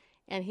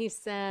 And he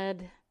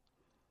said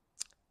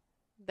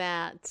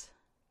that,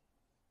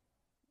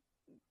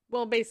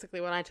 well,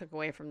 basically what I took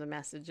away from the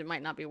message, it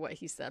might not be what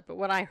he said, but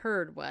what I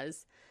heard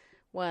was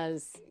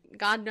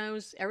God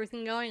knows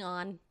everything going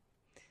on.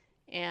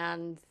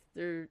 And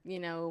there, you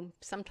know,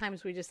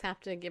 sometimes we just have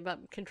to give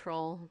up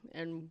control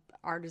and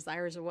our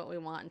desires of what we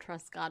want and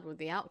trust God with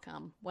the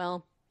outcome.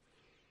 Well,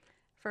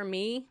 for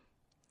me,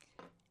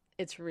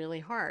 it's really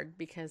hard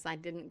because I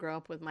didn't grow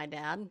up with my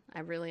dad.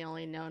 I've really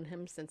only known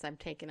him since I've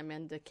taken him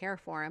in to care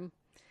for him.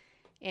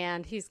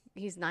 And he's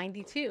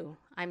 92.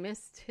 I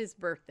missed his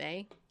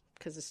birthday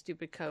because of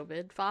stupid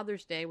COVID.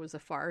 Father's Day was a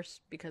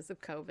farce because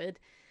of COVID.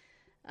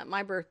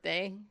 My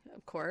birthday,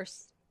 of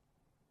course.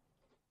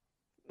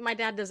 My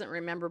dad doesn't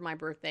remember my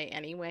birthday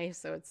anyway,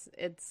 so it's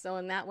so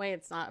in that way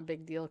it's not a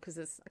big deal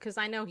because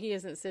I know he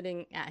isn't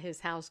sitting at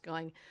his house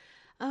going,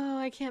 "Oh,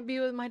 I can't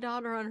be with my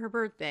daughter on her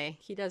birthday."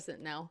 He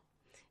doesn't know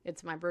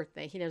it's my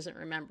birthday. He doesn't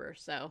remember,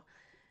 so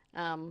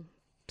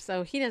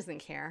he doesn't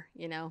care,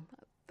 you know,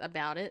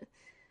 about it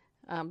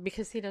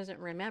because he doesn't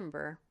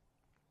remember.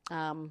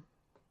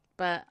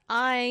 But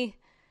I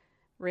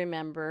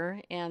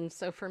remember, and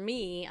so for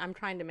me, I'm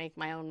trying to make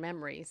my own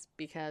memories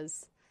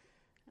because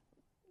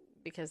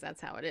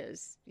that's how it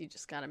is. You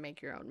just got to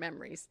make your own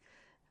memories.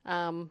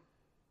 You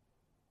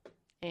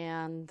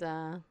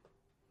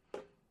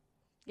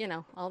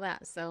know, all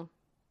that. So,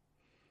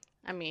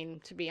 I mean,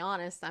 to be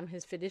honest, I'm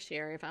his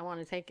fiduciary. If I want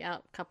to take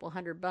out a couple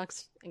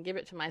 $100 and give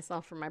it to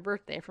myself for my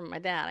birthday from my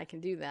dad, I can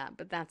do that.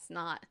 But that's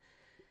not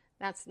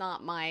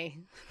my,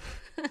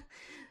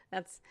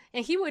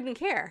 and he wouldn't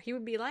care. He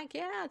would be like,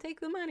 yeah, take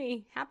the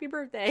money. Happy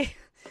birthday.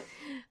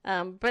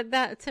 But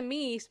that, to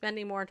me,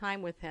 spending more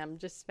time with him,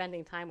 just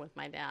spending time with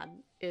my dad,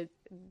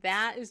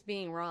 that is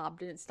being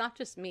robbed. And it's not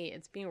just me.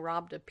 It's being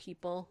robbed of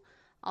people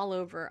all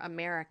over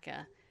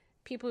America.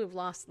 People who've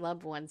lost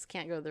loved ones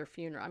can't go to their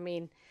funeral. I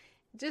mean,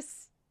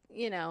 just,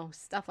 you know,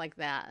 stuff like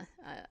that.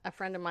 A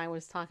friend of mine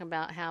was talking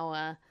about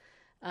how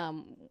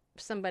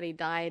somebody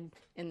died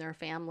in their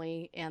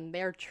family and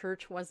their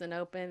church wasn't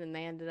open and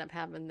they ended up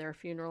having their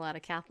funeral at a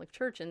Catholic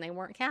church and they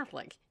weren't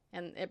Catholic.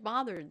 And it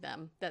bothered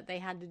them that they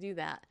had to do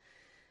that.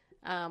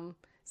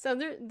 So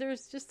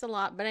there's just a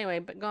lot. But anyway,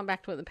 but going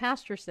back to what the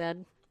pastor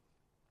said,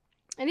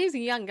 and he's a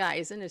young guy,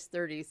 he's in his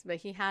 30s, but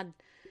he had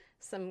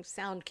some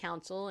sound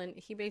counsel. And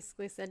he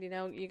basically said, you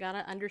know, you got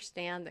to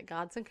understand that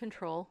God's in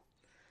control.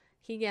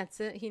 He gets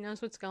it. He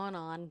knows what's going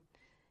on.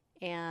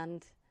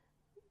 And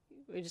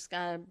we just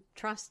got to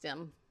trust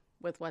him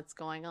with what's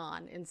going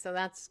on. And so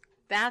that's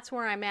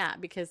where I'm at,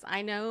 because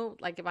I know,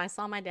 like, if I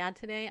saw my dad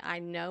today, I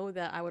know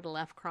that I would have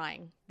left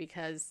crying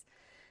because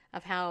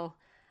of how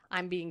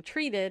I'm being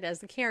treated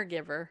as a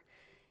caregiver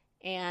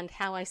and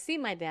how I see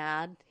my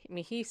dad. I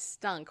mean, he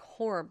stunk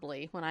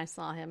horribly when I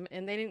saw him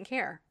and they didn't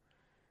care.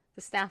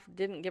 the staff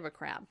didn't give a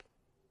crap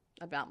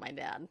about my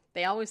dad.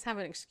 They always have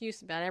an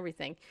excuse about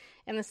everything.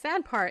 And the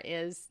sad part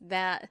is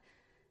that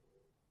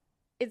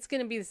it's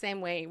going to be the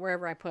same way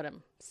wherever I put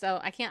him.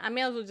 So I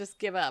may as well just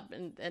give up.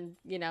 And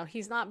you know,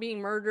 he's not being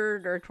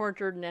murdered or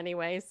tortured in any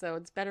way, so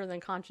it's better than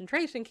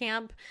concentration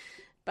camp,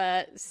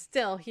 but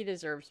still, he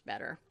deserves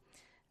better.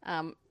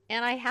 And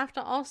I have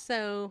to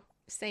also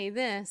say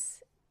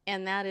this,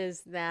 and that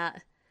is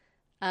that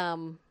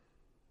my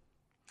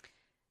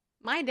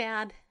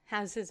dad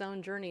has his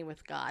own journey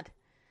with God,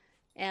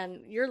 and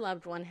your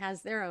loved one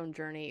has their own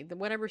journey.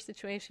 Whatever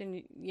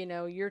situation, you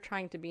know, you're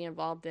trying to be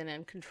involved in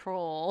and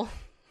control.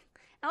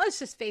 Now, let's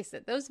just face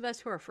it. Those of us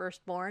who are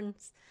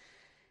firstborns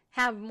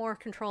have more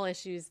control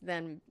issues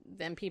than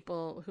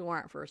people who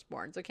aren't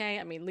firstborns, okay?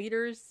 I mean,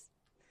 leaders,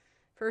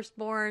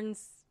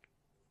 firstborns,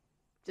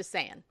 just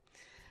saying.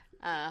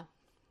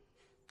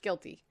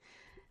 Guilty.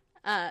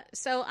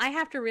 So I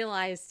have to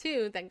realize,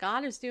 too, that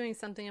God is doing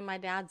something in my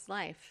dad's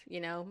life. You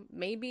know,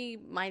 maybe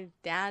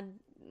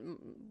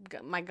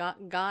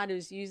God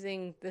is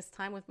using this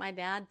time with my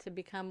dad to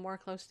become more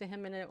close to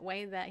him in a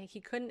way that he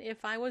couldn't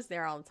if I was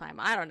there all the time.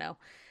 I don't know.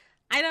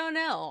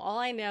 All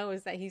I know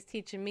is that he's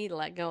teaching me to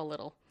let go a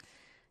little.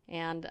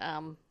 And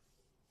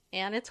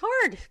it's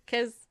hard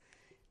because,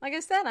 like I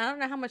said, I don't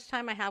know how much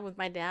time I have with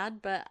my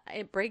dad, but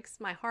it breaks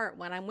my heart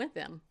when I'm with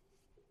him.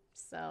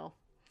 So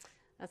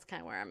that's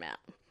kind of where I'm at.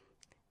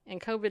 And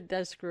COVID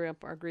does screw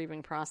up our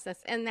grieving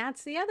process. And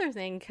that's the other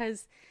thing,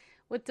 because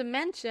with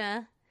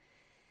dementia,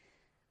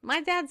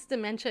 my dad's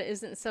dementia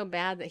isn't so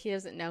bad that he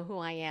doesn't know who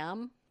I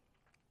am,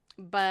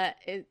 but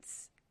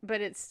it's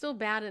still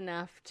bad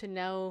enough to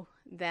know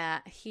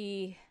that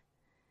he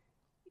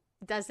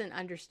doesn't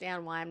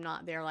understand why I'm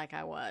not there like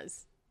I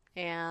was.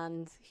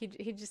 And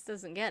he just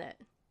doesn't get it,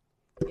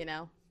 you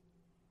know?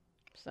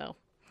 So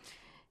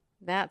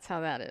that's how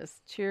that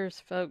is. Cheers,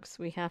 folks.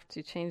 We have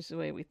to change the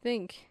way we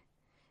think.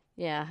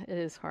 Yeah, it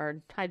is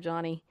hard. Hi,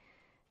 Johnny.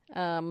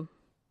 Yeah,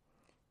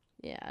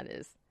 it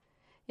is.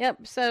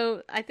 Yep.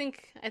 So I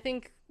think,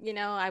 you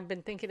know, I've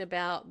been thinking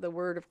about the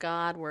Word of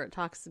God where it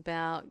talks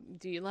about,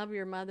 do you love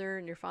your mother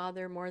and your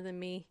father more than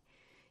me?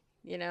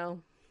 You know,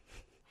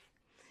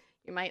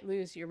 you might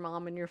lose your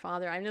mom and your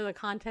father. I know the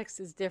context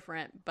is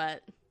different,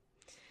 but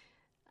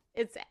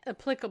it's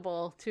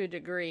applicable to a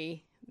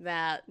degree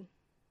that,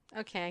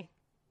 okay,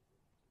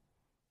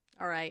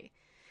 all right.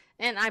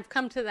 And I've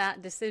come to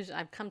that decision.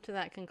 I've come to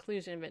that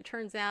conclusion. If it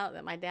turns out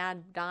that my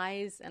dad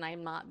dies and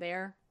I'm not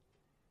there,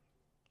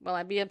 will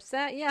I be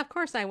upset? Yeah, of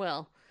course I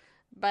will.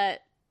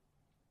 But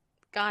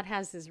God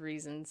has his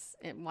reasons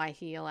and why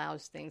he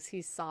allows things.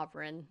 He's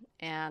sovereign,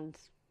 and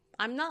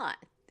I'm not.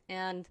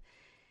 And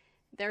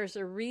there's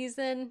a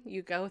reason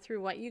you go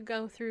through what you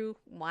go through,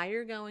 why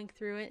you're going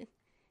through it.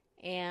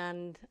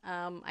 And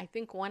I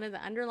think one of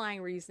the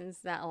underlying reasons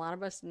that a lot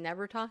of us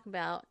never talk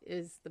about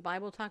is the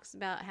Bible talks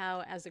about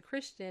how, as a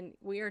Christian,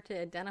 we are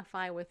to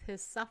identify with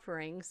his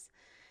sufferings.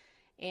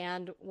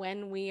 And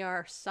when we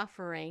are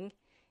suffering,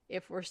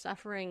 if we're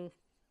suffering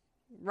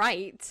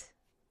right,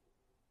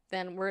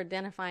 then we're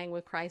identifying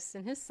with Christ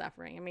and his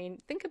suffering. I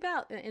mean, think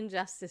about the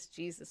injustice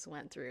Jesus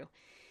went through.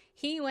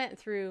 He went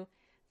through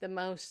the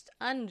most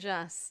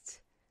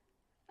unjust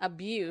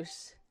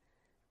abuse.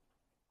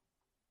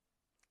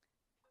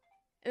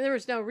 And there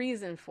was no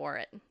reason for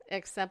it,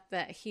 except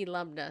that he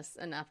loved us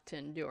enough to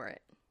endure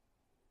it,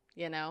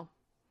 you know?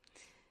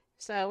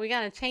 So we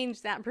got to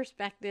change that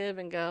perspective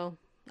and go,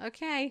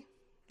 okay,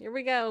 here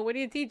we go. What are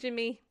you teaching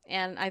me?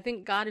 And I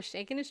think God is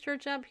shaking his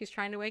church up. He's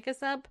trying to wake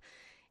us up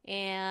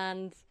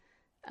and,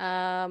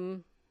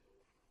 you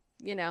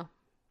know,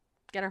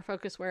 get our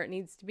focus where it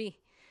needs to be.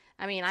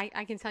 I mean,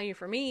 I can tell you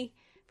for me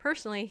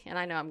personally, and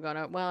I know I'm going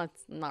to, well,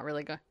 it's not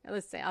really going,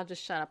 let's say I'll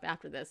just shut up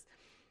after this.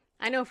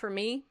 I know for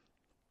me,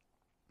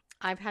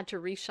 I've had to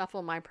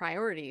reshuffle my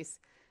priorities,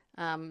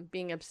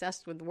 being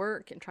obsessed with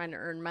work and trying to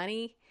earn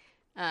money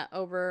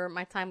over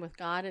my time with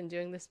God and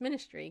doing this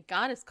ministry.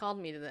 God has called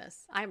me to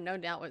this. I have no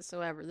doubt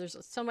whatsoever. There's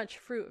so much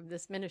fruit of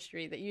this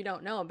ministry that you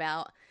don't know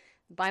about.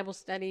 Bible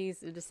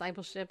studies, the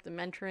discipleship, the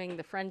mentoring,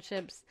 the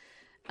friendships,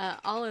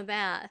 all of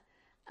that.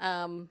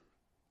 And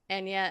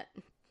yet,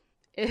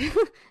 it's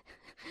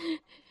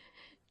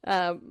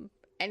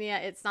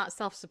not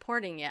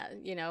self-supporting yet,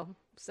 you know.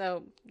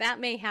 So that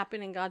may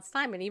happen in God's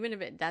time. And even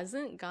if it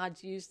doesn't,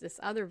 God's used this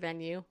other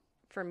venue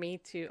for me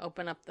to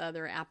open up the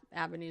other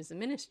avenues of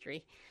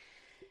ministry.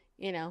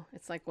 You know,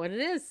 it's like what it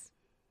is.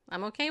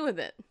 I'm okay with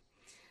it.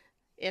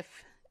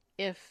 If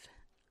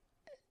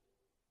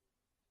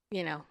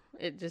you know,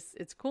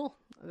 it's cool.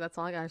 That's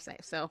all I got to say.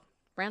 So,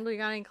 Randall, you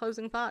got any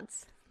closing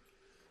thoughts?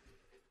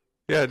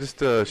 Yeah, just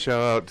shout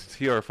out to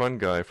TR Fun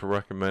Guy for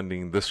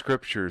recommending The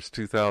Scriptures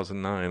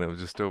 2009. I was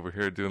just over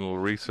here doing a little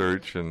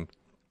research, and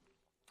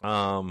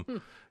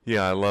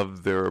yeah, I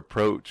love their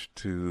approach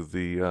to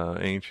the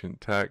ancient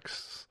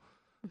texts,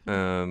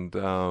 and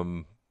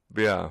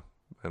yeah,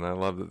 and I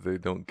love that they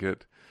don't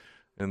get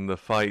in the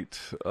fight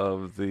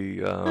of the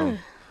you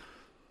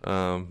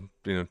know,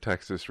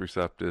 Textus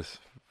Receptus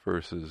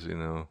versus, you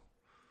know,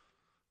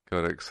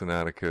 Codex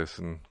Sinaiticus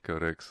and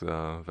Codex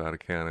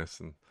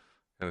Vaticanus and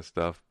kind of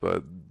stuff,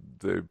 but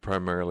they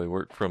primarily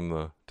work from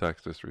the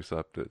Textus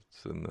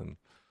Receptus and then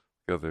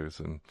others,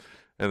 and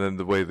then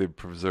the way they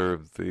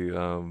preserve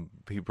the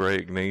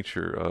Hebraic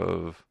nature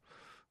of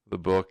the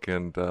book,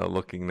 and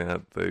looking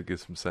at, they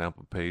get some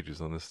sample pages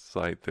on this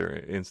site, their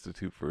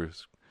Institute for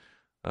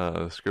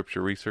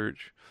Scripture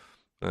Research,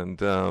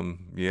 and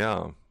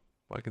yeah,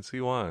 I can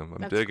see why.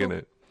 I'm digging cool.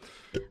 it.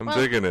 I'm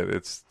digging it.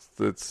 It's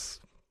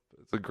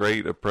a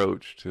great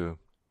approach to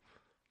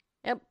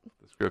the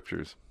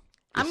Scriptures.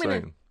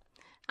 I'm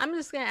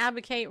just gonna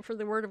advocate for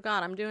the Word of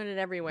God. I'm doing it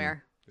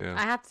everywhere. Yeah.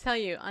 I have to tell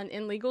you,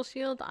 in Legal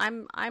Shield,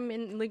 I'm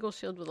in Legal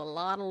Shield with a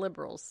lot of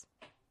liberals,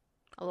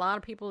 a lot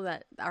of people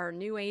that are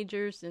New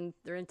Agers, and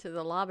they're into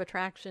the law of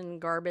attraction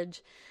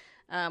garbage.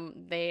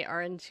 They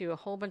are into a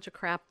whole bunch of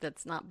crap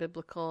that's not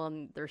biblical,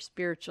 and they're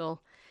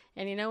spiritual.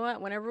 And you know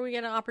what? Whenever we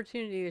get an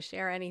opportunity to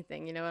share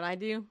anything, you know what I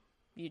do?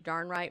 You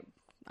darn right,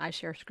 I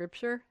share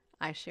Scripture.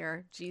 I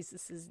share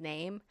Jesus's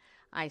name.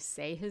 I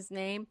say his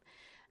name.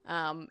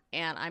 And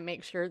I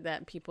make sure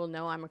that people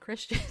know I'm a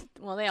Christian.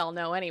 Well, they all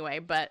know anyway,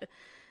 but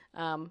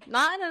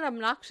not in an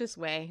obnoxious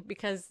way,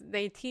 because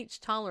they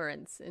teach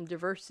tolerance and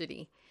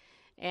diversity.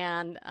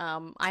 And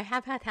I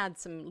have had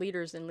some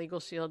leaders in Legal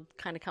Shield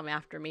kind of come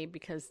after me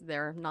because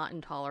they're not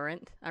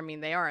intolerant. I mean,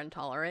 they are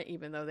intolerant,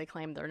 even though they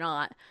claim they're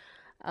not.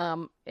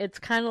 It's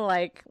kind of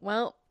like,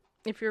 well,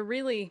 if you're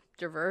really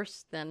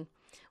diverse, then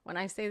when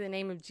I say the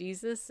name of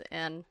Jesus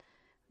and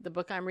the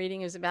book I'm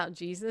reading is about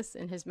Jesus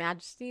and his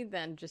majesty,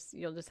 then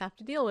you'll just have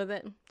to deal with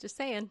it. Just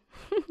saying.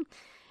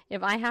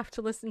 If I have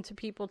to listen to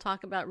people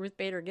talk about Ruth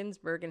Bader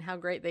Ginsburg and how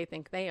great they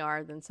think they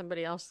are, then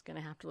somebody else is going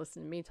to have to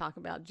listen to me talk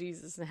about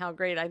Jesus and how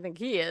great I think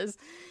he is.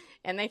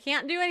 And they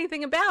can't do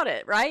anything about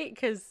it, right?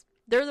 Because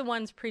they're the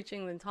ones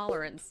preaching the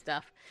intolerance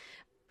stuff.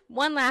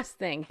 One last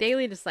thing,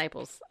 Daily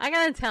Disciples. I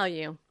got to tell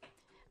you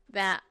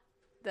that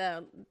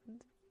the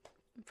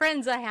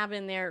friends I have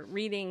in there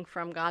reading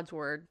from God's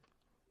Word,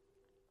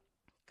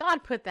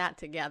 God put that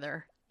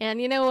together.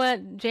 And you know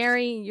what,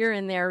 Jerry, you're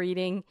in there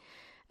reading.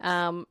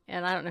 And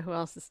I don't know who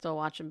else is still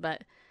watching,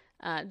 but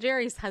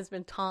Jerry's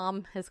husband,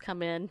 Tom, has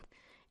come in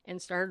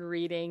and started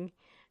reading.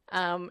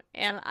 And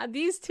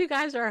these two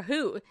guys are a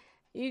hoot.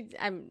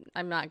 I'm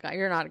not a guy.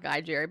 You're not a guy,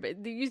 Jerry,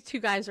 but these two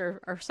guys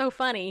are so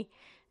funny.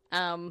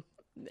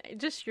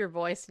 Just your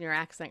voice and your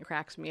accent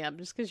cracks me up,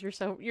 just because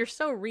you're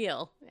so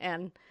real.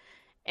 And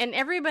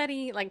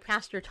everybody, like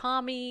Pastor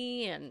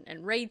Tommy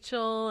and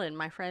Rachel and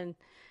my friend,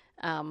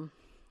 Mary,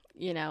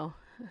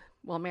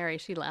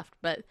 she left,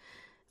 but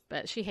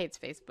she hates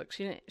Facebook.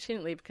 She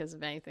didn't leave because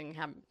of anything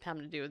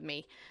having to do with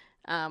me.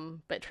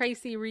 But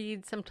Tracy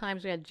reads.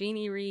 Sometimes we had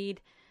Jeannie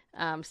read.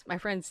 My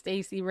friend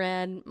Stacy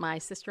read. My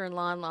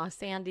sister-in-law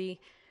Sandy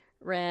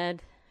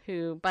read.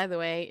 Who, by the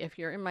way, if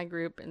you're in my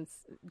group, and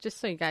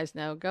just so you guys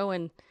know, go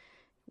and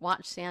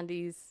watch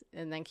Sandy's,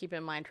 and then keep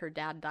in mind her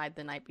dad died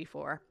the night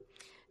before.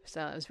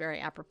 So it was very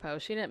apropos.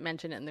 She didn't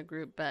mention it in the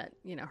group, but,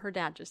 her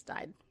dad just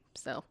died.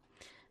 So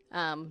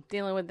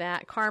dealing with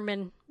that.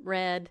 Carmen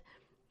read.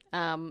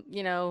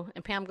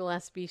 And Pam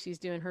Gillespie, she's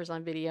doing hers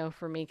on video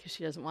for me because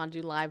she doesn't want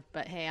to do live,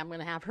 but hey, I'm going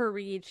to have her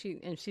read.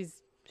 She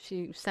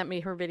sent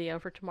me her video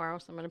for tomorrow,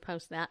 so I'm going to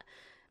post that.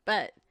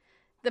 But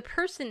the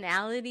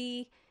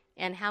personality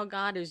and how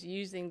God is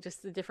using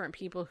just the different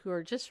people who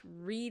are just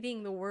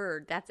reading the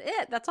Word. That's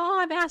it. That's all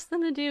I've asked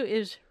them to do,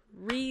 is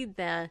read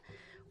the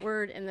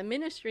Word. And the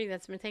ministry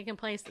that's been taking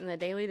place in the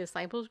Daily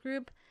Disciples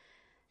group,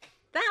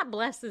 that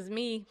blesses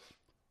me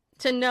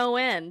to no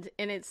end.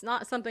 And it's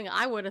not something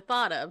I would have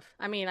thought of.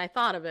 I mean, I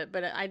thought of it,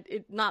 but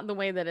it not the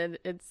way that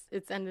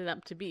it's ended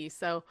up to be.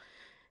 So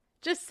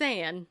just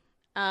saying,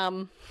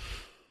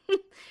 if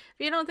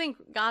you don't think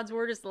God's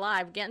Word is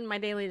alive, get in my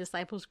Daily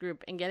Disciples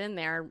group and get in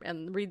there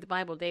and read the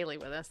Bible daily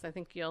with us. I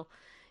think you'll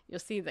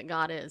see that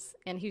God is,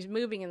 and he's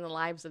moving in the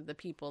lives of the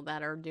people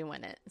that are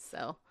doing it.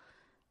 So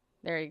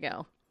there you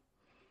go.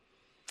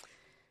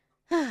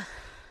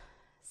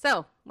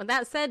 So with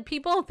that said,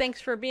 people, thanks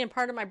for being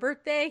part of my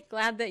birthday.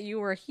 Glad that you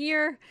were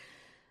here.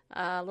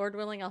 Lord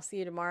willing, I'll see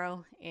you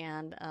tomorrow,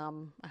 and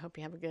I hope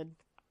you have a good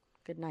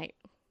night.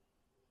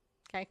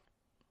 Okay?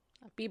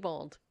 Be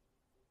bold.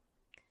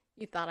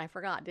 You thought I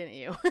forgot, didn't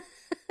you?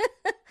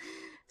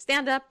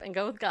 Stand up and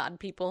go with God,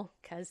 people,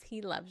 because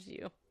he loves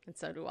you, and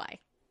so do I.